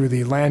go through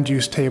the land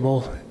use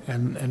table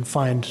and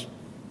find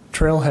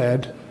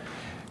trailhead.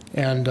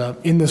 And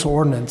in this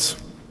ordinance,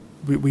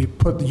 we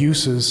put the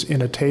uses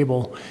in a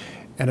table,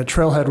 and a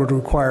trailhead would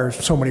require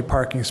so many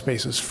parking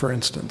spaces, for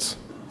instance.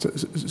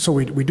 So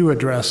we do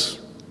address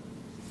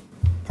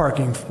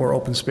parking for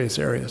open space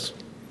areas.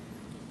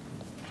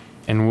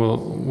 And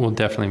we'll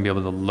definitely be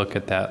able to look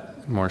at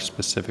that more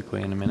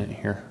specifically in a minute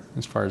here,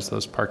 as far as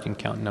those parking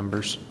count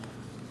numbers.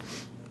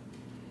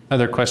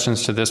 Other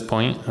questions to this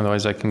point?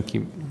 Otherwise, I can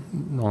keep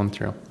rolling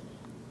through.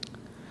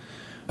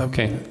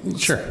 Okay,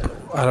 sure.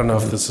 I don't know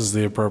if this is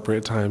the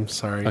appropriate time,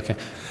 sorry. Okay.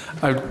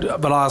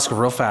 But I'll ask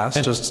real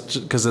fast,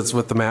 just because it's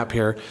with the map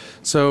here.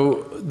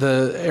 So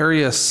the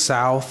area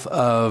south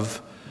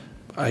of,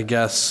 I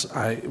guess,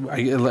 I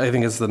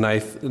think it's the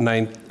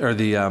ninth or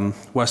the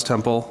West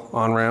Temple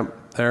on-ramp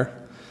there.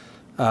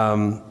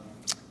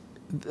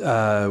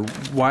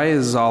 Why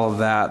is all of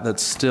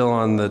that's still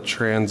on the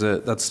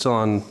transit, that's still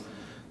on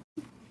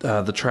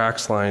the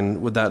tracks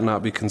line, would that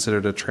not be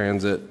considered a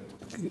transit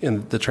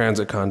in the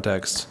transit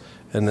context,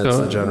 and it's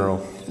the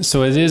general?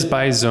 So it is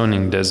by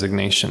zoning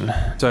designation.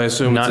 So I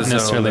assume not it's a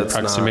necessarily zone that's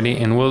proximity.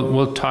 not. And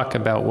we'll talk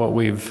about what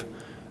we've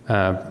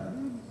what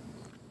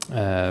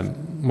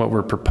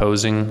we're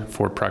proposing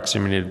for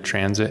proximity to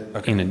transit,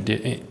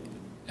 okay,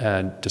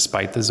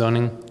 despite the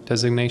zoning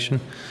designation.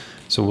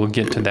 So we'll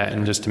get to that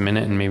in just a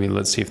minute, and maybe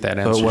let's see if that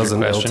answers your question. So it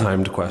was an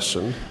ill-timed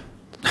question.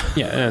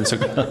 Yeah, it's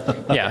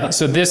okay. Yeah,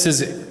 so this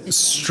is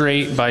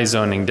straight by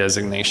zoning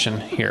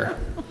designation here.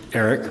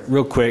 Eric,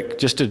 real quick,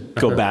 just to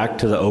go back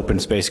to the open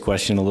space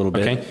question a little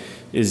bit, okay,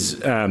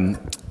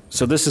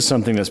 so this is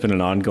something that's been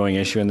an ongoing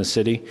issue in the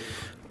city.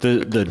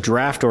 The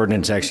draft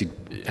ordinance actually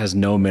has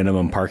no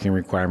minimum parking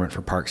requirement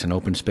for parks and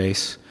open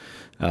space.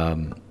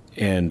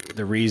 And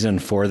the reason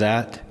for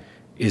that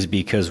is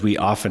because we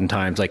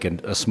oftentimes, like in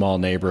a small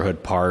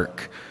neighborhood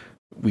park,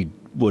 we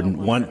wouldn't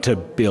want to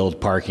build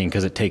parking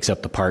because it takes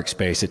up the park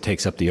space, it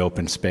takes up the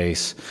open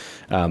space.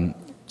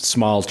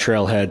 Small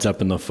trailheads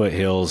up in the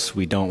foothills,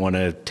 we don't want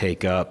to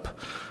take up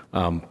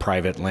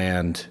private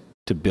land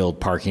to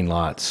build parking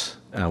lots.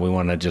 We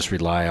want to just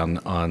rely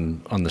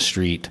on the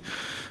street.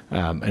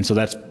 And so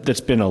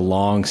that's been a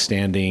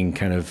long-standing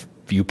kind of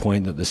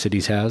viewpoint that the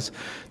cities has.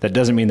 That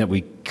doesn't mean that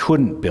we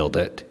couldn't build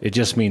it. It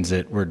just means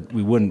that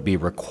we wouldn't be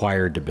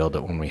required to build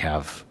it when we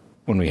have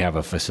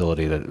a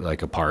facility that,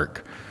 like a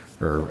park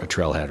or a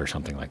trailhead or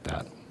something like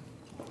that.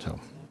 So.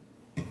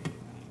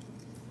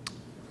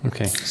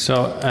 Okay,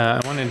 so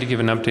I wanted to give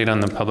an update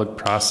on the public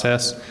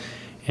process.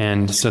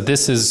 And so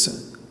this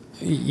is,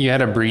 you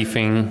had a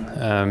briefing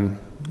a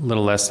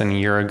little less than a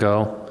year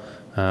ago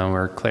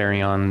where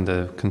Clarion,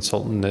 the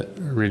consultant that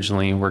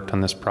originally worked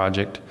on this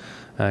project,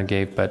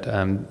 gave. But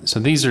so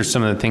these are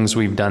some of the things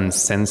we've done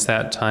since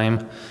that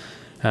time.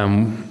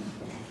 I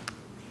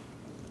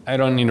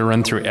don't need to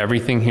run through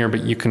everything here,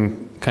 but you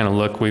can kind of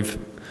look.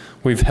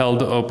 We've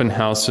held open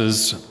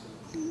houses,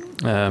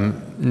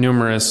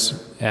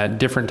 numerous at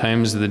different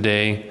times of the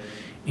day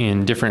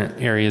in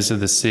different areas of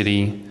the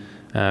city.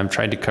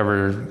 Tried to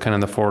cover kind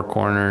of the four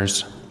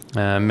corners.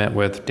 Met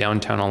with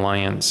Downtown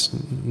Alliance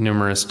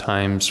numerous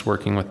times,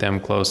 working with them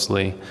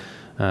closely.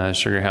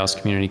 Sugar House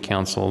Community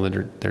Council,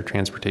 their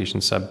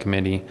transportation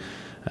subcommittee.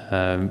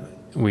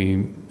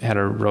 We had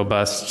a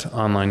robust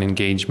online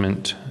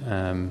engagement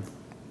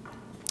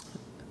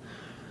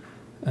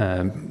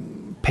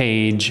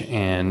page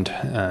and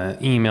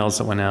emails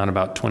that went out,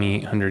 about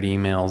 2,800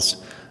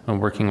 emails,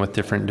 working with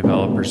different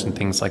developers and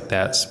things like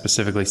that,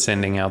 specifically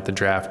sending out the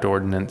draft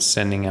ordinance,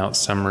 sending out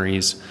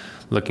summaries,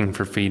 looking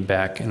for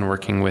feedback and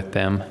working with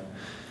them.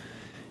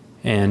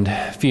 And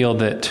feel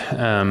that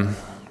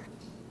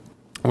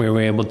we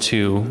were able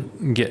to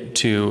get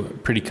to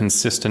pretty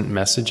consistent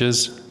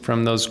messages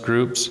from those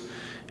groups,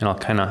 and I'll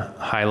kind of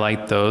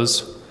highlight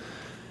those.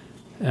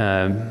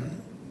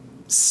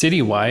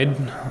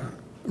 Citywide,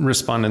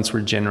 respondents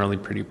were generally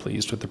pretty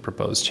pleased with the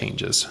proposed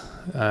changes.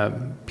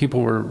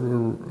 People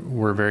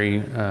were very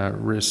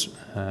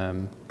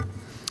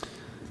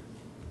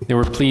they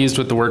were pleased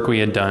with the work we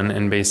had done,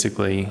 and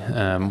basically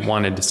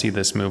wanted to see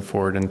this move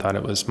forward and thought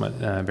it was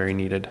very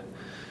needed.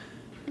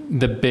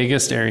 The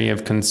biggest area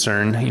of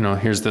concern,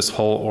 here's this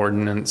whole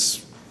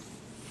ordinance,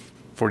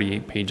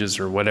 48 pages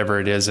or whatever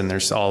it is, and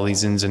there's all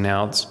these ins and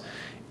outs.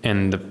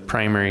 And the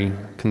primary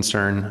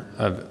concern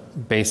of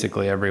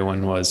basically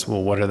everyone was,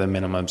 well, what are the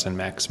minimums and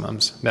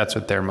maximums? That's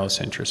what they're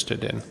most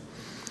interested in.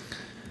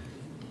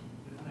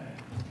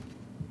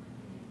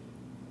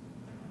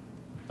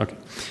 Okay.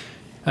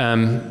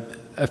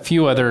 A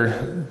few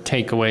other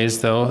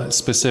takeaways, though,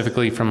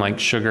 specifically from like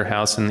Sugar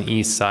House and the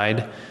east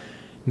side.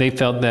 They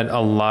felt that a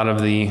lot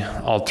of the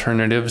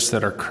alternatives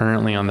that are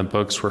currently on the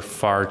books were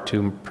far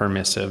too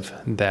permissive,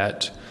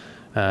 that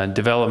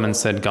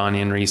developments that had gone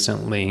in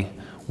recently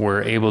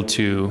were able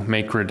to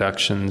make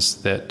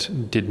reductions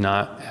that did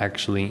not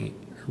actually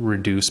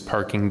reduce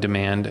parking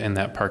demand, and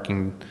that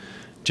parking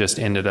just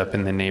ended up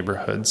in the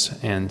neighborhoods.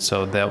 And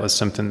so that was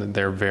something that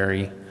they're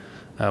very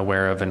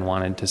aware of and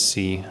wanted to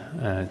see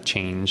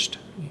changed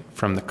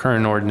from the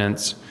current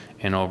ordinance,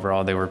 and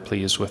overall they were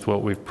pleased with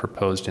what we've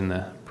proposed in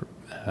the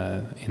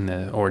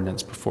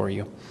ordinance before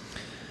you.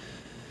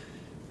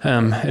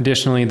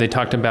 Additionally, they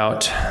talked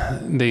about,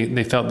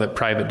 they felt that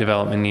private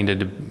development needed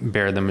to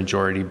bear the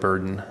majority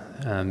burden.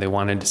 They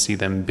wanted to see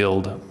them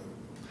build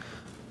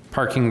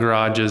parking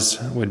garages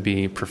would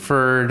be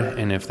preferred,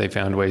 and if they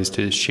found ways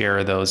to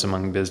share those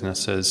among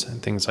businesses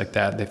and things like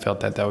that, they felt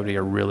that that would be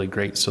a really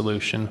great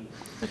solution.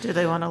 But do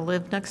they want to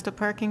live next to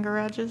parking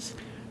garages?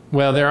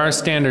 Well, there are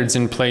standards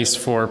in place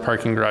for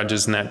parking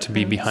garages and that to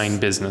be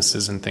behind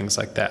businesses and things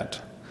like that.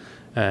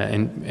 But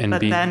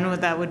then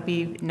that would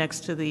be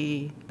next to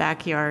the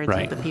backyards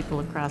of the people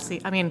across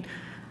the,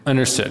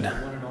 Understood.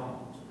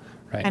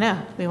 Right. I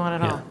know, we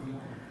want it all.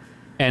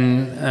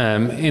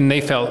 And they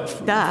felt,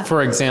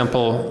 for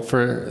example,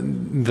 for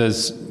the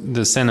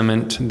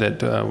sentiment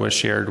that was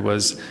shared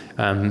was,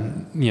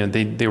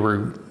 they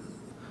were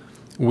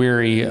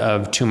weary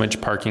of too much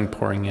parking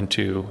pouring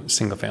into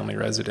single-family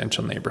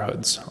residential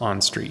neighborhoods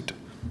on street.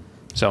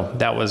 So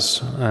that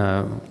was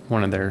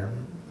one of their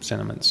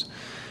sentiments.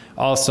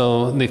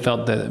 Also, they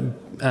felt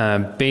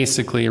that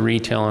basically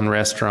retail and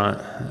restaurant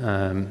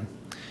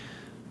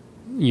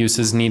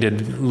uses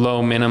needed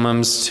low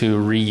minimums to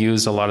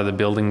reuse a lot of the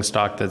building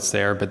stock that's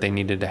there, but they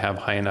needed to have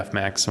high enough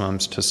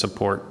maximums to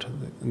support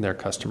their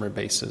customer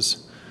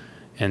bases.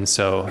 And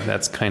so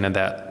that's kind of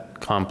that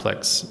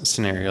complex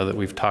scenario that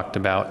we've talked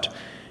about.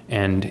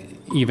 And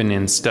even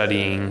in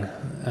studying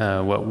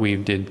what we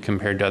did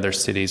compared to other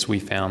cities, we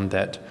found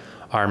that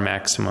our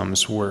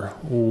maximums were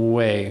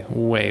way,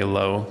 way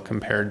low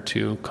compared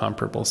to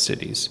comparable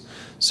cities.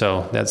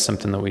 So that's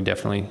something that we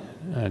definitely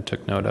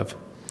took note of.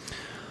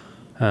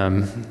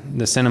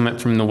 The sentiment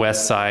from the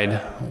west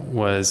side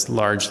was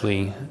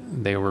largely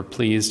they were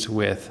pleased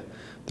with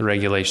the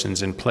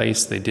regulations in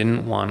place. They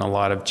didn't want a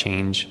lot of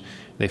change.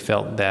 They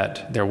felt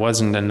that there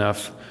wasn't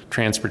enough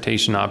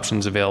transportation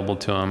options available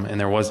to them, and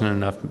there wasn't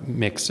enough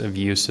mix of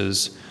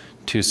uses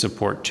to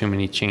support too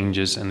many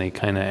changes, and they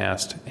kind of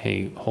asked,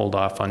 hey, hold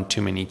off on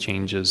too many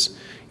changes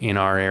in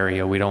our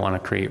area. We don't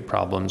want to create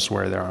problems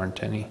where there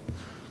aren't any.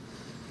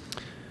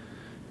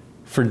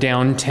 For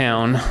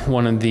downtown,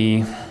 one of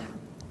the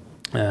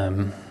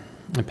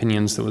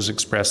opinions that was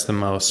expressed the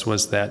most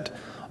was that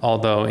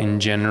although in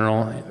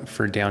general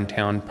for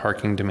downtown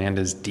parking demand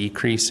is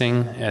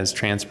decreasing as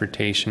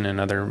transportation and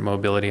other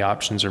mobility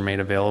options are made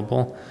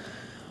available,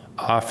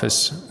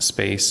 office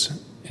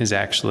space is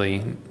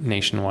actually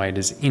nationwide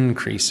is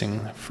increasing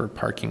for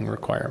parking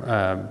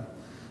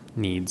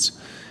needs.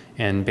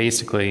 And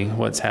basically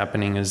what's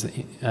happening is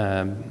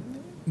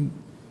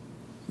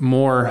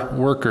more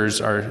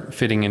workers are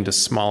fitting into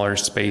smaller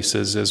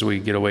spaces as we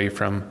get away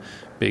from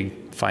big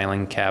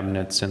filing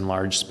cabinets and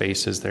large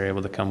spaces. They're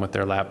able to come with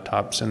their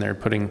laptops, and they're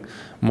putting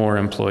more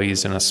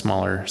employees in a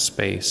smaller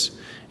space.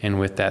 And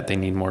with that, they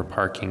need more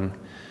parking.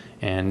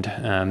 And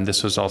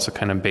this was also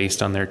kind of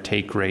based on their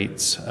take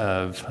rates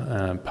of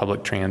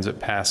public transit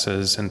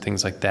passes and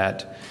things like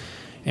that.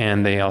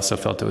 And they also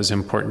felt it was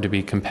important to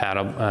be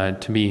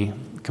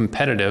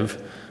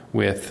competitive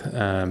with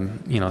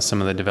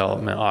some of the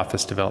development,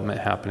 office development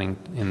happening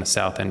in the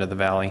south end of the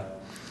valley.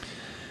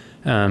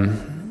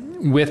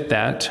 With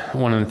that,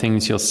 one of the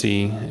things you'll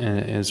see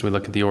as we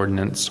look at the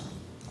ordinance,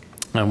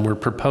 we're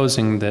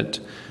proposing that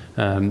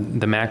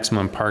the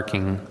maximum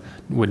parking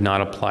would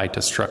not apply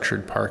to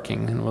structured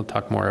parking, and we'll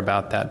talk more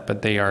about that,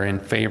 but they are in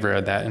favor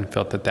of that and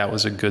felt that that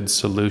was a good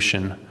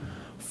solution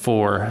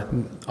for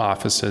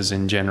offices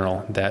in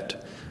general,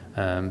 that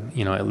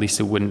you know, at least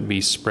it wouldn't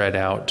be spread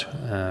out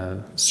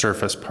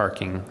surface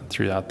parking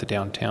throughout the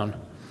downtown.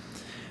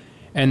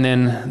 And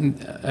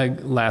then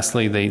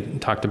lastly, they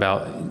talked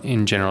about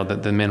in general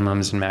that the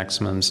minimums and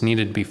maximums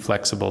needed to be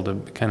flexible to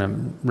kind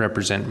of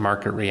represent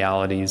market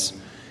realities.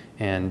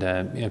 And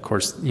of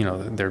course, you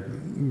know, they're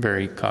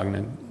very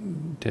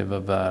cognitive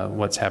of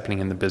what's happening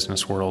in the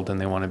business world, and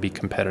they want to be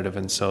competitive.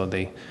 And so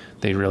they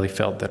really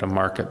felt that a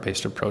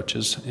market-based approach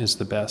is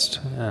the best.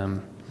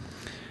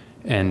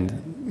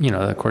 And, you know,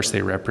 of course,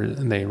 they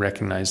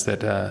recognize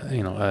that,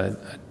 you know,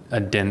 a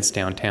dense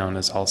downtown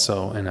is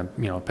also, and a,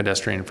 you know,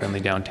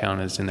 pedestrian-friendly downtown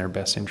is in their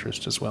best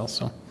interest as well.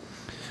 So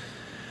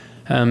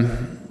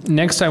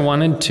next, I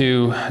wanted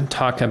to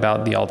talk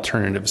about the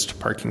alternatives to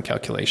parking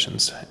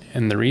calculations.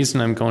 And the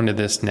reason I'm going to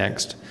this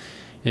next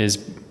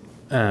is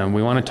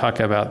we want to talk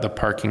about the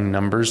parking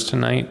numbers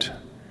tonight,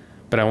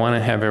 but I want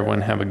to have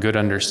everyone have a good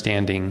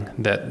understanding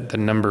that the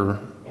number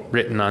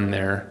written on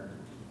there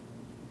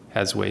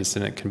has ways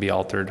that it can be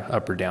altered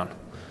up or down.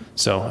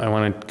 So I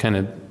want to kind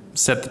of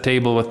set the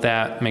table with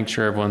that, make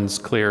sure everyone's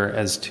clear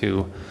as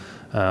to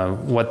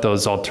what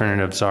those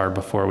alternatives are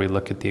before we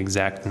look at the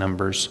exact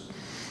numbers.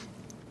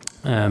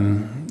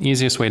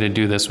 Easiest way to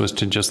do this was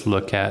to just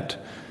look at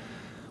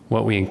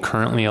what we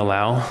currently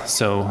allow.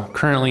 So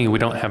currently we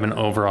don't have an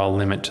overall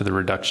limit to the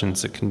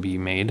reductions that can be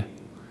made.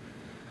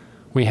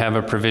 We have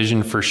a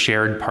provision for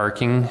shared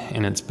parking,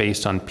 and it's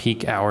based on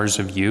peak hours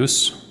of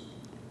use.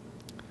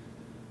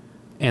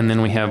 And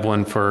then we have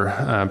one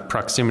for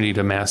proximity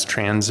to mass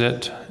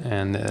transit,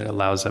 and it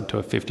allows up to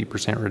a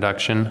 50%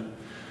 reduction.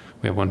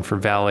 We have one for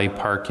valet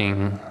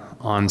parking,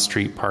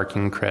 on-street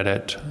parking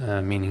credit,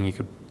 meaning you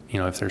could, you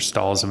know, if there's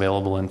stalls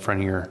available in front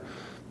of your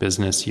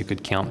business, you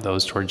could count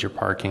those towards your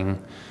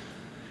parking.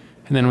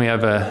 And then we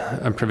have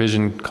a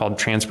provision called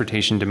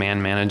transportation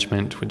demand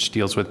management, which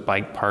deals with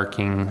bike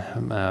parking,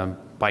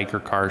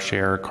 biker car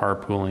share,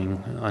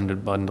 carpooling,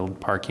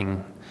 unbundled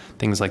parking,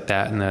 things like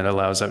that, and that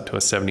allows up to a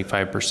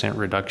 75%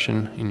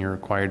 reduction in your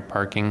required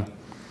parking.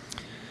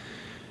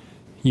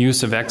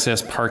 Use of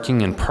excess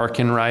parking in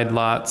park-and-ride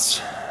lots,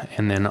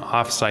 and then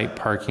off-site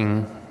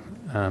parking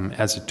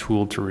as a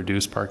tool to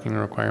reduce parking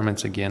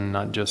requirements. Again,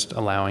 not just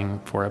allowing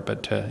for it,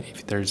 but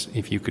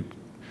if you could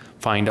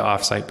find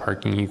off-site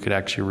parking, you could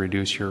actually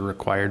reduce your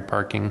required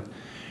parking.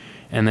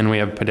 And then we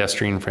have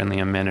pedestrian-friendly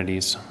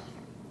amenities,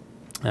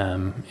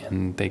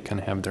 and they kind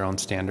of have their own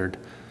standard.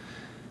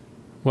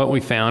 What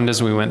we found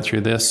as we went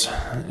through this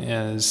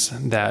is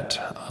that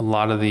a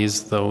lot of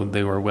these, though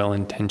they were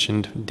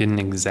well-intentioned, didn't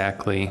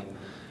exactly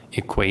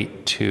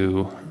equate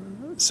to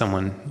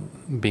someone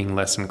being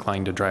less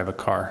inclined to drive a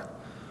car.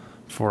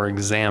 For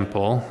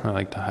example, I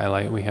like to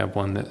highlight, we have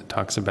one that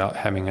talks about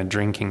having a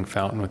drinking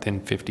fountain within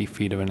 50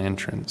 feet of an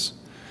entrance.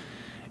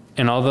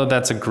 And although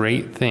that's a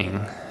great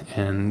thing,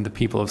 and the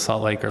people of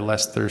Salt Lake are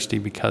less thirsty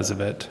because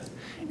of it,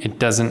 it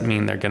doesn't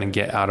mean they're going to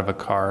get out of a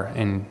car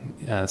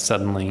and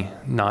suddenly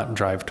not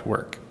drive to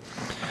work.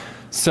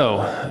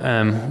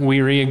 So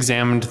we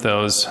re-examined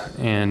those,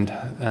 and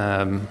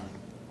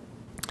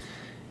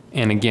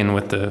again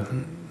with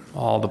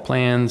all the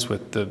plans,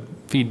 with the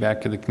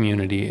feedback of the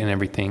community and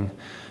everything,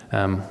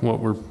 what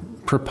we're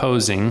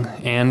proposing,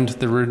 and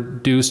the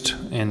reduced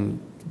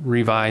and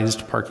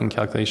revised parking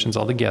calculations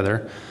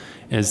altogether,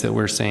 is that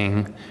we're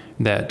saying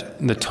that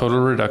the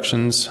total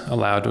reductions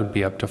allowed would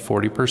be up to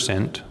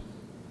 40%.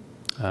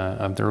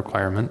 Of the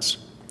requirements.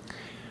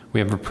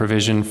 We have a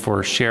provision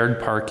for shared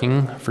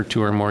parking for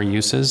 2 or more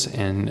uses,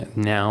 and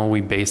now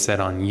we base that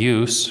on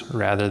use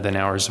rather than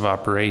hours of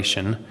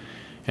operation.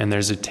 And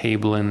there's a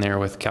table in there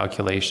with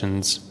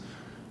calculations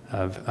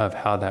of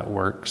how that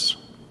works.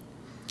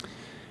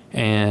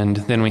 And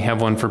then we have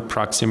one for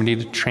proximity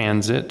to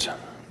transit,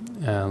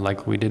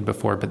 like we did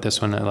before, but this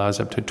one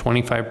allows up to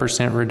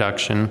 25%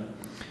 reduction.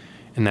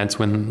 And that's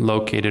when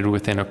located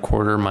within a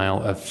quarter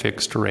mile of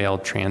fixed rail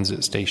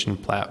transit station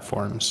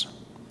platforms,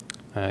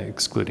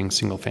 excluding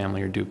single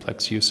family or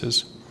duplex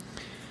uses.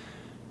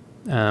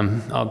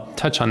 I'll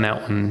touch on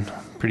that one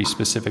pretty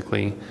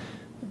specifically.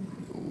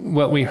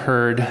 What we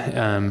heard,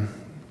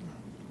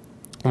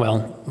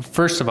 well,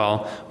 first of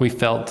all, we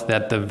felt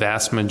that the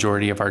vast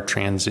majority of our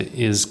transit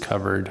is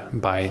covered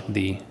by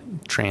the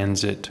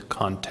transit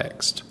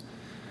context.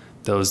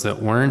 Those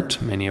that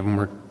weren't, many of them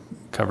were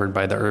covered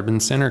by the urban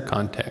center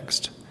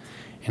context,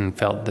 and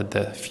felt that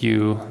the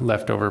few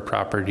leftover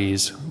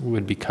properties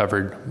would be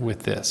covered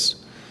with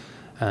this.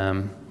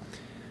 There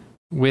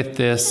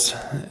was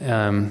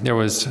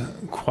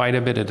quite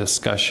a bit of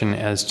discussion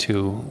as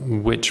to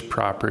which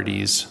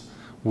properties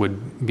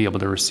would be able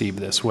to receive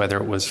this, whether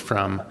it was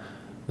from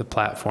the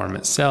platform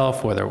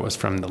itself, whether it was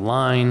from the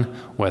line,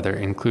 whether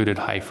it included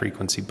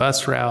high-frequency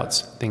bus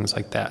routes, things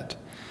like that.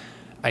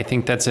 I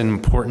think that's an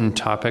important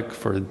topic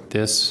for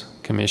this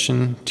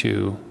commission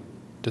to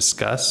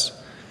discuss.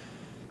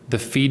 The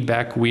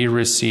feedback we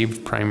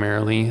received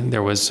primarily,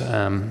 there was,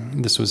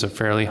 this was a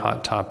fairly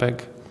hot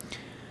topic.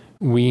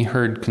 We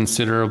heard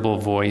considerable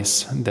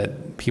voice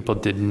that people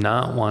did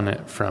not want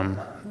it from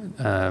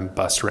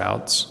bus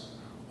routes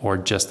or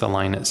just the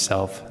line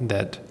itself,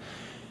 that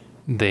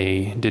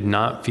they did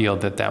not feel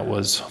that that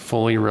was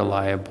fully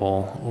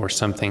reliable or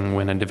something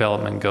when a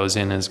development goes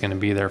in is going to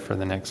be there for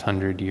the next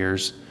 100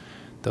 years.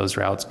 Those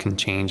routes can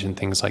change and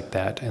things like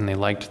that. And they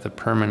liked the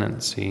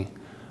permanency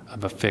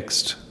of a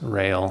fixed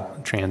rail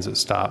transit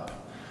stop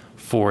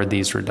for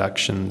these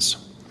reductions.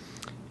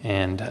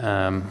 And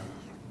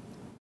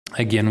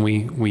again,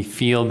 we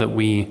feel that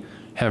we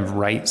have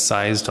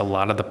right-sized a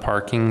lot of the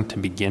parking to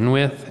begin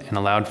with and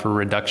allowed for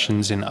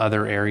reductions in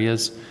other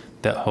areas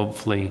that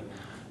hopefully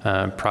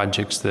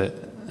projects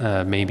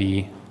that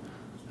maybe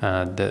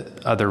that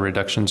other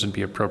reductions would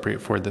be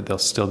appropriate for, that they'll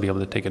still be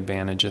able to take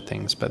advantage of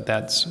things. But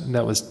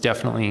that was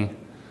definitely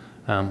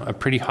a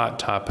pretty hot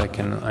topic,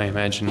 and I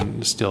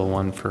imagine still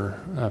one for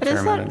a fair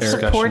amount of discussion.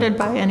 Is that supported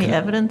by any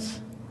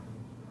evidence?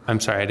 I'm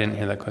sorry, I didn't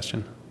hear that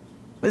question.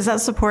 Is that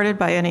supported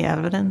by any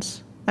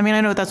evidence? I mean,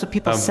 I know that's what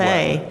people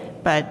say,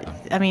 but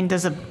I mean,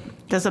 does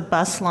a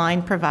bus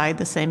line provide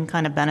the same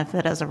kind of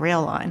benefit as a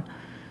rail line?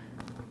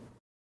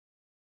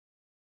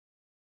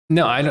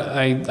 No,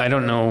 I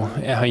don't know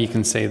how you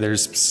can say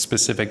there's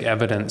specific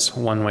evidence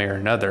one way or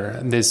another.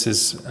 This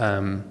is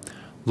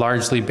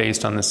largely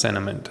based on the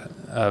sentiment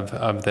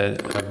of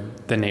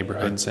the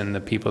neighborhoods and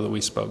the people that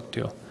we spoke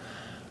to.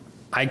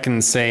 I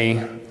can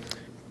say,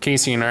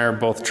 Casey and I are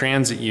both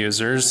transit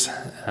users.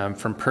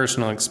 From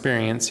personal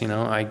experience, you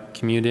know, I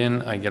commute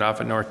in, I get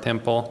off at North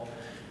Temple.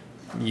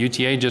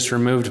 UTA just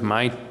removed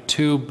my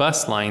 2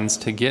 bus lines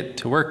to get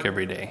to work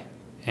every day.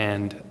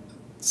 And it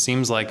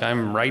seems like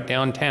I'm right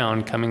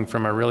downtown coming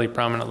from a really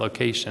prominent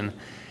location.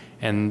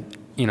 And,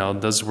 you know,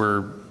 those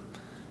were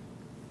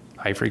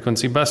high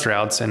frequency bus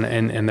routes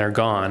and they're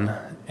gone.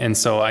 And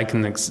so I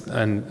can,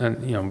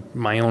 you know,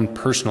 my own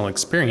personal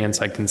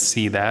experience, I can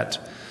see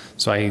that.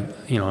 So I'm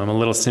a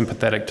little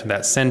sympathetic to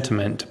that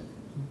sentiment.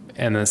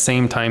 And at the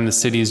same time, the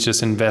city's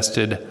just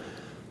invested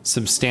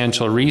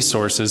substantial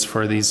resources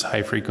for these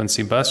high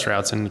frequency bus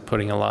routes and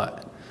putting a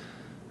lot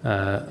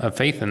of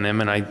faith in them.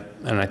 And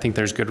I think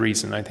there's good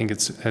reason. I think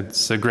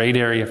it's a great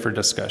area for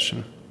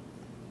discussion.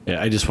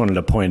 Yeah, I just wanted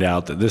to point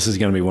out that this is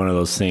going to be one of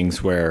those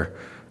things where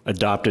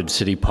adopted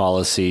city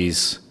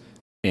policies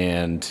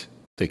and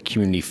the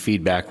community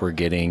feedback we're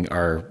getting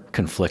are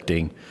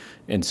conflicting.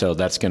 And so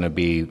that's going to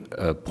be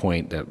a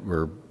point that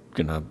we're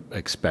going to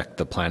expect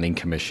the Planning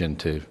Commission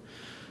to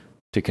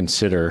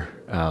consider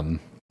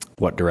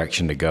what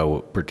direction to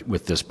go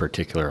with this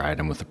particular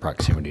item with the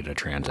proximity to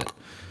transit.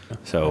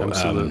 So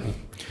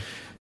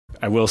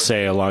I will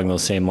say along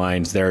those same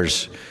lines,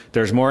 there's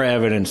more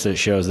evidence that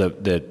shows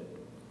that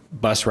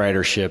bus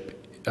ridership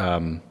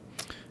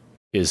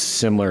is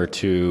similar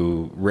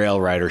to rail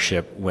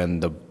ridership when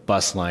the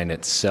bus line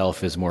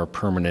itself is more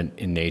permanent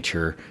in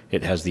nature.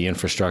 It has the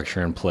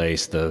infrastructure in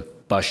place, the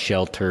bus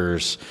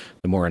shelters,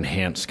 the more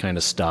enhanced kind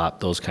of stop,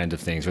 those kinds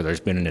of things where there's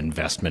been an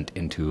investment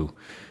into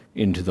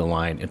the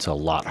line. It's a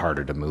lot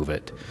harder to move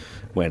it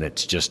when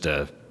it's just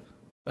a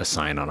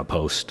sign on a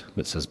post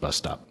that says bus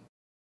stop.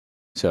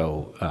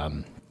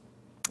 So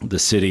the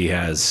city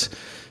has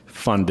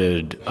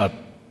funded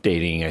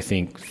updating, I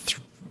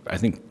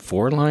think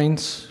 4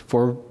 lines,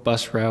 4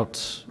 bus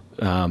routes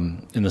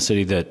in the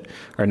city that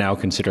are now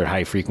considered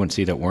high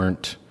frequency that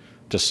weren't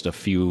just a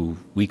few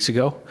weeks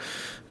ago.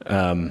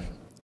 And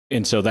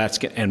so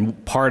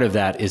and part of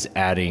that is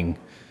adding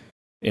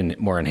in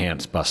more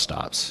enhanced bus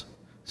stops.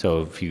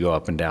 So if you go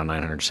up and down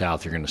 900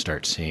 South, you're going to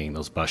start seeing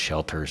those bus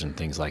shelters and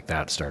things like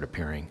that start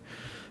appearing.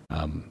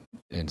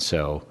 And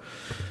so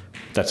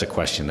that's a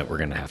question that we're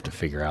going to have to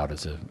figure out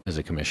as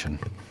a commission.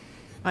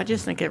 I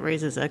just think it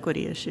raises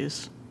equity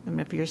issues. I mean,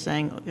 if you're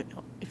saying,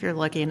 if you're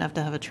lucky enough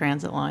to have a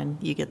transit line,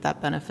 you get that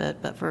benefit,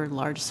 but for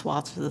large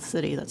swaths of the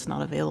city, that's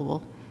not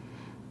available.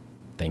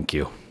 Thank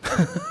you.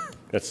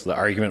 That's the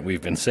argument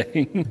we've been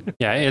saying.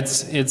 Yeah,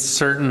 it's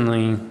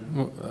certainly,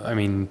 I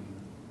mean,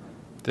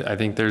 I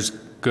think there's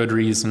good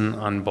reason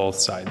on both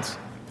sides.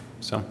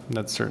 So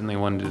that's certainly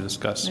one to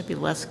discuss. Maybe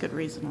less good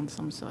reason on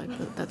some side,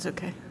 but that's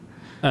okay.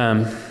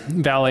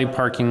 Valet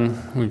parking,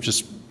 we've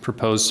just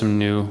proposed some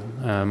new,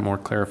 more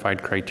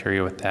clarified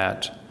criteria with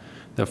that.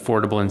 The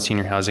affordable and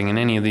senior housing, and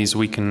any of these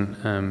we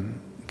can,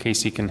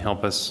 Casey can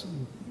help us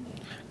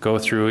go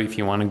through. If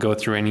you want to go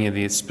through any of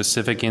the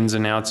specific ins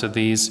and outs of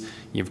these,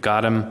 you've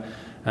got them.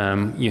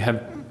 You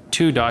have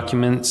 2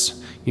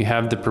 documents. You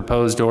have the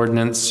proposed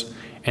ordinance,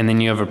 and then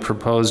you have a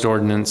proposed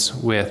ordinance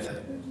with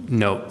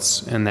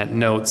notes, and that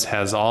notes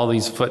has all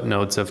these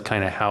footnotes of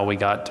kind of how we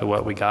got to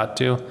what we got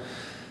to.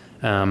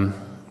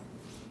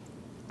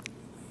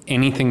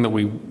 Anything that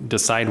we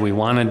decide we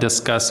want to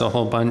discuss a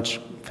whole bunch,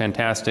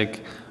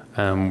 fantastic.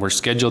 We're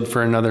scheduled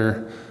for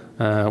another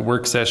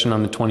work session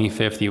on the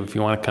 25th. If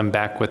you want to come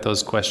back with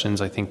those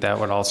questions, I think that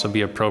would also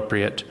be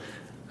appropriate,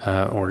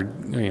 or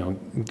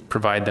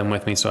provide them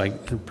to me so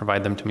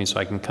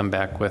I can come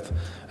back with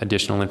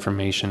additional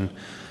information.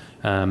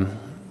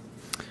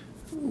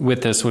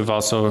 with this, we've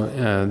also,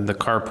 the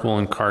carpool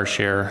and car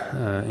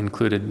share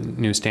included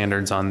new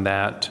standards on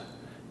that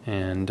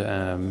and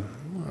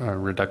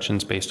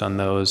reductions based on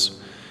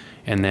those.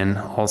 And then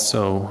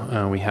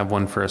also we have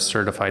one for a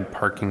certified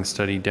parking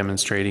study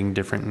demonstrating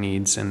different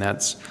needs. And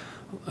that's,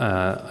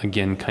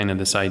 again, kind of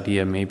this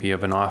idea maybe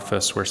of an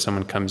office where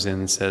someone comes in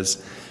and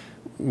says,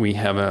 we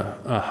have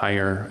a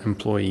higher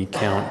employee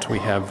count. We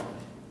have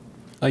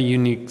a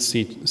unique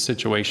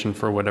situation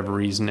for whatever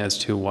reason as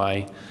to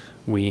why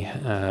we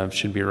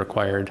should be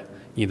required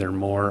either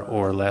more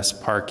or less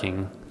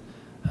parking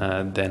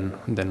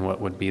than what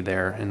would be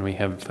there. And we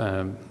have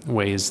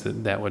ways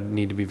that would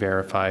need to be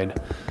verified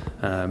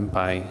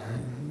by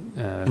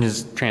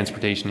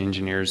transportation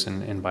engineers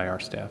and by our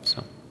staff.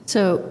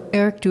 So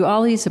Eric, do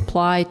all these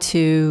apply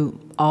to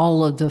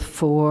all of the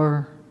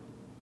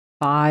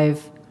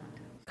 5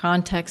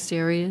 context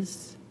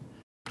areas?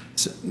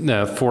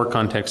 The 4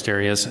 context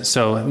areas.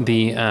 So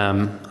the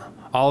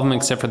all of them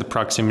except for the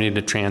proximity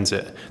to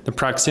transit. The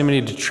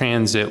proximity to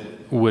transit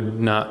would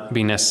not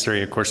be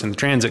necessary, of course, in the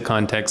transit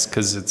context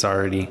because it's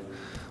already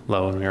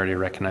low and we already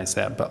recognize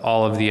that. But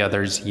all of the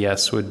others,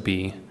 yes, would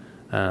be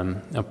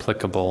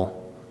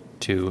applicable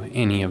to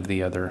any of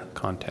the other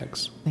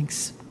contexts.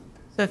 Thanks.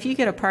 So if you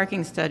get a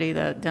parking study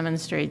that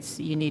demonstrates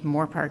you need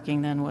more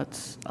parking than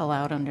what's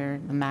allowed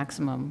under the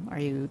maximum,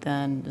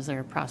 is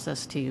there a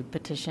process to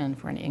petition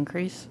for an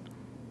increase?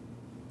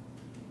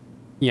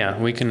 Yeah,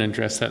 we can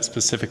address that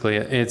specifically.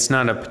 It's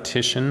not a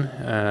petition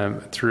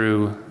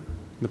through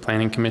the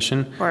Planning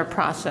Commission. Or a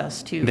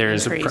process to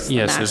there's increase the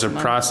Yes, there's a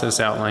maximum. process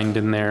outlined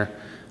in there.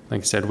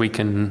 Like I said, we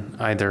can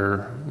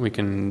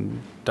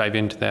dive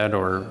into that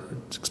or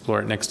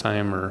explore it next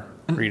time or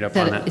read up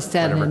on it. Is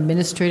that an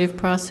administrative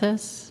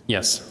process?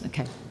 Yes.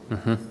 Okay.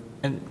 Mm-hmm.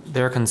 And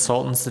there are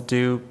consultants that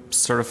do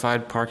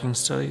certified parking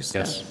studies?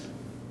 Yes.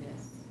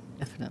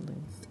 Definitely.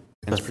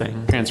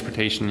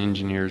 Transportation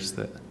engineers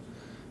that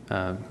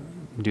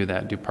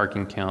do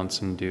parking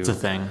counts and do It's a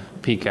thing.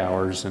 Peak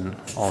hours and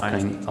all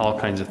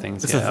kinds of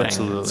things. It's yeah, a thing.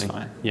 Absolutely. It's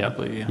fine. Yep.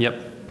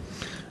 Yep.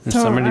 There's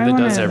So somebody I that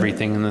does wanna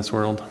everything in this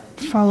world.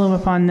 Follow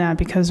up on that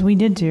because we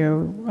did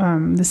do,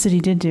 the city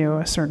did do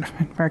a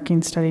certified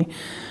parking study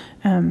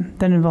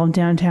that involved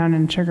downtown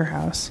and Sugar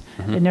House.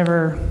 Mhm. It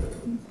never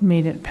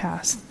made it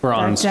past For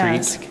on that street?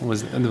 desk.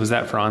 Was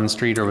that for on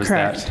street or was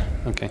Correct.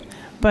 that? Okay.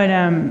 But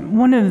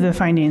one of the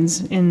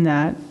findings in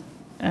that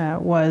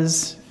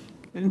was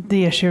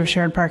the issue of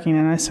shared parking,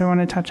 and so I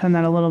want to touch on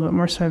that a little bit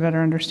more so I better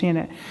understand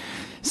it.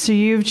 So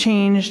you've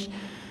changed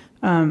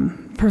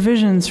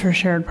provisions for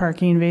shared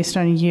parking based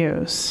on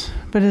use,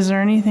 but is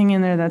there anything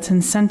in there that's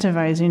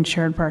incentivizing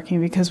shared parking?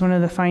 Because one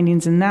of the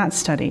findings in that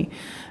study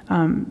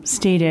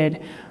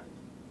stated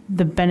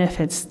the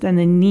benefits and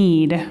the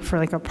need for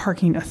like a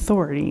parking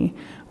authority,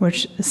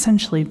 which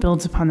essentially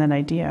builds upon that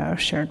idea of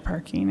shared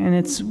parking. And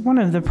it's one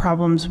of the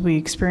problems we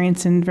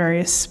experience in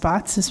various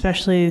spots,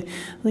 especially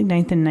like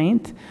 9th and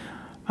 9th,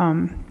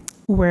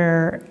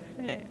 where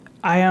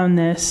I own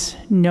this,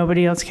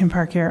 nobody else can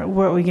park here.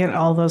 Where we get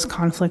all those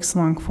conflicts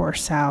along 4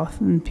 South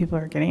and people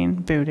are getting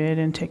booted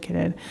and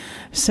ticketed.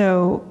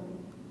 So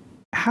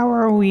how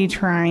are we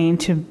trying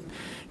to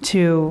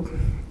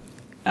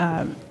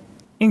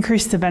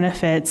increase the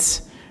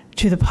benefits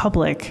to the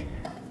public,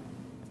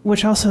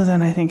 which also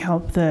then I think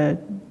help the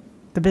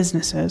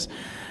businesses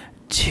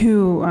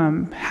to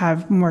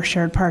have more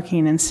shared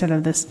parking instead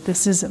of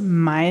this is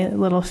my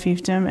little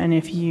fiefdom, and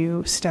if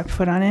you step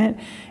foot on it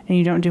and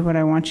you don't do what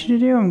I want you to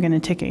do, I'm going to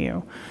ticket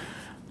you.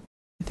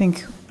 I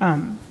think,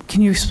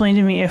 can you explain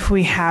to me if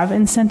we have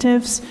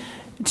incentives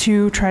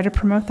to try to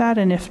promote that,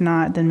 and if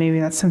not, then maybe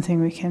that's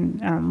something we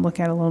can look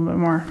at a little bit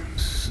more.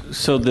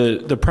 So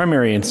the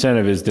primary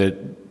incentive is that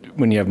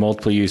when you have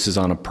multiple uses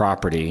on a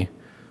property,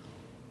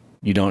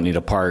 you don't need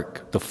to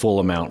park the full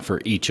amount for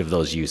each of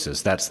those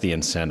uses. That's the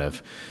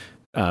incentive.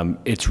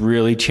 It's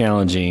really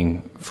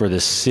challenging for the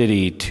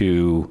city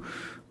to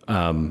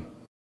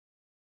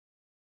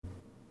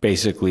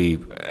basically,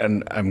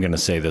 and I'm going to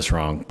say this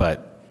wrong,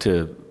 but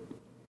to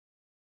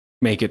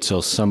make it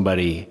so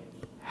somebody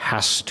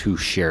has to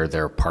share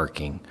their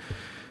parking.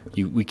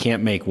 We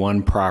can't make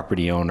one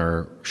property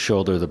owner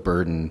shoulder the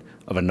burden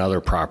of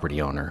another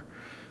property owner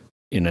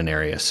in an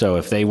area. So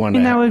if they want to...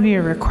 And that would be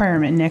a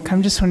requirement, Nick.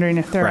 I'm just wondering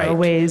if there are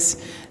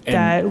ways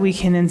that we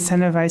can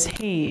incentivize,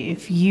 hey,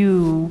 if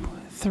you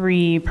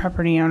 3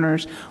 property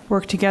owners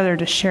work together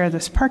to share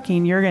this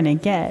parking, you're going to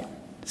get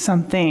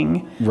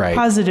something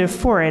positive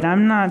for it.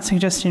 I'm not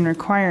suggesting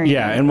requiring it.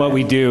 And what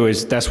we do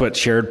is that's what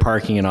shared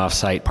parking and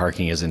off-site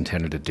parking is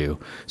intended to do.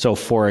 So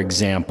for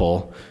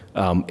example,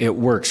 it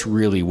works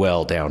really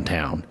well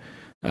downtown.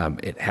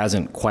 It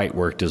hasn't quite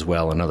worked as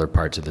well in other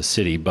parts of the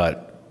city,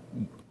 but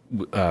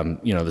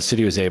the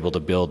city was able to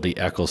build the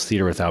Eccles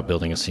Theater without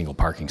building a single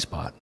parking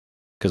spot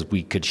because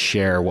we could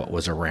share what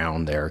was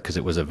around there because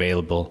it was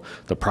available.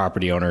 The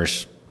property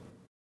owners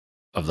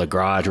of the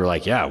garage were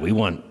like, yeah, we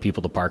want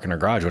people to park in our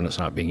garage when it's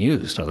not being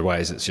used.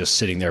 Otherwise, it's just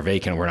sitting there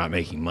vacant and we're not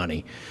making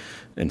money.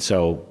 And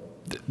so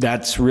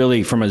that's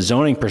really, from a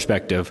zoning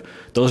perspective,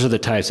 those are the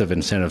types of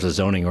incentives a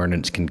zoning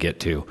ordinance can get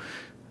to.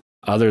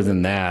 Other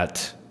than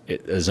that,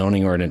 a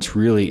zoning ordinance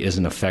really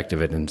isn't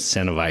effective at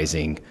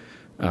incentivizing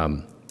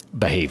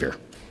behavior.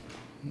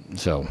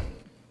 So,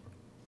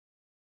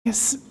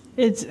 Yes,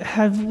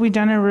 have we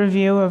done a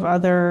review of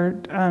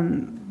other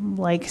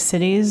like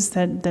cities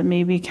that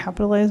maybe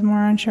capitalize more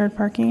on shared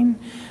parking?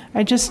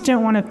 I just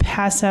don't want to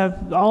pass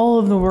up all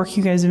of the work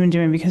you guys have been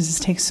doing because this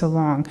takes so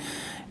long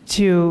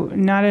to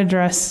not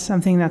address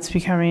something that's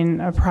becoming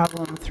a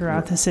problem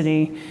throughout the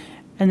city,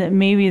 and that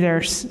maybe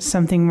there's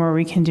something more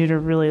we can do to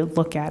really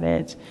look at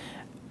it,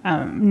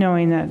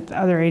 knowing that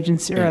other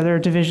agencies or other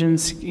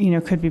divisions,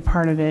 could be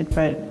part of it.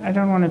 But I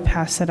don't want to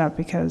pass it up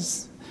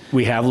because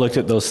we have looked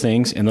at those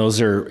things, and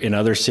those are in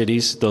other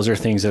cities. Those are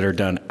things that are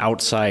done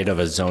outside of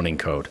a zoning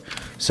code.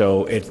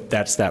 So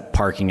that's that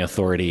parking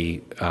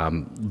authority,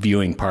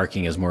 viewing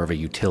parking as more of a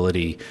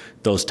utility,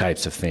 those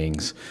types of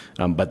things.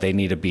 But they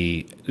need to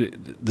be,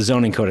 the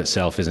zoning code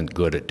itself isn't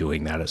good at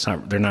doing that. It's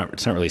not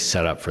really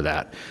set up for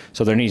that.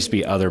 So there needs to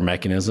be other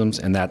mechanisms,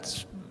 and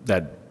that's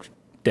that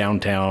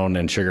downtown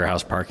and Sugar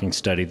House parking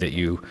study that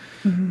you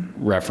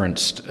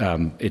referenced.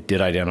 It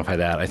did identify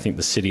that. I think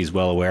the city is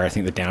well aware. I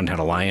think the Downtown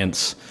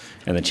Alliance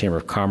and the Chamber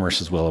of Commerce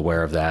is well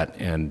aware of that,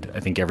 and I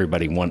think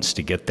everybody wants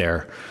to get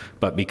there.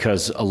 But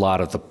because a lot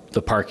of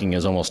the parking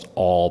is almost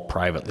all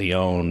privately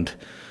owned,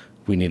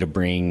 we need to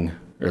bring,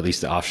 or at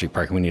least the off-street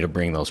parking, we need to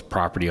bring those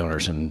property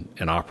owners and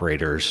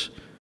operators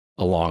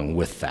along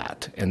with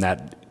that. And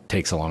that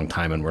takes a long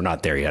time, and we're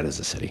not there yet as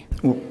a city.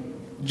 Well,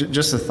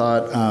 just a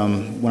thought,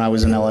 when I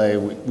was in LA,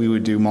 we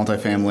would do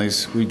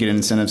multifamilies. We'd get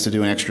incentives to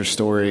do an extra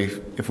story.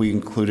 If we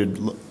included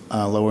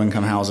low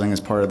income housing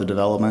as part of the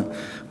development,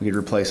 we could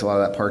replace a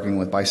lot of that parking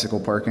with bicycle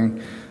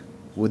parking.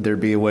 Would there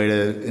be a way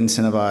to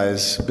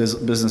incentivize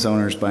business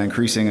owners by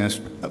increasing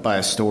by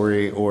a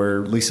story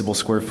or leasable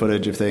square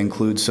footage if they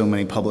include so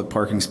many public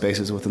parking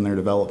spaces within their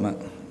development?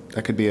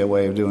 That could be a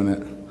way of doing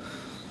it.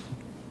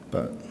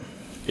 But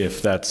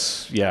if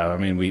that's, yeah, I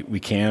mean, we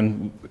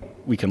can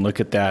look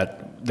at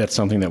that. That's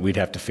something that we'd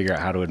have to figure out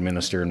how to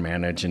administer and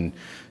manage. And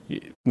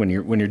when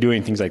you're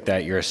doing things like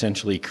that, you're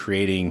essentially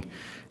creating,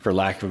 for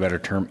lack of a better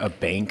term, a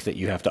bank that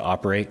you have to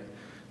operate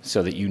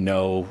so that you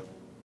know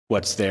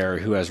what's there,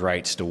 who has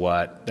rights to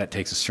what. That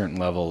takes a certain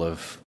level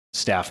of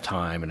staff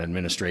time and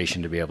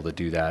administration to be able to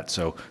do that.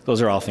 So those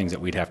are all things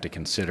that we'd have to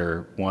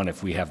consider. One,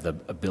 if we have the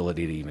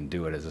ability to even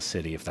do it as a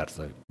city, if that's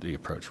the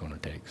approach we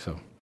want to take. So.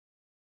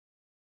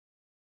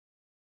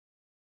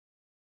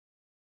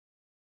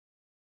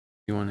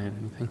 You want to add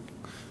anything?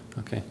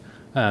 Okay.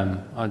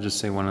 I'll just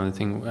say one other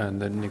thing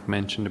that Nick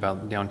mentioned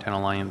about Downtown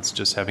Alliance,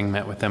 just having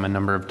met with them a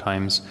number of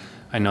times.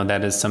 I know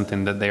that is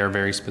something that they are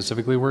very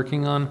specifically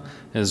working on,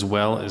 as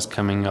well as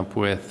coming up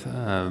with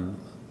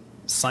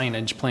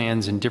signage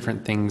plans and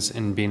different things,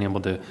 and being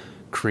able to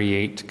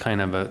create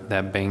kind of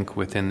that bank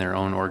within their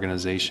own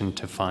organization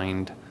to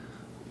find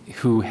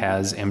who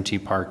has empty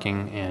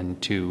parking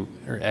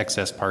or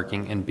excess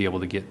parking, and be able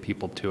to get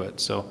people to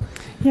it. So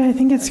yeah, I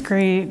think it's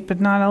great,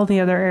 but not all the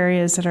other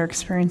areas that are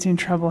experiencing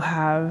trouble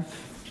have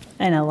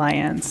an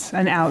alliance,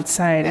 an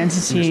outside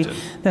entity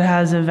that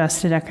has a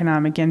vested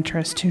economic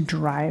interest to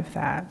drive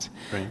that,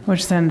 right,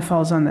 which then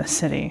falls on the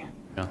city.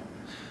 Yeah.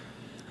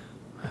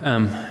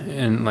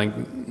 And like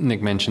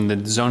Nick mentioned,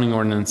 the zoning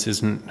ordinance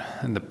isn't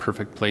the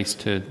perfect place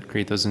to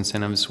create those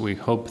incentives. We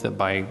hope that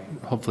by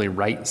hopefully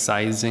right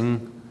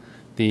sizing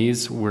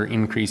these, we're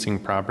increasing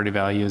property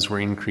values, we're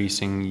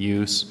increasing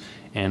use,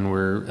 and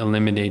we're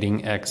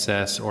eliminating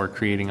excess or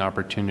creating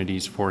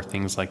opportunities for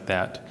things like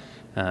that,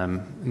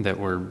 that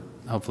we're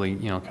hopefully,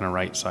 kind of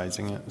right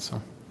sizing it.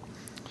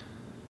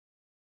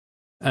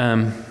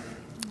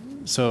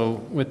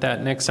 So with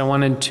that, next I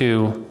wanted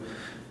to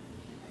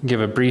give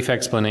a brief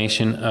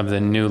explanation of the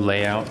new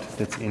layout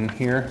that's in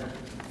here.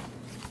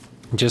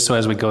 Just so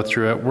as we go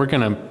through it, we're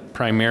going to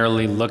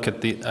primarily look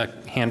at a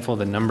handful of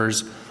the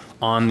numbers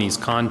on these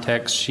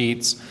context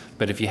sheets,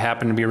 but if you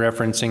happen to be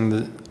referencing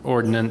the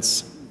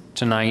ordinance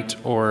tonight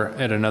or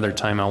at another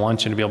time, I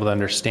want you to be able to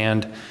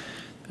understand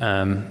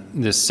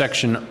this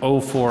section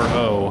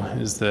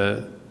 040 is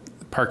the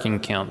parking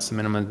counts, the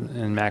minimum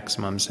and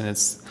maximums, and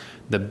it's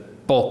the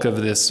bulk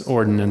of this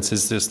ordinance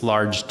is this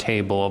large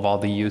table of all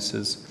the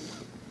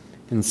uses.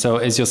 And so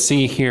as you'll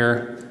see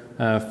here,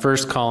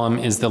 first column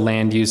is the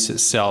land use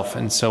itself.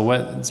 And so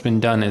what's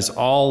been done is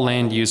all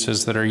land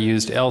uses that are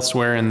used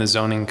elsewhere in the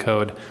zoning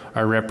code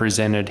are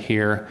represented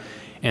here,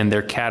 and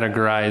they're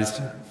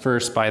categorized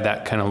first by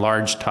that kind of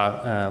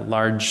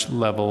large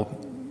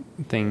level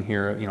thing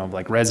here,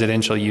 like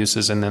residential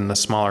uses, and then the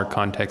smaller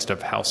context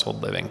of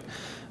household living.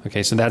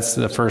 Okay, so that's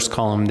the first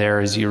column there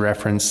as you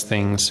reference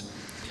things.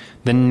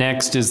 The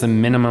next is the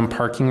minimum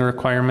parking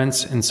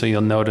requirements, and so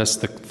you'll notice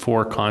the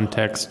 4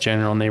 contexts: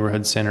 general,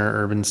 neighborhood center,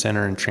 urban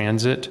center, and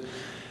transit.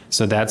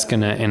 So that's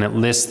and it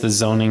lists the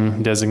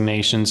zoning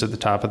designations at the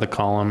top of the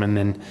column, and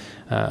then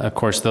of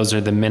course those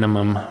are the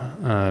minimum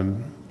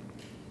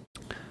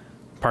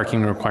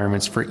parking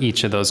requirements for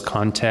each of those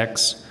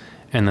contexts.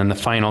 And then the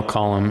final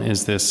column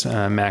is this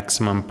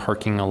maximum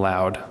parking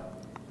allowed.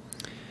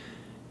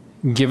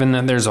 Given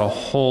that there's a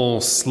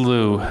whole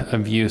slew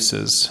of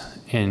uses,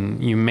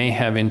 and you may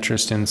have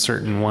interest in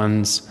certain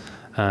ones,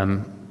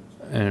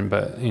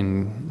 but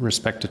in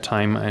respect to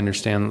time, I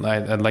understand,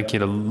 I'd like you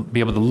to be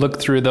able to look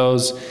through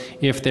those.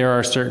 If there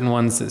are certain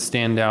ones that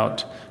stand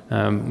out,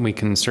 we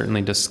can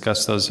certainly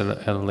discuss those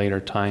at a later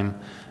time.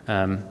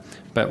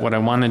 But what I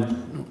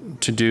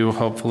wanted to do,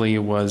 hopefully,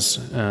 was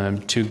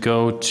to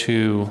go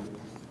to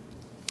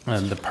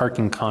the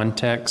parking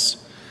context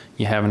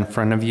you have in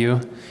front of you.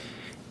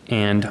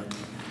 And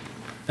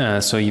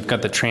so you've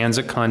got the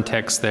transit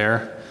context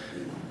there.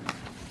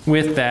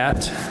 With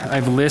that,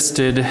 I've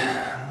listed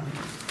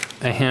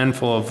a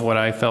handful of what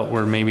I felt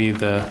were maybe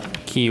the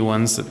key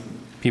ones that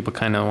people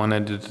kind of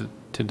wanted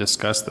to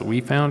discuss that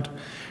we found.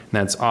 And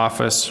that's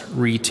office,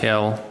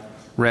 retail,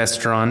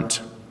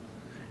 restaurant,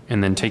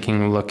 and then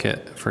taking a look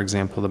at, for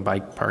example, the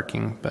bike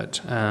parking.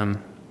 But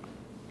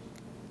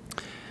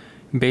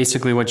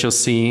basically what you'll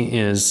see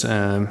is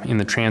in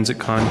the transit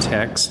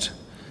context.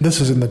 This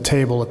is in the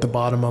table at the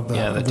bottom of the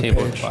Yeah, the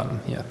table at the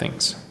bottom. Yeah,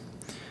 thanks.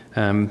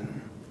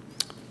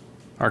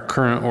 Our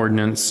current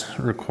ordinance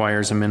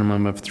requires a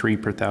minimum of 3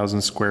 per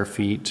 1,000 square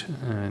feet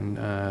and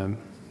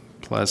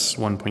plus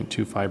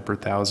 1.25 per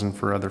 1,000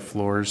 for other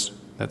floors.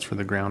 That's for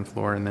the ground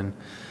floor. And then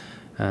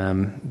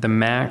the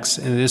max,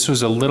 and this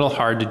was a little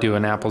hard to do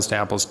an apples to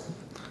apples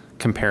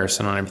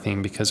comparison on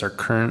everything because our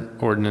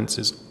current ordinance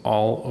is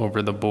all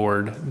over the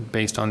board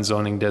based on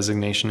zoning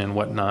designation and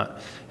whatnot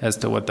as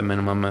to what the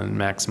minimum and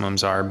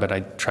maximums are, but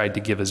I tried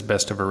to give as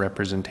best of a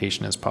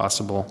representation as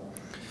possible.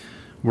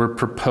 We're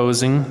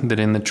proposing that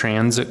in the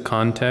transit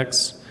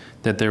context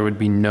that there would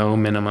be no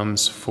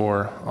minimums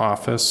for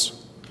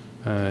office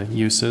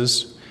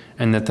uses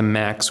and that the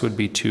max would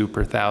be 2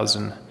 per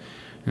 1,000.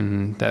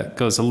 And that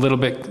goes a little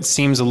bit,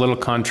 seems a little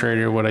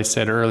contrary to what I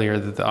said earlier,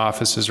 that the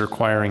office is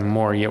requiring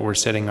more, yet we're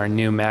setting our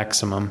new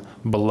maximum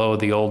below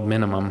the old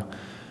minimum.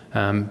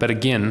 But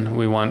again,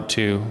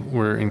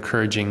 we're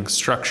encouraging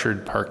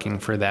structured parking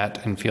for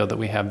that and feel that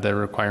we have the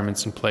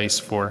requirements in place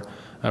for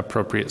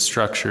appropriate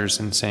structures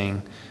and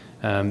saying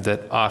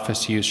that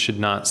office use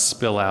should not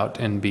spill out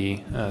and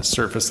be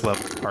surface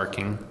level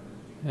parking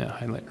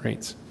highlight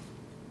rates.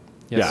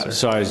 Yes, yeah, sir.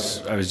 So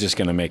I was just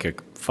going to make a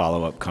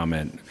follow-up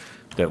comment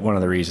that one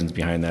of the reasons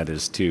behind that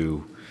is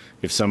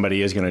if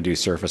somebody is going to do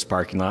surface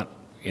parking lot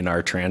in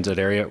our transit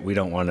area, we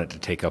don't want it to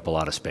take up a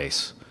lot of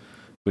space.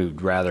 We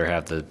would rather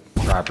have the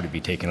property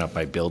be taken up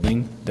by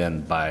building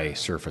than by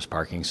surface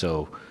parking.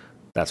 So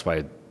that's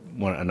why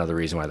another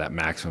reason why that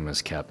maximum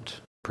is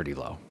kept pretty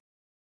low.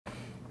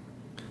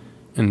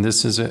 And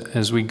this is,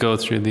 as we go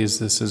through these,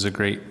 this is a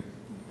great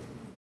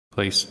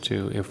place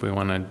to, if we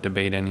want to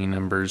debate any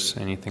numbers,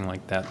 anything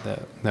like that,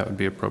 that would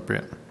be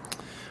appropriate.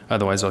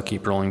 Otherwise, I'll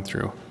keep rolling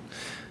through.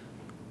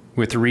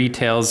 With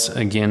retails,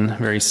 again,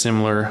 very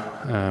similar.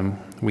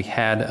 We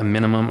had a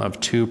minimum of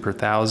 2 per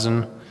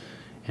 1,000,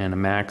 and a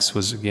max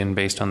was, again,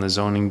 based on the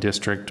zoning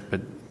district,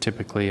 but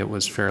typically it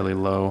was fairly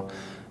low.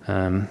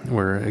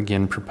 We're,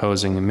 again,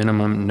 proposing a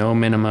minimum, no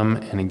minimum,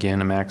 and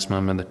again, a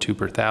maximum of the 2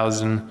 per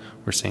 1,000.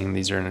 We're saying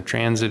these are in a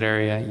transit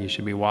area. You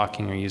should be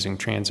walking or using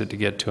transit to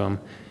get to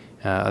them.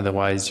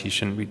 Otherwise, you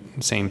shouldn't be,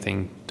 same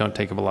thing, don't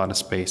take up a lot of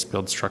space.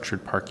 Build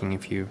structured parking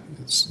if you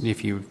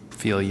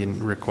feel you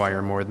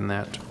require more than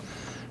that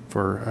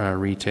for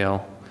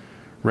retail.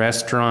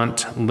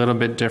 Restaurant, a little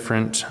bit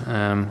different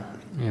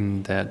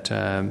in that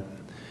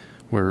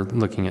we're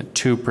looking at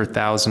 2 per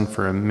 1,000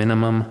 for a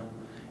minimum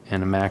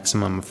and a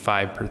maximum of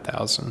 5 per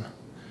 1,000.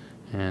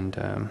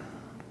 And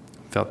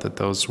felt that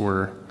those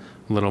were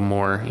a little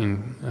more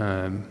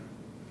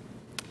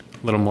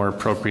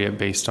appropriate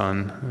based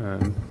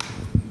on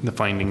the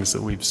findings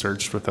that we've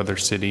searched with other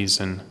cities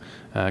and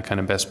kind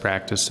of best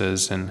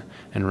practices and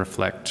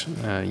reflect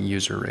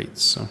user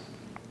rates. So,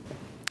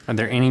 are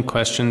there any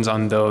questions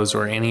on those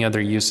or any other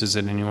uses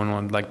that anyone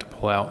would like to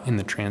pull out in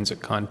the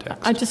transit context?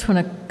 I just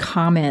want to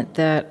comment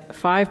that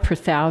 5 per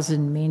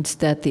 1,000 means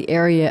that the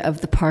area of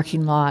the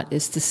parking lot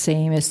is the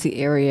same as the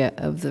area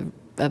of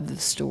the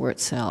store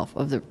itself,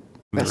 of the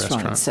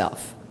restaurant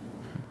itself.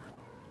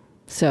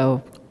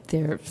 So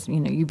there's,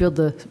 you build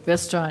the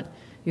restaurant,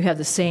 you have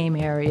the same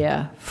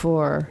area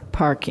for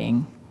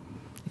parking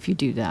if you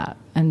do that.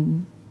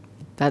 And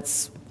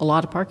that's a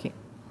lot of parking.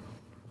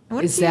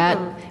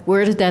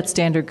 Where did that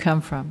standard come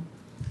from?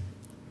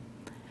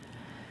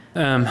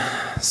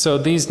 So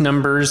these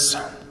numbers,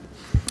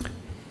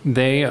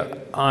 they're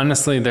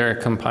a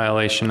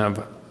compilation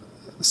of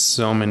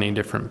so many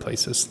different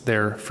places.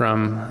 They're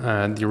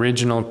from the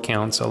original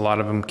counts. A lot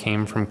of them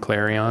came from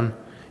Clarion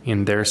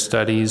in their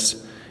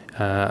studies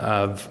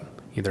of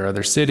either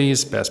other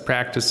cities, best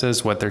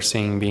practices, what they're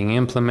seeing being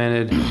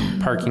implemented,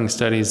 parking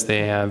studies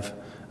they have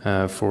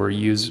for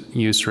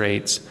use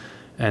rates,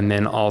 and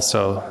then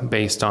also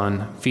based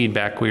on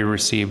feedback we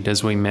received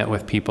as we met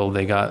with people,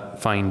 they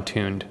got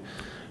fine-tuned.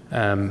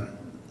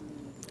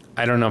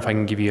 I don't know if I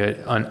can give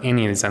you, on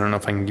any of these, I don't know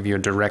if I can give you a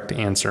direct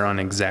answer on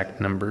exact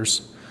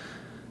numbers.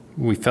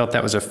 we felt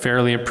that was a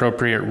fairly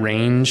appropriate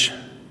range.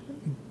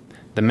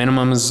 The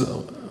minimums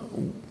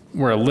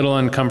were a little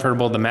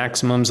uncomfortable, the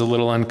maximums a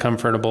little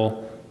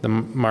uncomfortable. The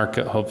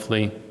market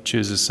hopefully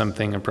chooses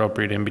something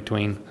appropriate in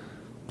between.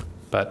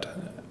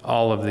 But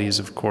all of these,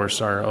 of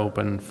course, are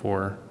open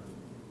for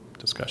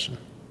discussion.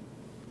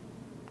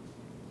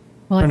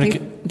 Well, I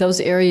think those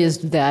areas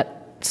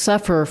that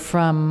suffer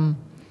from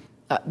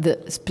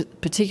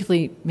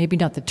particularly, maybe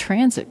not the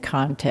transit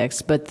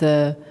context, but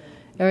the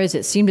areas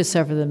that seem to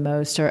suffer the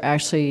most are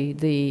actually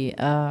the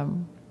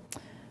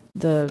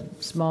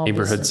small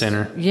neighborhood business.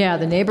 center. Yeah,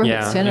 the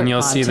neighborhood center. And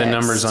you'll context. see the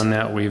numbers on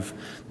that.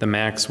 The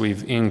max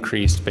we've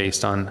increased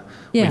based on,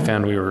 Yeah. we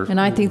found we were and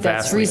I think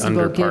that's vastly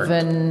reasonable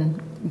underparked.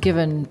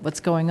 given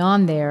what's going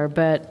on there.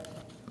 But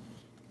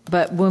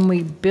when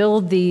we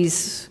build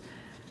these,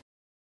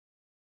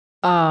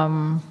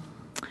 when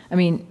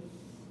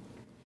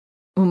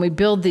we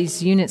build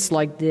these units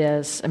like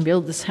this and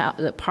build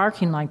the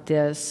parking like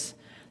this,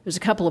 there's a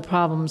couple of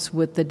problems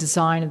with the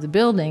design of the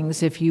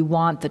buildings. If you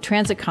want the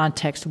transit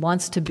context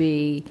wants to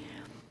be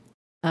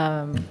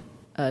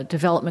a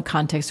development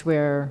context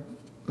where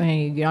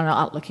you're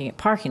not looking at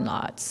parking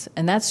lots,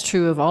 and that's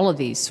true of all of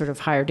these sort of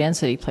higher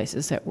density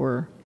places that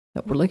we're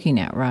looking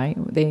at, right?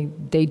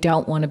 They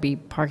don't want to be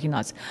parking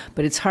lots,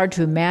 but it's hard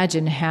to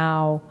imagine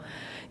how,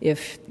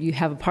 if you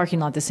have a parking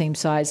lot the same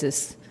size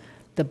as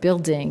the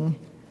building,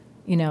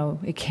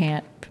 it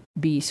can't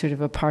be sort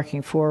of a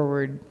parking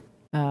forward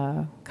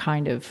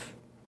kind of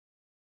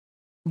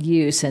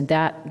use, and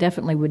that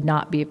definitely would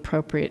not be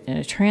appropriate in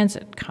a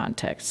transit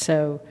context.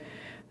 So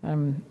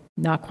I'm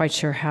not quite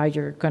sure how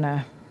you're going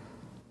to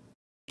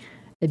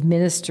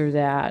administer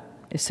that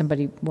if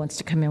somebody wants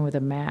to come in with a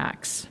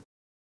max.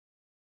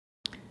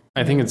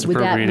 I think it's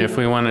appropriate if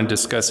we want to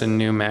discuss a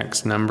new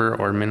max number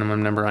or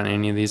minimum number on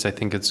any of these. I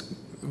think it's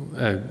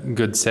a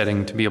good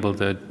setting to be able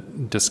to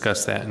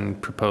discuss that and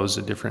propose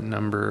a different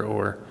number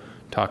or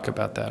talk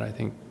about that, I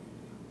think.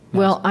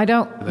 Well, I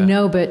don't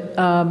know, but...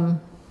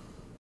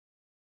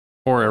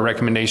 or a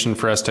recommendation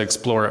for us to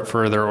explore it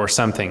further or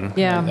something.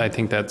 Yeah. I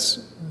think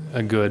that's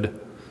a good...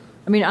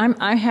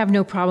 I have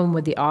no problem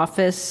with the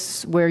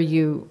office where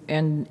you,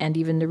 and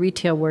even the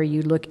retail where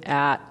you look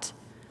at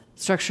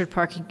structured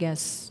parking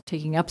as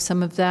taking up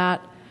some of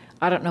that.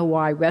 I don't know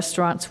why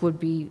restaurants would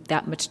be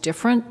that much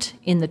different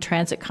in the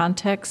transit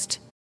context,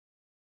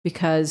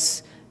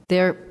 because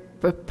they're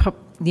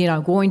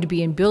going to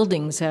be in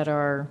buildings that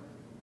are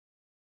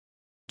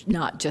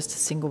not just a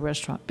single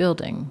restaurant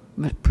building,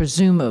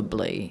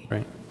 presumably.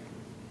 Right.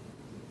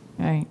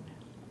 Right.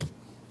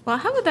 Well,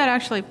 how would that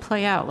actually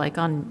play out, like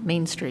on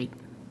Main Street?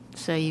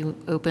 Say you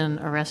open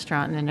a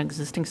restaurant in an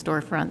existing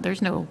storefront,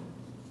 there's no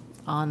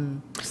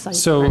on-site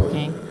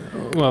parking.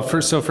 Well,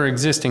 for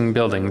existing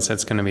buildings,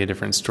 that's going to be a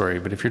different story.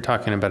 But if you're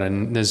talking about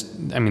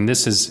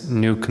this is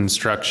new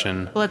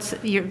construction. Well,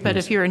 but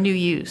if you're a new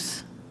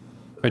use.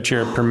 But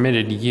you're a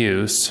permitted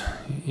use,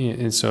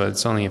 so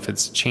it's only if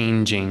it's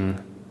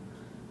changing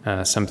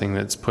something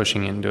that's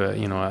pushing into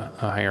a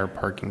higher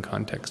parking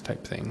context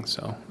type thing.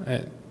 So,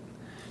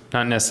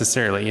 not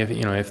necessarily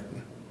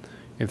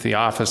if the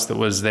office that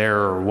was there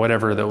or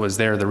whatever that was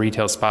there, the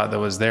retail spot that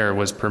was there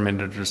was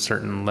permitted at a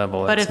certain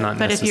level. But it's not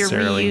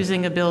necessarily if you're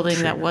reusing a building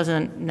that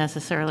wasn't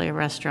necessarily a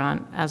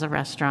restaurant as a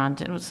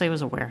restaurant, and say it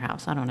was a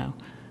warehouse, I don't know.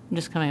 I'm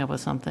just coming up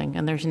with something,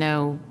 and there's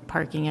no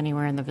parking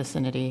anywhere in the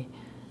vicinity.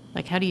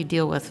 Like, how do you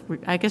deal with,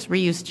 I guess,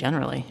 reuse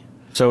generally?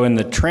 So in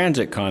the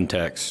transit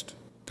context,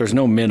 there's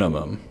no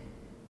minimum.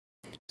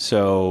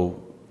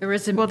 So There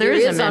is a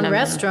minimum. on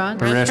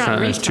restaurant. A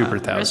restaurant has 2 per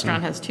thousand.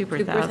 Restaurant has 2 per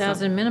 2 per thousand.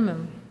 thousand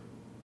minimum.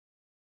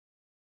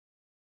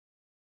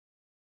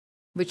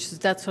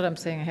 That's what I'm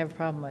saying I have a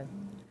problem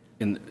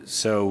with.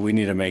 So we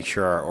need to make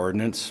sure our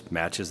ordinance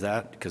matches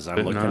that, because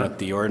I'm looking at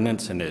the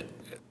ordinance and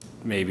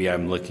maybe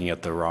I'm looking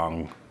at the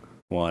wrong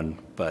one,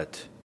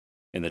 but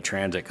in the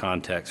transit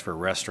context for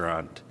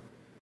restaurant,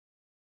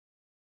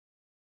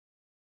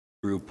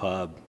 brew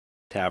pub,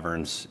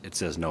 taverns, it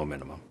says no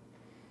minimum.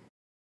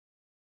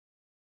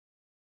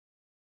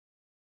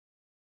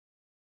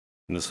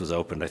 And this was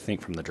opened, I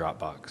think, from the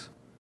Dropbox.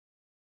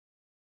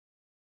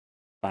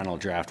 Final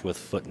draft with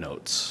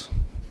footnotes.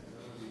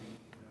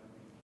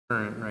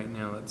 Current right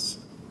now, it's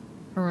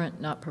Current,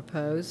 not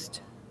proposed.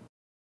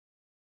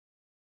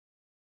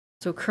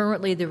 So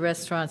currently, the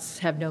restaurants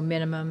have no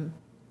minimum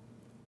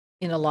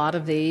in a lot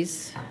of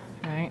these,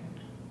 right?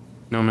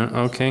 no.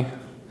 Okay,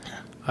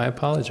 I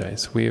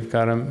apologize. We've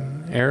got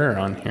an error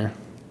on here.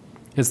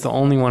 It's the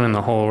only one in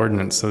the whole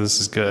ordinance, so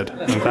this is good.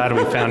 I'm glad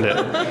we found it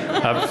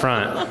up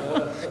front,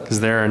 because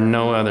there are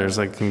no others.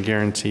 I can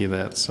guarantee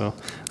that. So,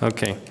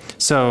 okay.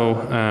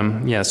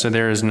 So, so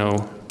there is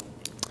no.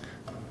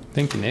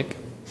 Thank you, Nick.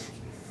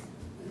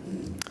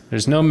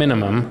 There's no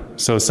minimum,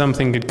 so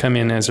something could come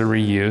in as a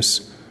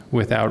reuse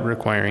without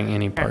requiring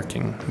any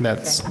parking.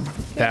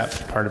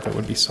 That part of it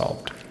would be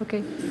solved. Okay.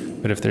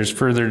 But if there's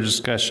further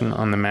discussion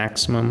on the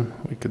maximum,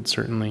 we could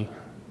certainly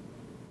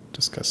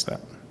discuss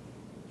that.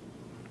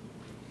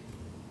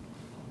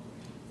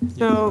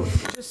 So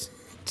just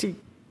to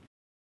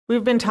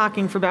We've been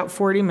talking for about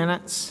 40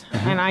 minutes,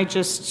 and I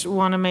just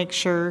want to make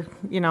sure,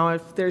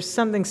 if there's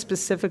something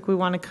specific we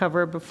want to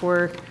cover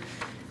before,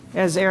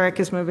 as Eric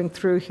is moving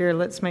through here,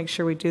 let's make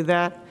sure we do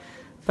that.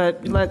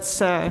 But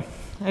I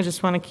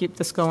just want to keep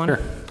this going. Sure.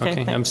 Okay,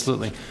 thanks.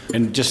 absolutely.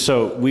 And just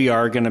so we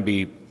are going to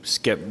be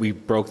we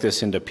broke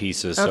this into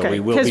pieces, so we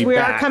will be because we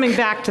back are coming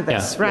back to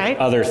this, right? with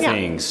other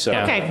things. So,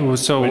 Okay.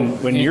 So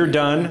when you're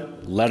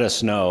done, let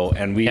us know,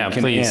 and we can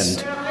please.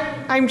 end.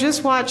 I'm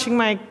just watching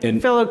my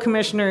fellow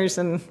commissioners,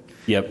 and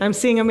I'm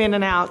seeing them in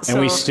and out. And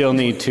we still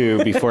need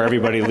to, before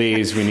everybody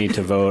leaves, we need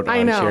to vote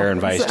on chair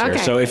and vice chair. Okay.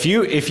 So if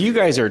you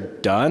guys are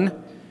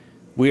done,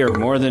 we are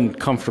more than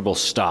comfortable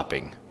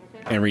stopping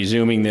and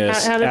resuming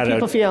this How do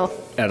people feel?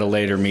 At a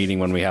later meeting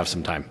when we have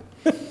some time.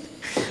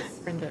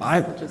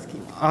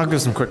 I'll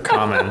give some quick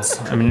comments.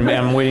 I mean,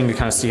 I'm waiting to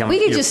kind of see how We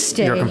could your, just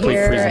stay your complete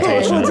here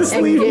presentation.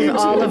 and give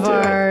all of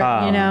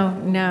our,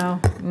 no.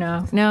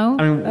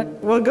 I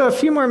mean, we'll go a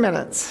few more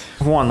minutes.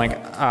 One,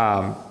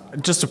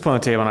 just to put on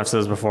the table, and I've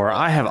said this before,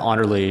 I have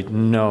utterly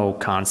no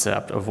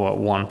concept of what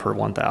 1 per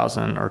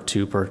 1,000 or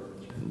 2 per.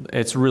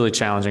 It's really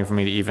challenging for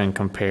me to even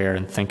compare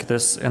and think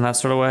this in that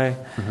sort of way.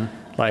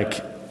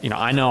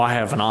 I know I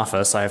have an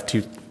office. I have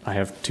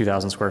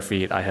 2,000 square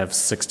feet. I have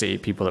 6 to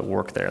 8 people that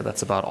work there.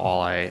 That's about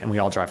all and we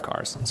all drive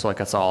cars. So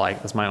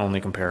that's my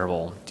only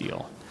comparable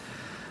deal.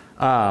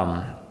 So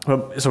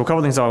a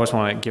couple things I always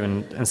want to give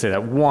and say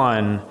that.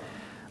 One,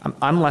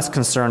 I'm less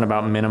concerned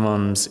about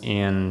minimums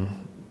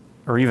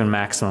or even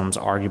maximums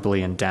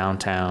arguably in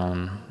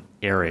downtown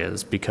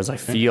areas, because I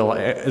feel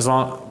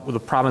the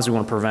problem is we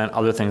want to prevent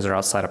other things that are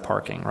outside of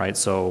parking, right?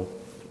 So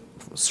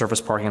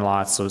surface parking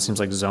lots, so it seems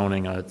like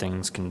zoning and other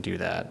things can do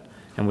that,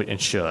 and it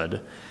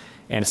should.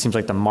 And it seems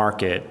like the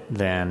market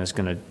then is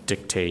going to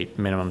dictate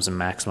minimums and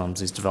maximums.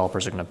 These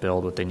developers are going to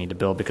build what they need to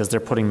build because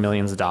they're putting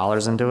millions of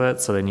dollars into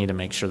it, so they need to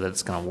make sure that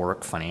it's going to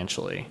work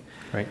financially.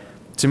 Right.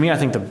 To me, I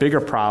think the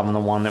bigger problem, the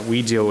one that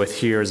we deal with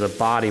here as a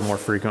body more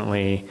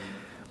frequently,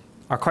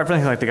 are quite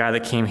frankly like the guy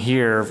that came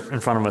here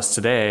in front of us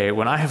today,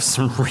 when I have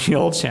some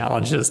real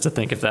challenges to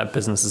think if that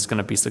business is going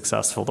to be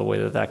successful the way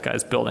that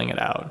guy's building it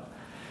out.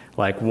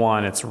 Like,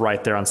 one, it's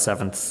right there on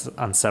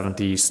 7th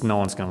East. No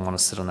one's going to want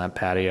to sit on that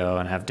patio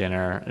and have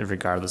dinner,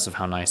 regardless of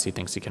how nice he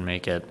thinks he can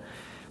make it.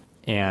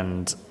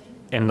 And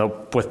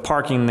with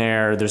parking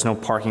there's no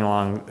parking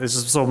along. There's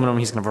just so minimum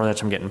he's going to run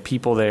that. I'm getting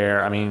people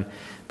there. I mean,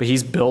 but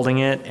he's building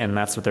it, and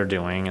that's what they're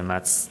doing, and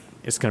it's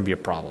going to be a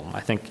problem. I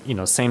think,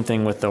 same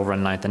thing with over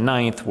on 9th and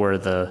 9th, where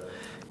the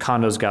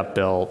condos got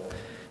built.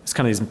 It's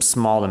kind of these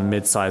small to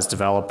mid-sized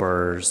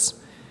developers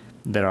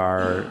that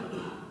are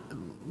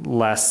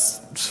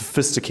less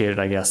sophisticated,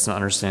 I guess, to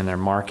understand their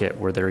market,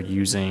 where they're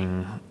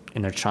using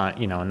and they're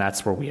trying, and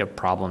that's where we have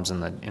problems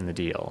in the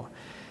deal.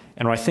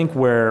 And I think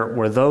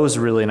where those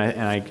really, and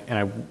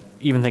I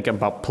even think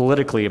about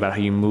politically about how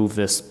you move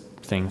this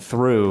thing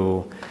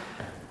through,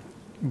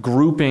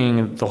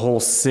 grouping the whole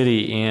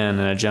city in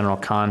a general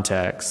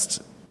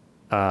context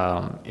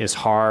is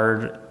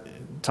hard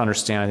to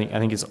understand. I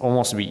think it's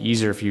almost to be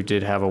easier if you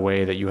did have a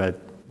way that you had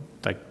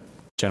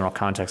general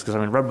context,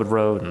 because Redwood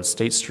Road and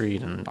State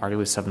Street and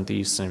arguably 7th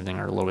East and everything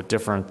are a little bit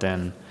different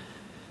than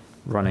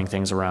running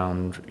things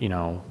around,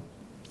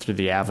 through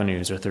the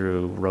avenues or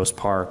through Rose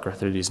Park or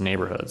through these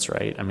neighborhoods,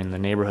 right? I mean, the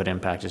neighborhood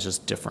impact is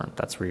just different.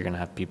 That's where you're going to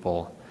have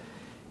people.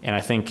 And I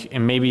think,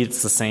 and maybe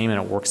it's the same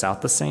and it works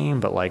out the same,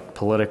 but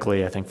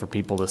politically, I think for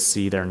people to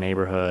see their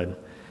neighborhood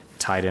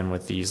tied in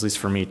with these, at least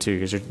for me too,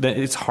 because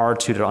it's hard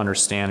to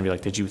understand and be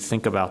like, did you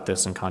think about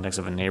this in context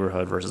of a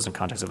neighborhood versus in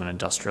context of an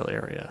industrial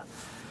area?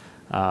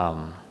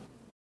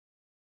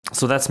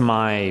 So that's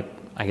my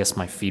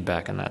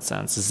feedback in that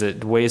sense, is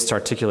that ways to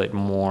articulate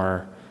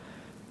more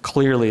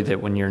clearly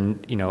that when you're,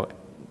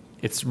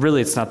 it's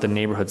not the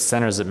neighborhood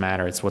centers that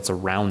matter, it's what's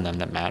around them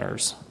that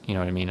matters. You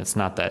know what I mean? It's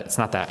not that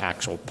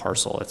actual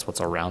parcel, it's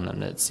what's around them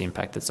that's the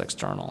impact that's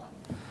external.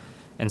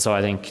 And so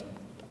I think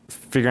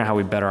figuring out how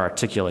we better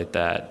articulate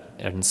that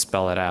and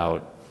spell it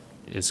out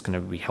is going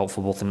to be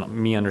helpful, both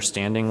in me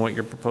understanding what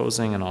you're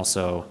proposing and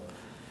also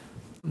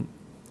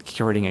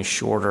curating a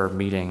shorter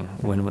meeting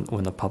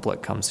when the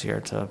public comes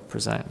here to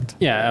present.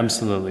 Yeah,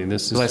 absolutely.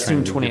 This is. I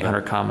assume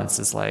 2,800 comments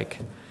is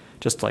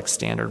just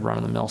standard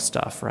run-of-the-mill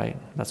stuff, right?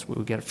 That's what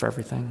we get for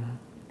everything.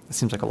 It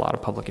seems like a lot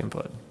of public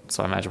input.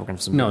 So I imagine we're going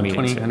to have some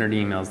meetings. 2,800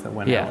 emails that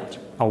went out.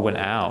 Oh, went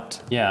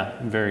out. Yeah,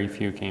 very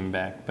few came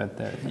back, but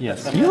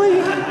yes. Really?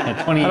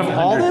 Yeah, 2,800. Out of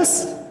all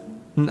this?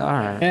 All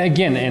right. And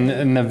again,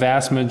 and the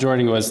vast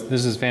majority was,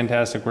 this is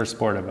fantastic, we're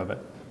supportive of it.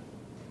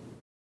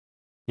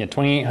 Yeah,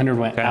 2,800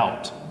 went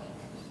out.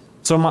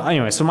 So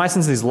my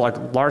sense of these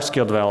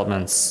large-scale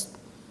developments,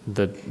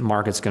 the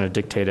market's going to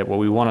dictate it. What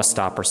we want to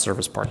stop are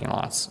service parking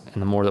lots,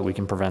 and the more that we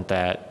can prevent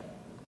that,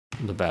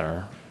 the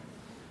better.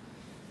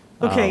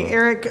 Okay,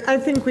 Eric, I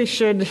think we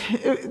should.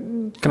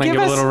 Can I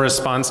give a little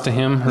response to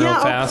him real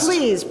fast?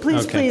 Please.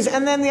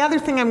 And then the other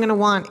thing I'm going to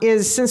want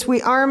is, since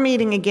we are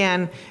meeting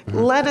again,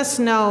 let us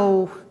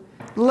know.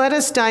 Let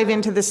us dive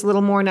into this a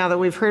little more now that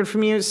we've heard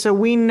from you, so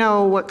we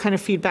know what kind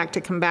of feedback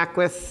to come back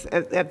with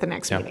at the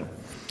next meeting.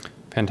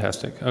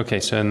 Fantastic. Okay,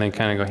 so then they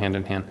kind of go hand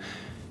in hand.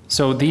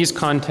 So these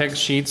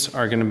context sheets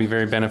are going to be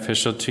very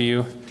beneficial to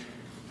you.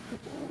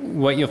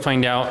 What you'll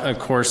find out, of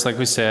course, like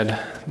we said,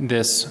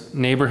 this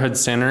neighborhood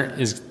center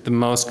is the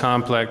most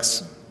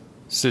complex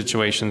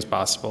situations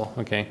possible,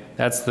 okay?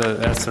 That's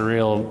the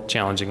real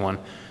challenging one.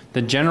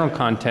 The general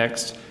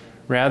context,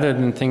 rather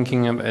than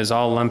thinking of as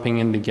all lumping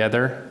in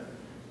together,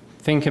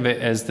 think of it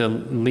as the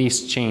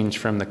least change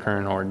from the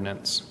current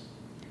ordinance.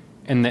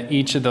 And that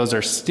each of those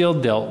are still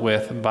dealt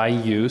with by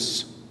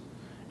use,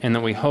 and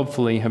that we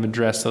hopefully have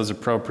addressed those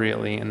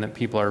appropriately, and that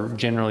people are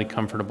generally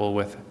comfortable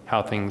with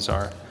how things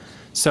are.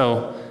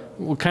 So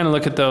we'll kind of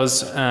look at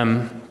those.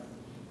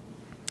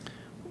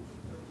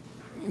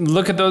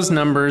 Look at those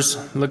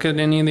numbers, look at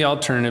any of the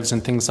alternatives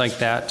and things like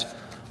that.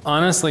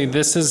 Honestly,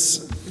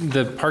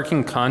 the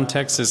parking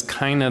context is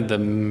kind of the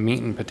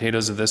meat and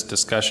potatoes of this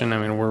discussion.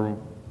 I mean,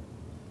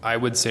 I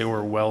would say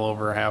we're well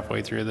over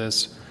halfway through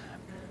this.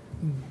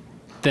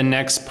 The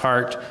next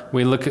part,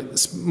 we look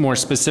at more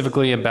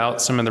specifically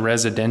about some of the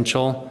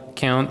residential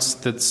counts.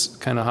 That's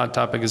kind of a hot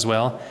topic as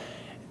well.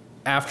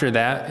 After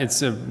that,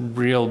 it's a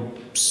real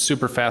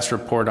super fast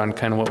report on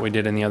kind of what we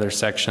did in the other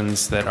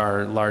sections that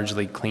are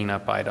largely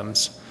cleanup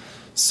items.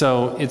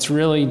 So it's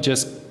really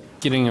just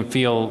getting a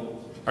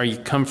feel, are you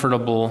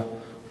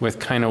comfortable with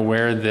kind of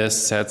where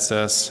this sets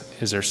us?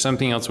 Is there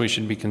something else we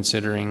should be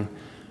considering?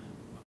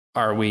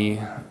 Are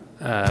we,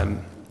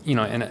 you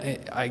know, and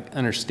I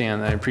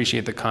understand, I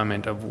appreciate the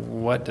comment of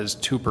what does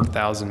 2 per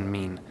 1,000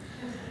 mean?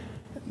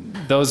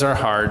 Those are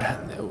hard.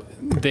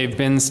 They've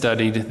been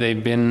studied.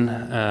 They've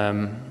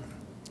been,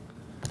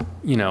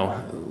 you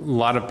know, a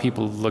lot of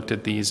people looked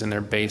at these and they're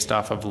based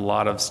off of a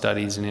lot of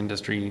studies and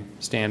industry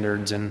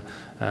standards and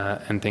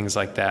things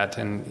like that.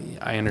 And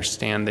I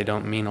understand they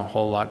don't mean a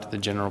whole lot to the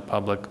general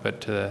public,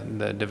 but to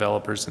the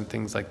developers and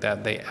things like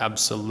that, they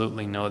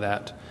absolutely know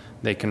that.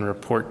 They can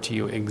report to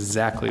you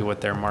exactly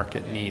what their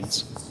market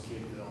needs.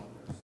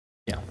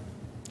 Yeah,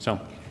 so.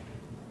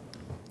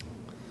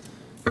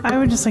 I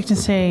would just like to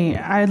say,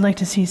 I'd like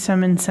to see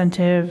some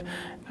incentive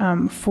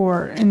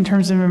in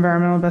terms of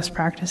environmental best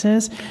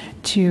practices,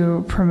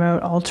 to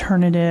promote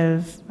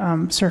alternative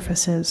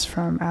surfaces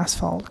from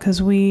asphalt,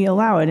 because we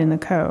allow it in the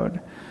code,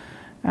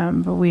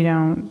 but we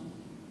don't.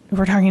 If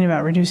we're talking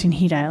about reducing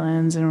heat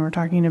islands and we're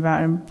talking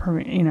about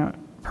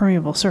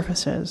permeable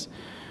surfaces,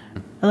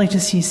 I'd like to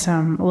see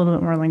a little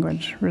bit more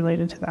language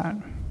related to that.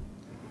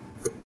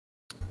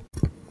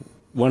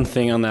 One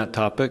thing on that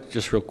topic,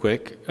 just real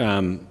quick,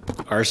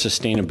 our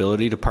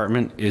sustainability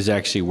department is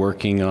actually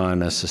working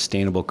on a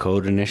sustainable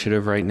code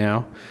initiative right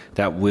now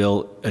that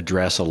will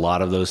address a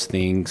lot of those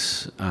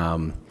things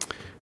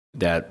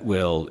that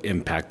will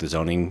impact the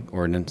zoning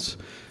ordinance.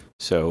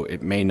 So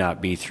it may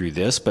not be through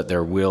this, but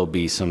there will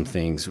be some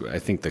things. I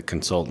think the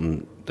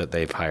consultant that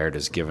they've hired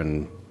has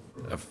given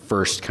a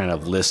first kind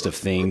of list of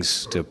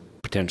things to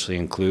potentially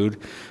include.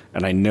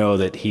 And I know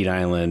that heat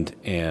island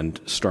and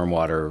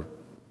stormwater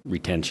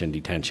retention,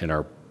 detention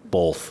are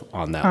both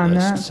on that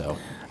list. So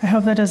I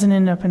hope that doesn't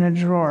end up in a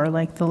drawer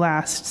like the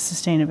last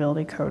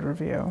sustainability code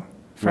review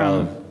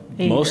from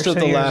most of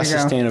the last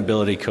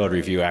sustainability code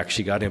review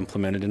actually got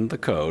implemented into the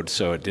code,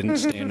 so it didn't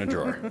stay in a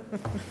drawer.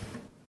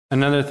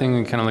 Another thing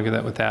we kind of look at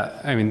that with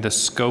that, I mean, the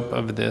scope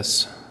of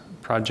this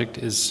project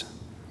is,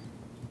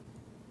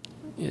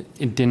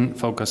 it didn't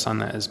focus on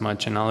that as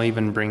much, and I'll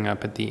even bring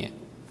up at the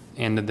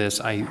end of this,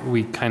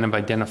 we kind of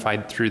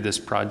identified through this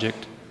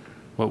project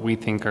what we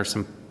think are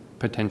some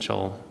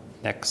potential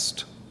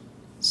next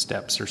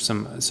steps or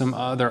some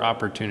other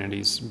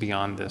opportunities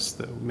beyond this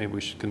that maybe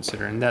we should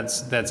consider, and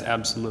that's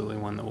absolutely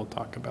one that we'll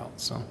talk about.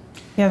 So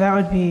yeah, that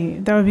would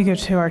be good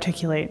to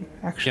articulate,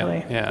 actually.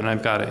 Yeah, and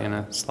I've got it in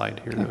a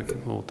slide here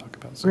that we'll talk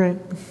about. So. Great.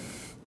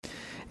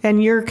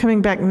 And you're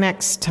coming back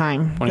next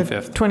time?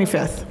 25th.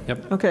 25th.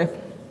 Yep. Okay.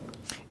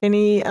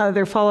 Any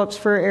other follow-ups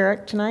for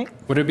Eric tonight?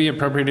 Would it be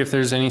appropriate if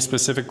there's any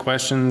specific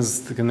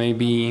questions, can they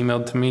be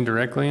emailed to me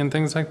directly and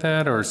things like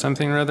that, or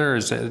something or other, or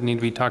does it need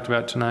to be talked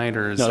about tonight,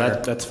 or is no,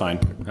 that's fine.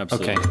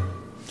 Absolutely. Okay.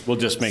 We'll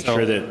just make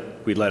sure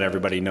that we let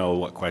everybody know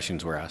what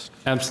questions were asked.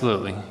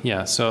 Absolutely,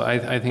 yeah. So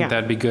I think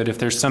that'd be good. If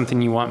there's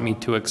something you want me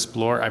to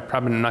explore,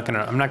 I'm not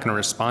gonna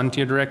respond to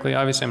you directly,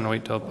 obviously. I'm gonna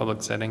wait till a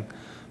public setting.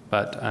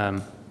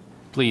 But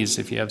please,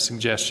 if you have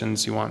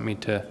suggestions you want me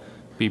to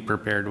be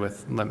prepared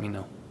with, let me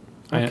know.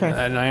 Okay.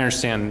 And I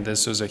understand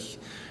this is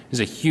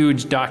a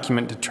huge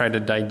document to try to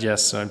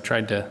digest, so I've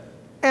tried to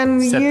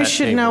And set you that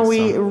should table, know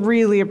we so.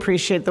 really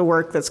appreciate the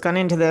work that's gone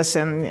into this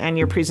and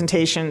your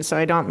presentation, so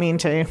I don't mean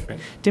to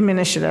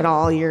diminish it at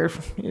all. You're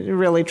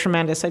really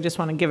tremendous. I just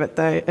want to give it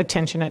the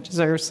attention it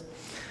deserves.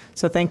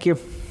 So thank you.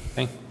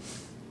 Thanks.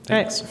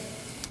 Right.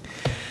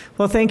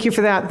 Well, thank you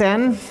for that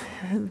then.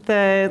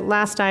 The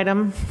last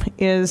item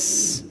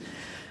is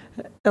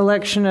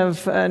election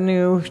of a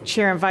new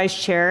chair and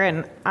vice chair,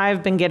 and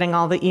I've been getting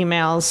all the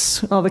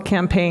emails, all the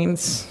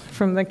campaigns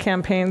from the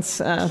campaigns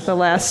the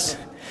last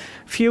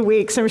few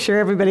weeks. I'm sure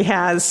everybody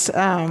has.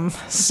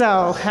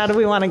 So how do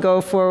we want to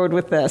go forward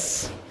with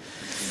this?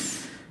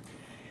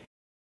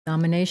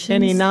 Nominations?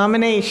 Any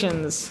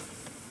nominations?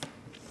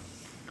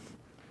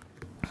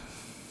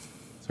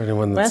 For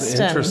anyone that's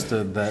Weston.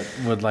 interested that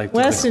would like to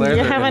Weston, do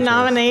declare you their have a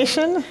interest.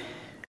 nomination?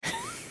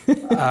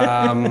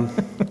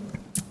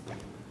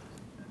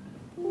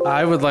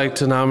 I would like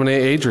to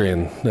nominate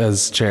Adrian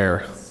as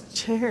chair.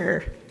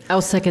 Chair.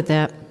 I'll second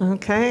that.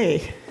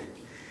 Okay.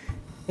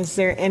 Is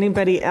there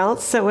anybody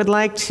else that would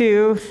like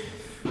to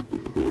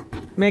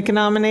make a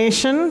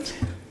nomination?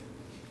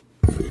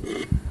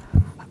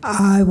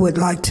 I would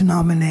like to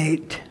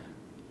nominate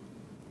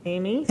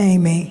Amy?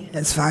 Amy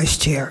as vice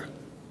chair.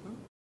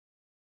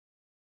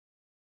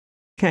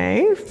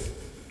 Okay.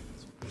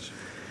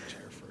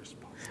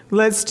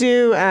 Let's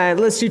do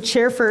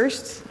chair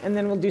first, and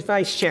then we'll do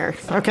vice chair.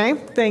 Okay,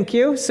 thank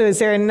you. So is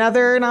there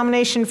another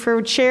nomination for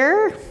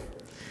chair?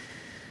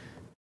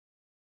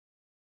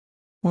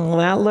 Well,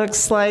 that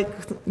looks like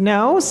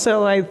no.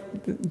 So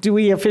do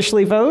we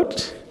officially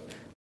vote?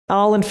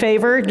 All in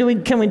favor?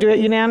 Can we do it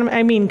unanimous?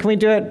 I mean, can we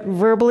do it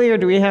verbally, or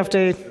do we have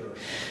to?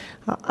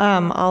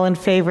 All in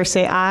favor,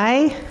 say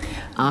aye.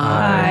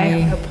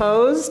 Aye.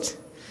 Opposed?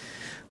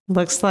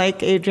 Looks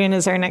like Adrian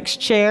is our next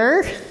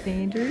chair.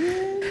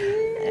 Adrian.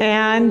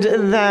 And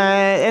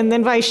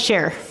then vice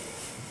chair. Do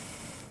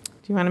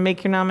you want to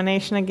make your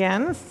nomination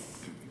again?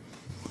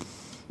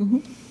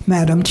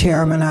 Madam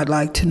Chairman, I'd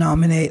like to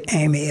nominate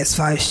Amy as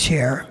vice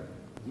chair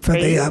for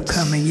Great. the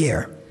upcoming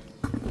year.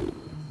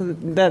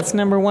 That's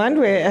number one.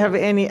 Do we have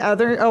any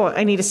other? Oh,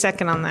 I need a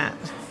second on that.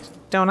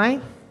 Don't I?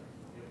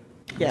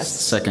 Yes.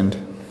 Second.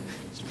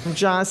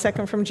 John,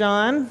 second from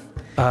John.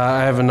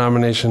 I have a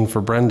nomination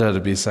for Brenda to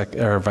be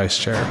vice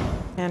chair.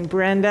 And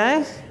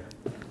Brenda.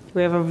 Do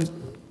we have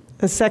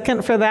a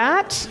second for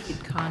that?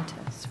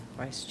 Contest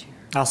for vice chair.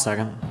 I'll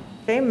second.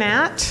 Okay,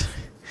 Matt.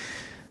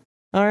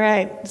 All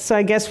right, so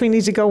I guess we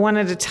need to go one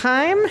at a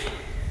time.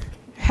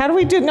 How do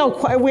we do? No,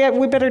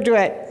 we better do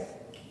it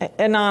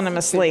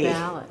anonymously.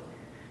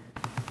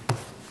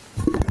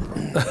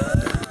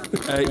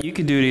 You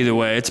can do it either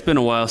way. It's been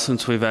a while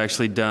since we've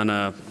actually done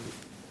a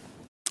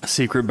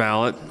secret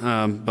ballot,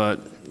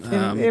 but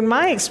in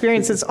my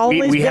experience, it's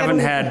always we been,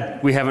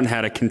 haven't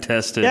had a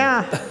contested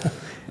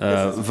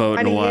vote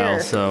in a while.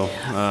 So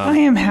I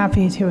am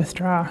happy to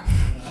withdraw.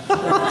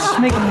 Just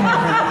make me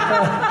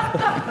happy.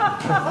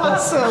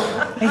 Awesome.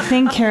 I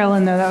thank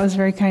Carolyn, though. That was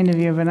very kind of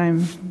you, but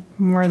I'm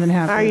more than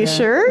happy. Are you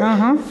sure?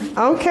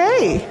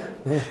 Okay.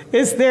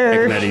 Is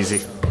there? Making that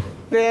easy.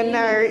 Then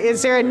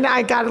is there?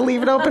 I got to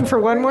leave it open for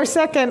one more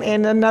second.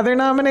 And another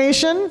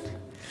nomination?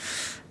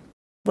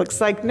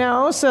 Looks like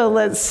no. So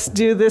let's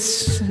do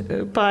this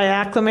by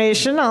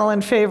acclamation. All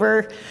in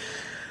favor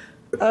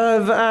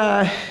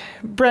of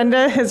Brenda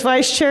as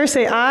vice chair,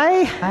 say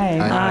aye. Aye.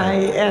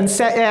 Aye.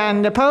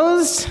 And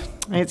opposed?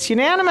 It's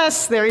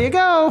unanimous. There you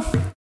go.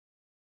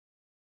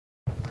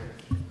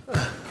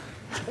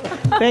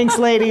 Thanks,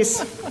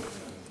 ladies.